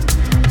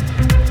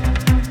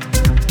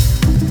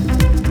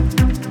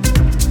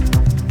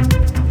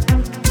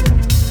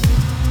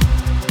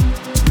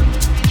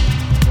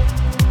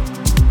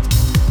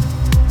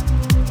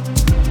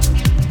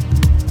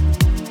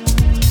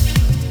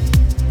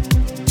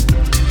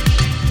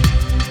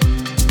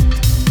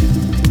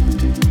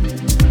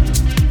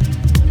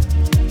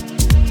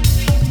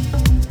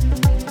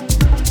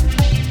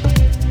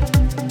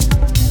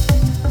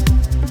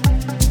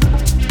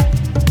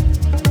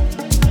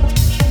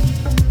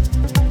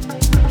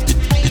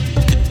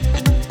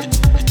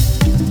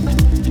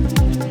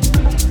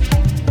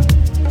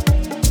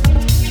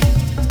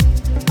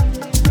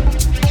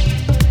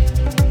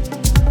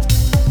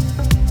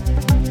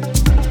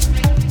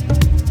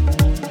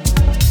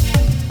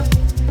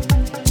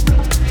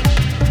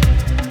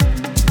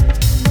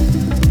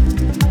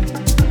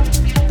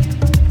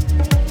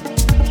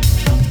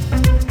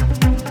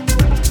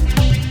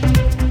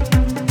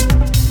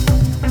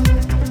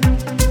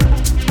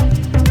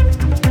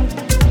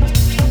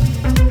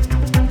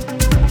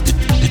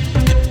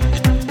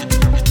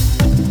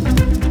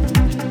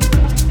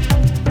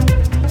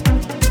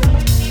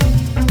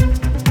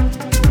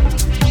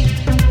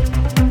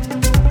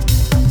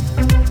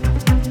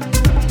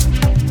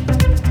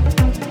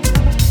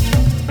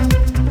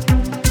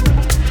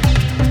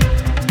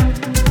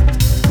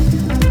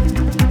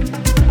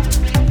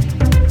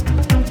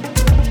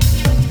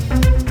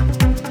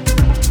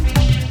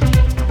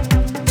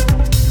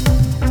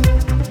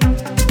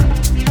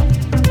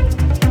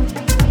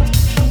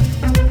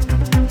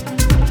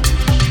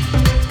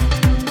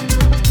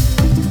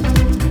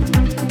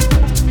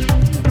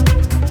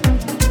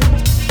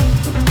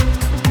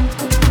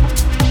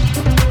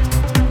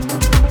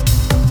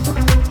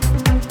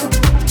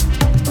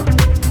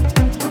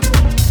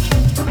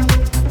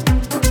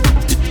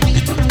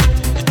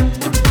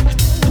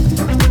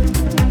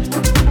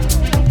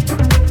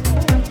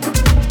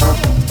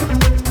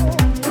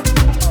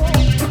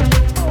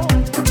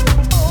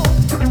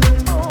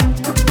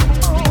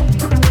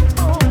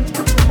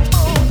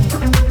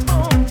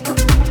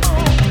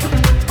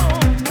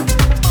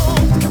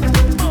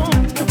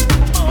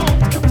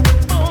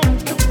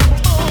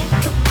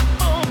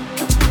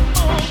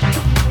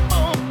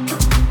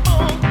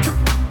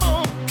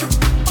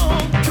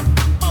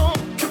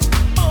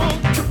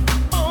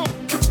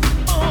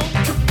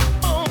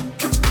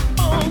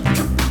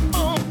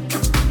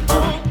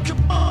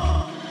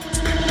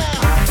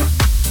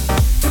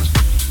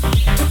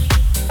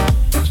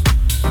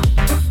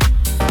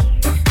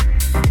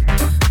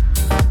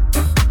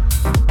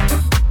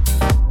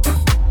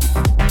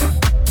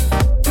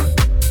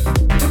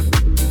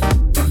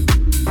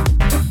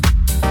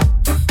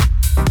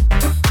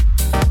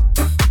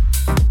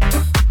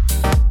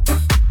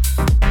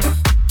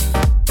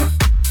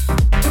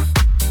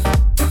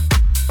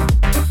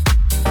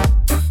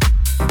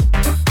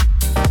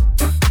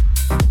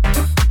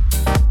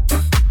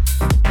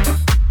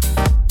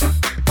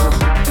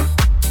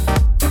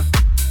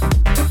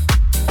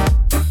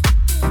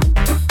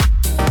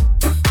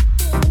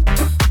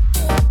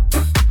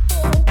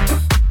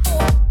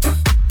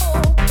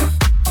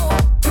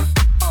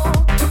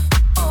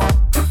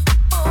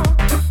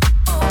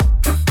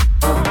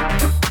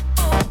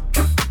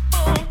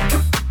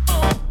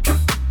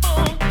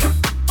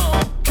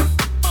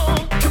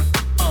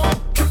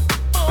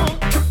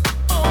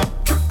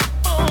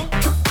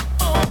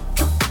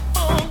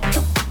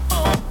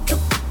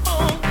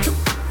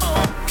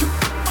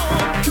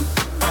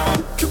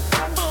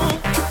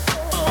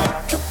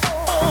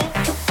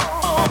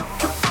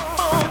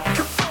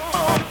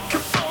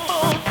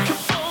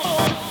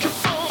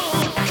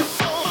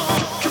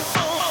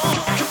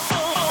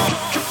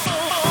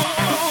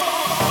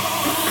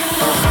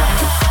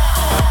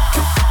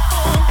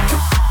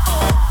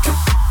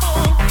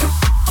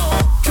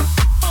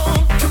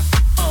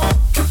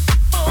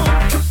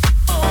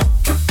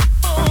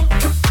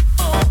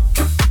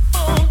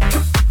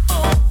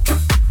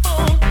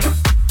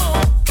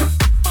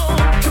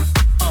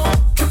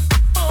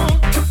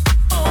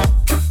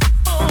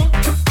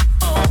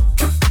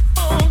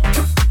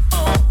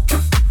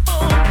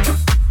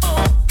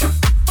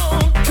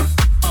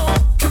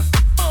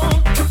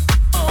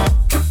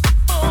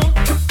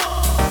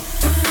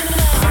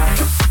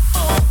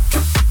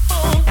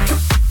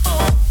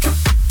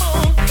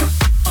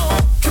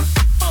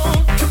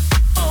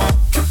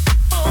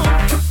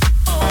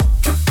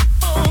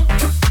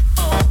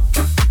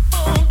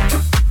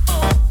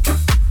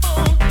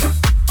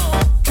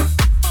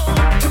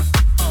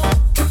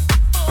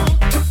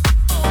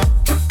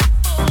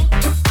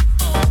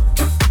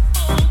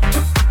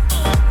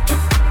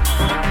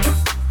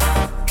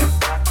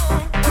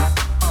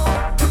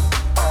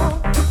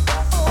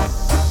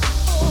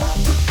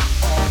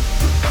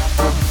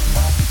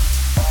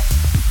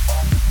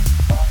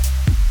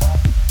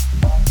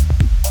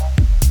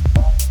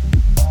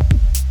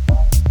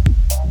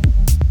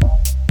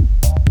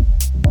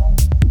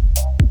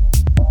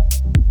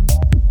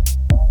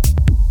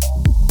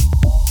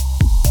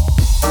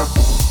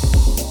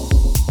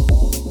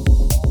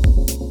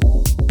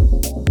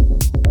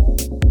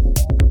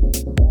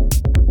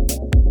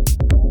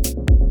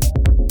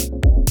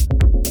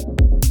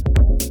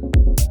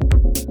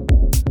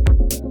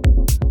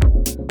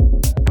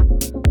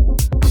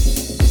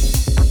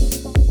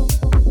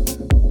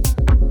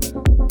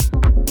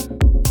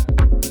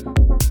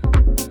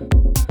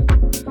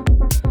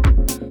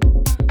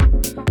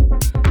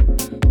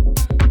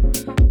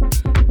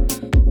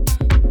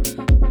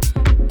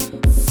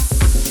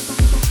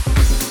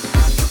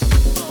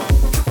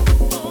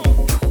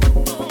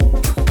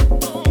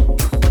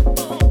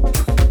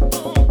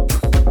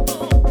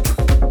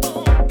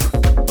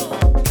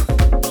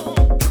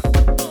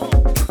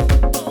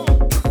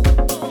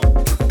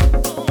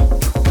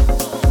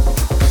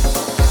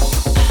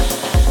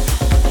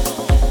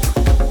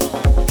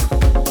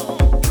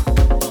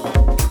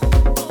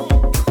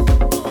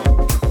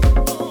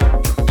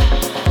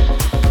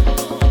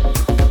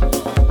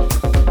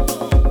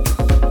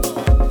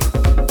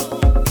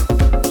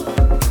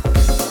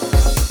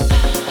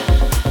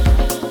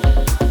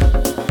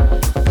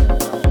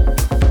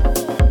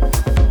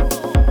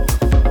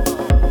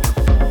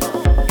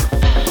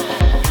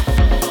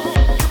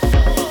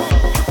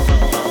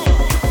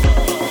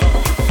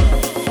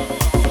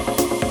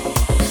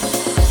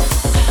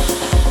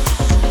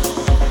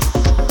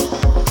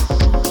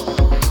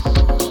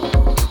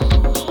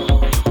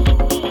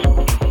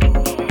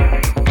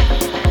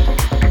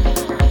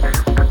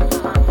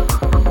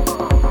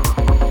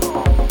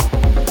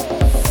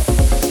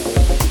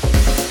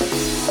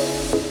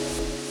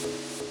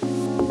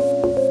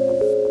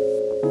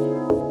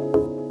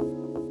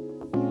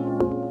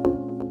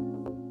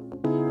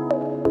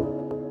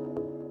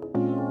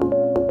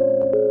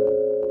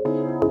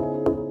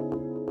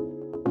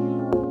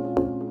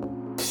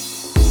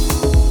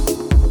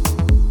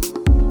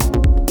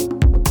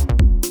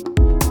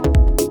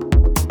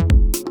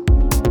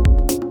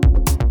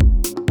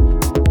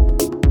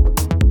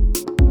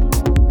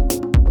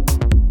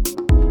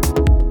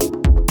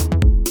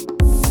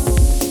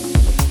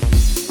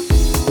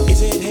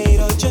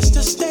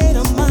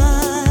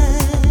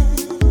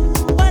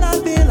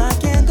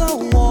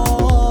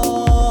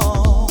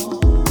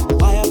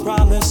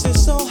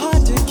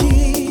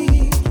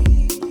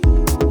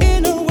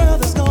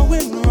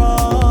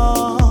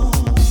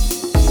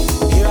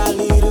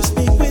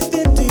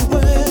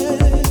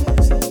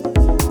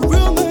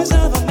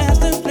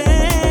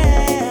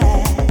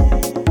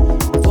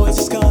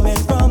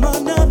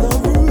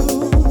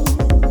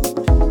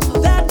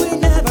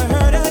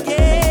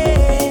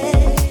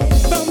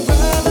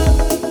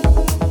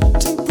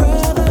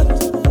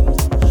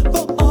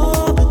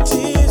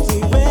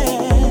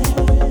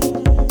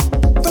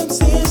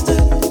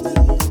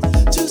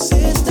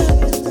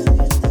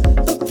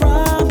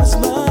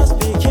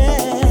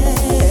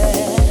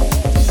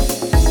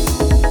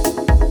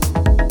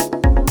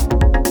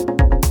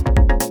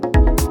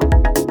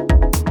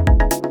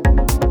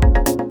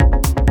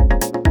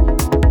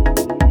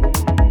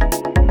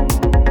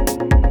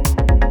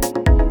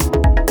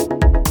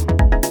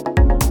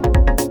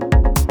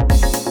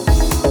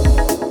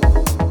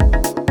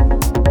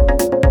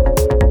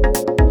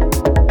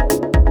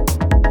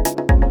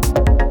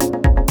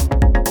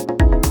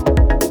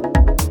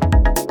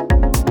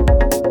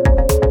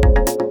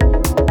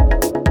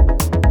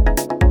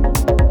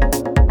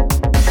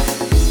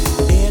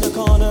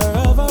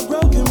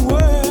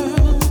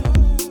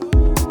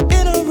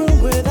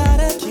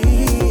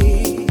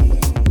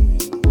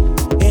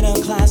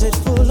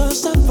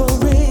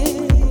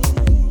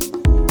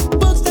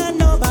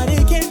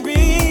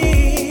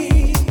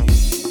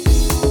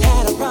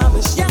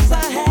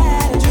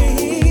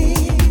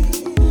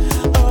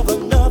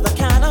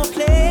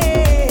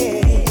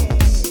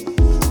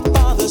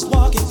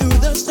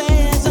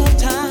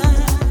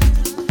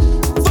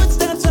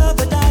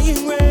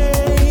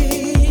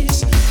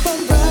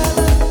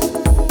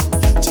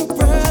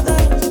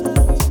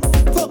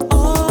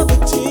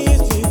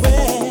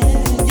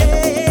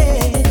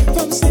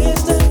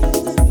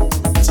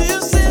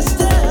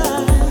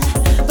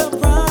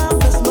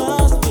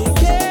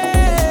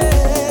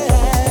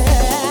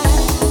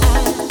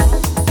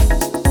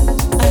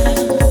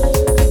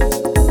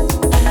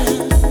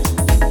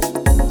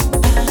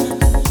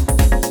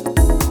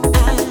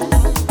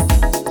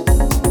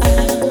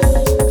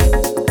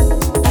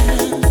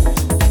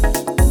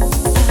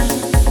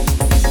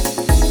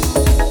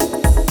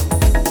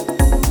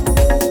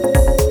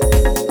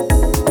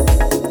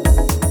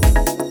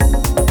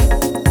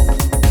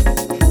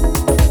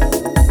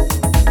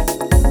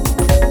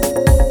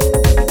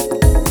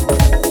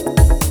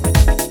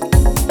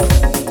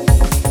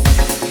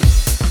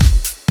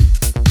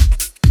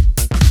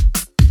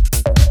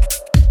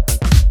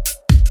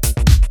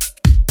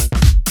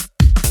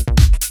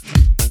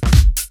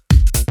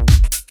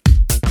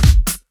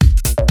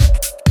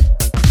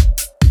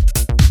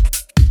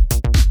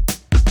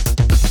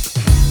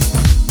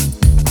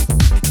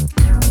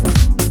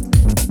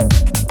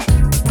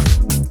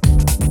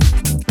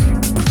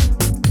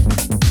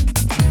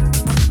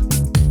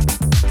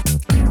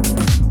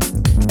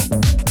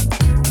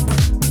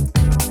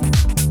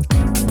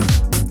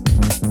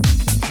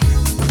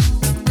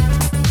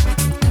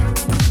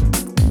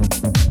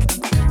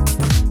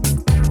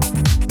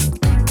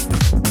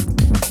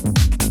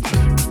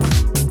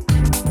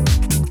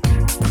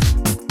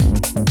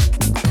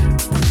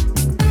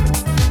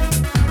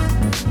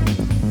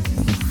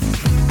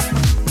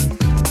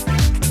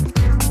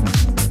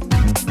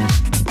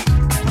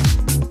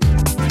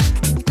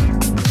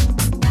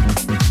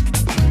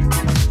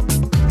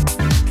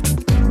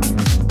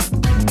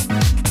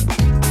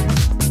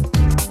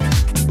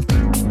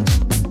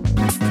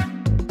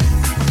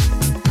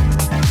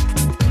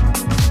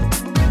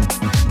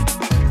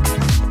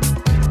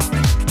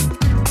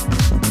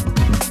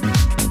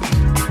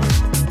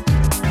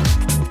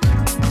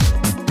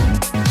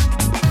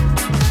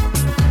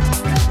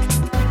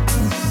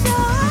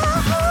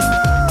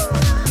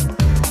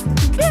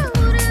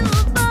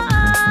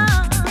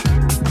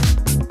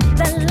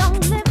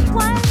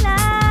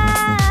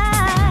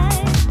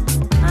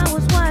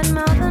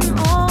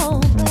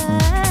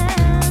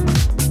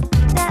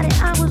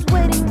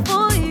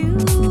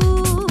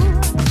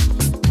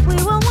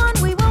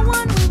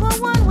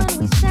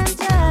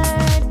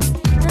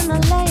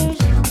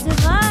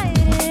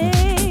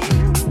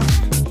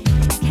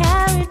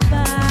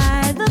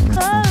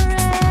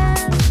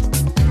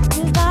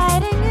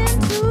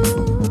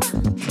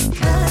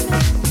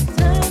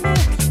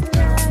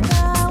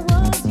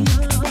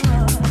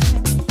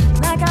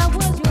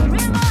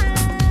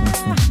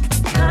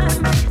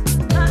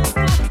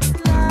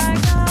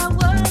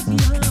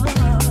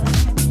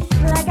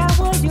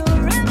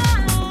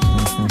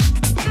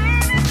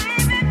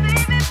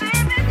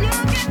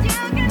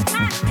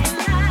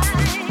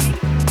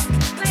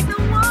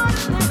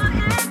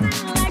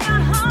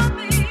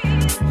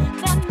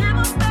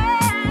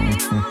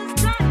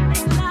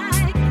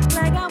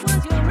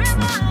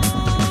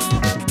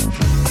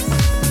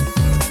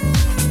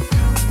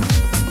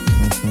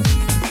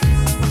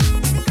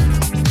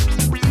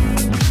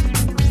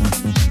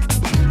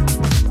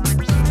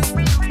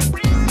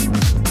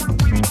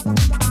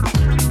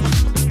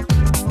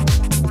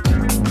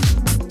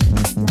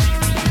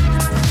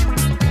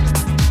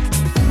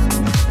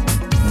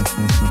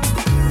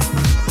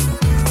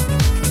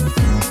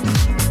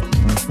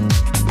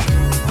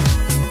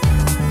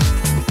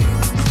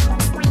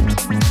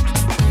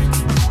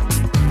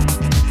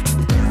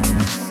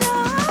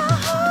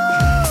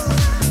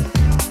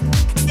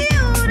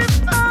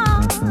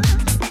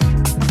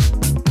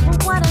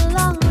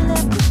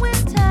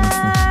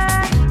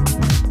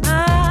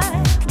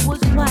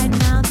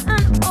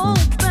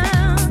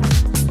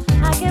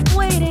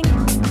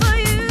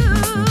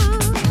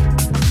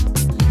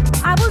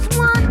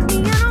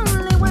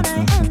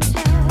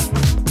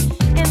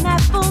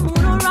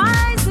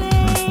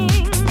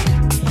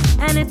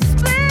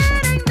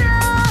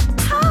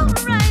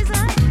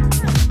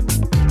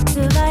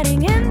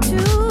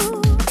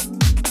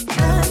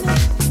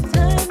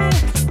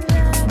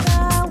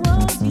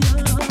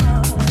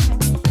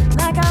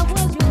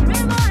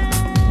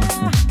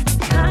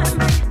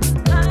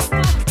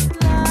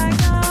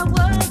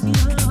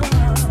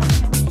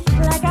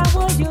 Like I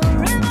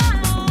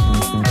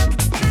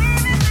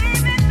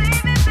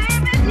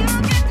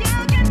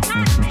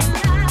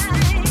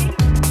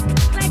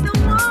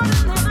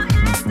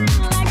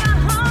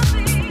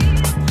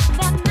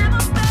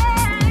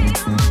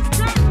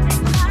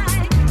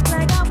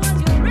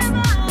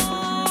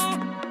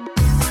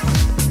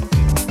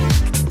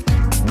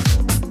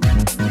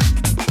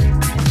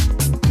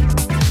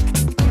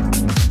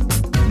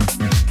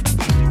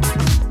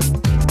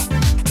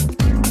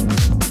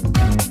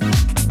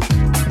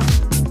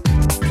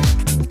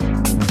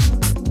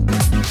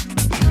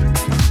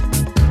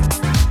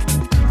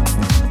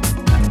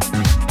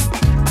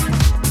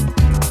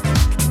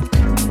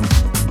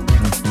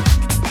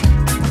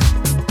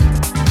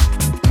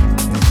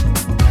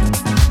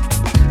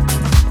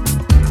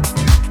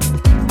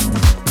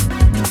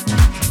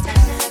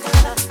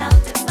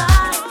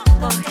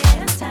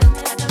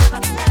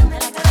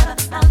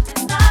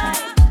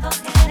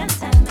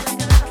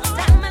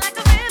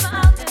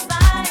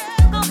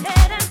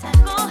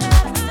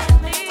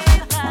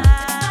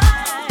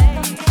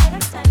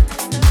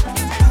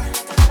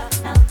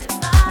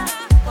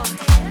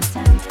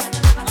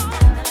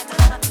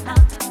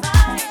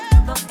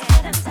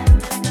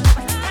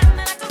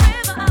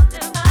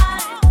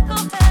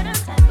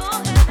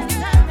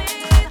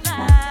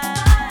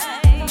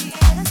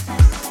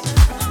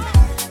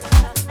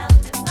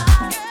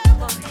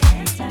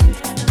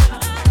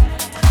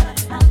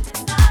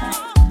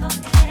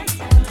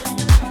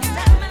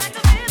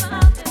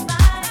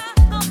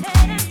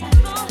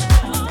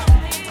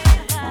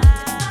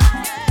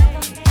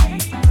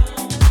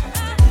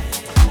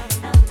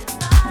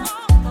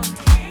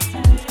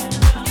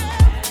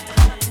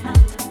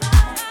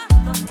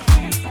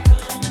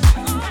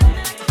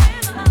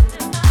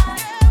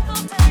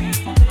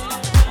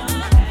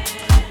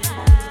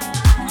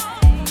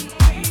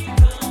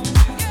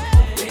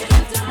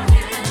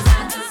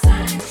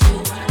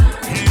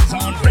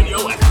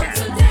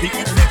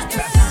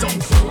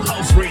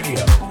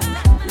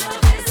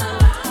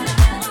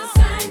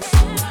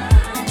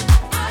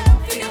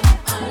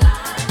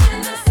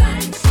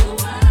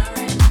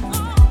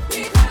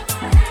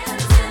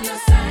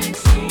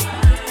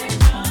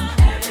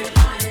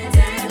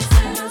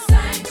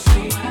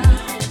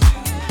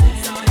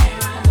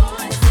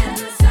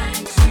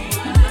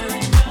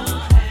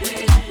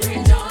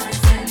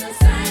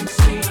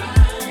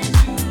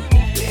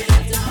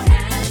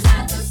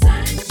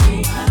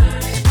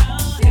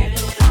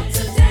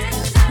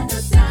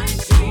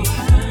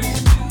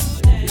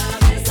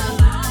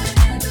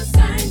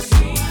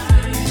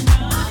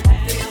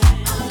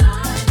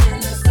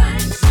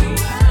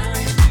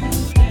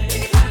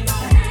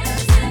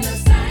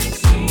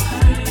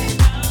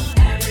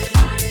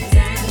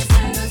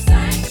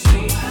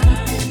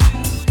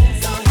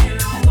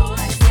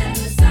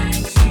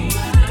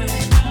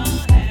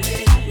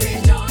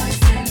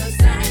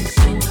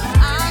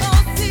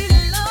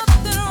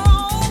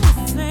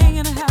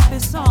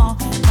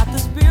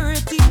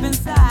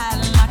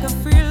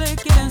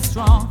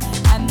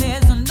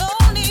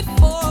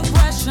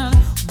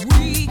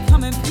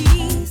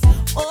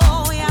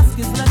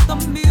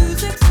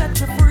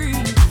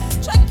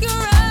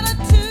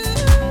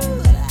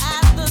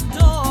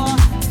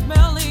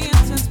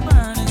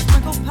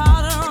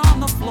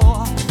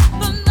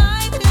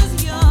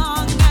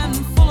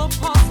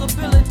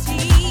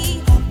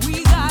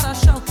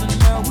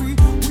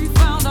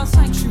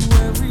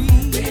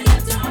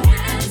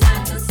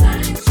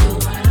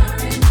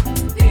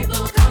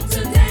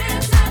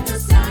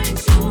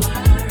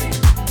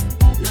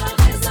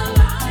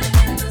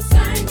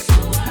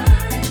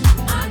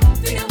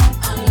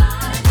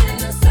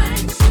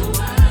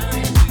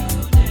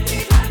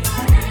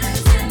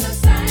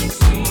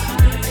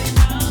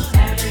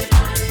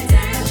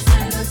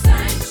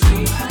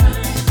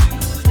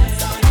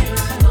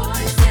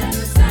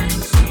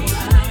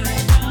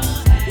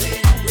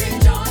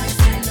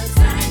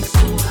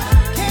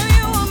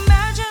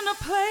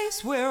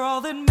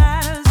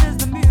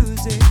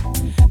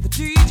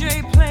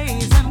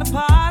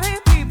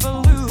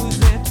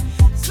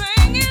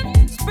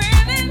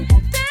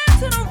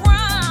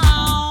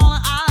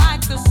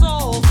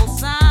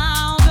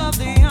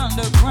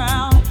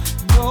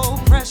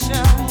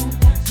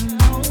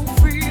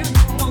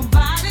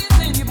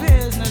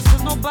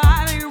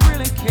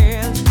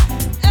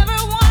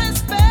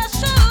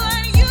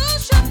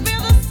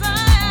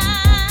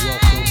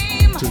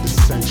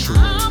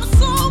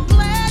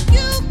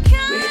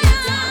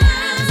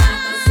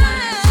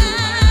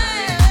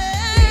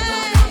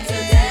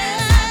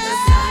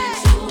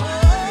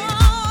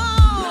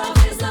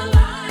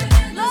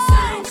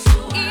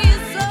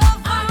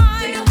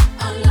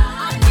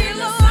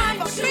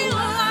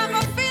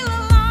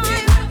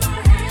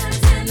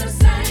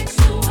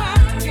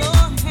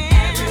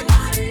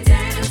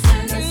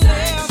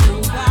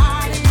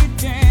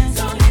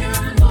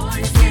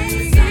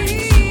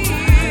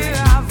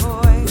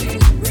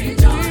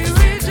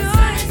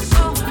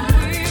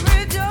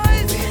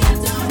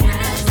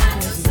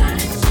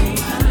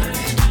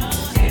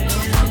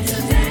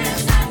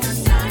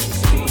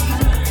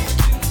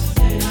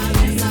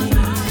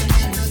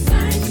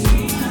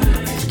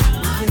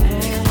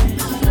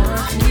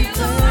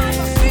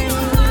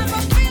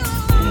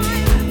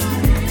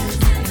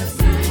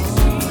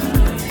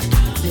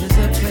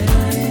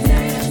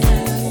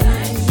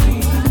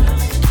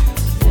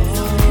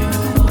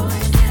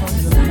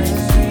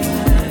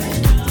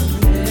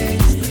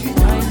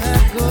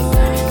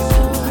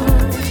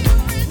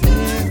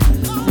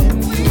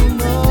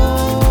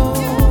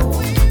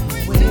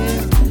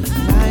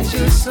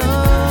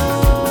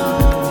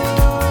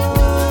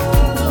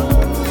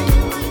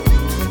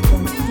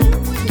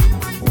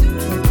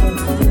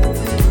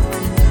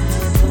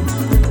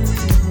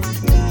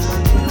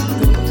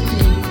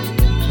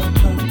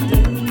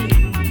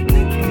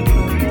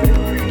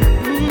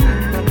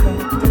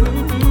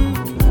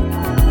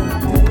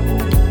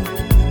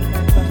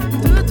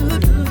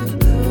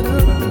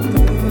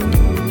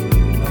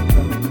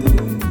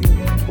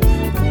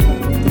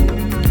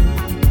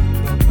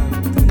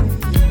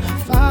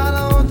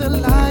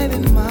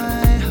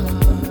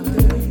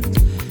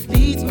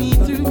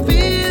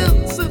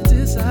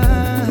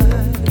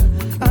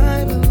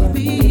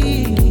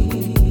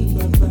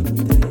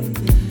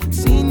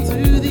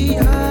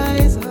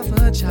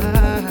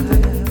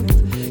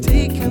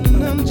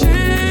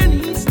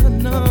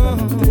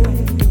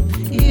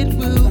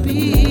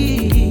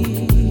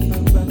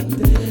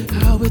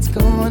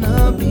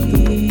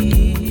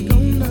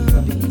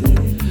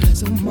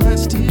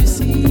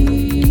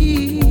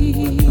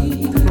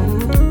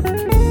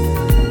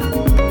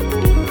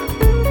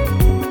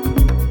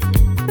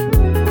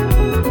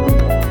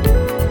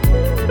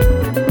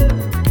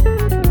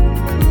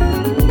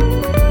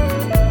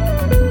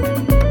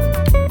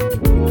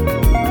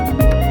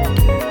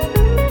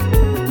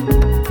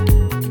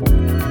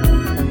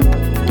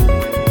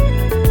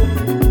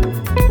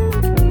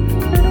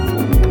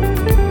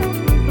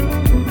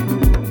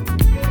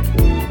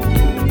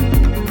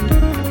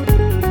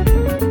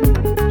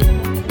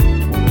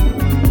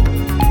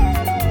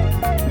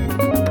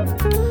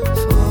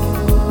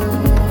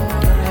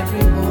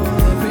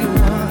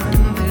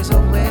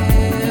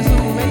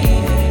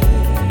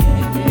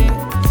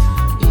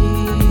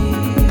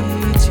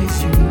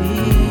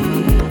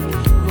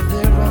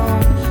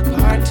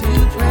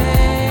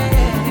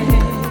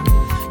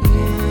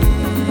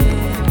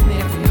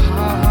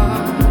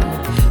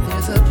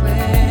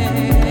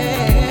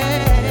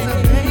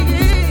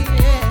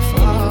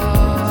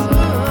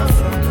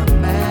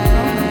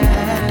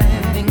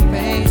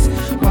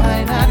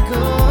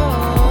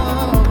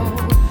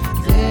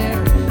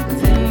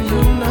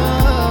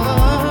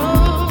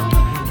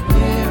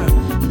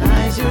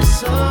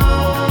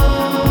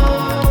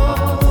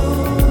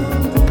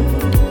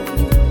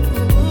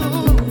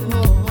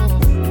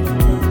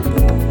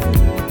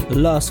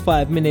last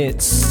 5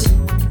 minutes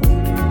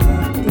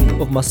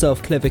of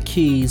myself, Clever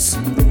Keys.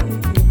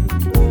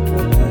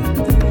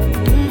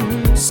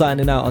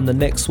 Signing out on the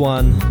next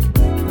one.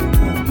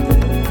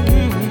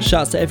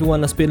 Shouts to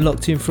everyone that's been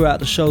locked in throughout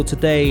the show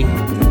today.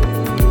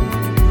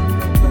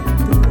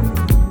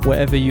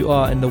 Wherever you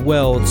are in the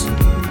world.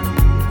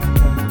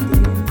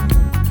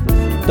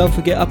 Don't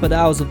forget, up at the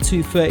hours of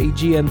 2:30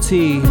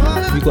 GMT,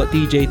 we've got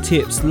DJ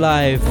Tips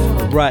live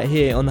right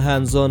here on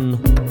Hands On.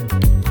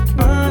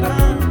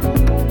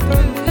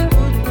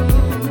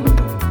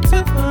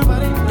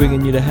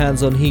 Bringing you the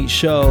Hands On Heat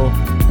show.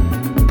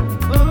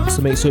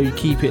 So make sure you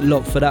keep it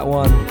locked for that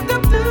one.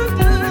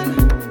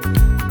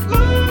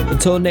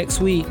 Until next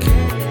week,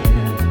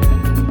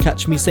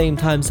 catch me same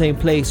time, same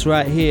place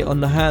right here on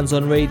the Hands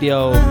On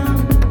Radio.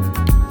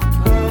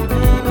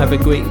 Have a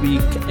great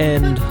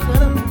weekend.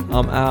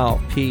 I'm out.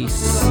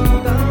 Peace.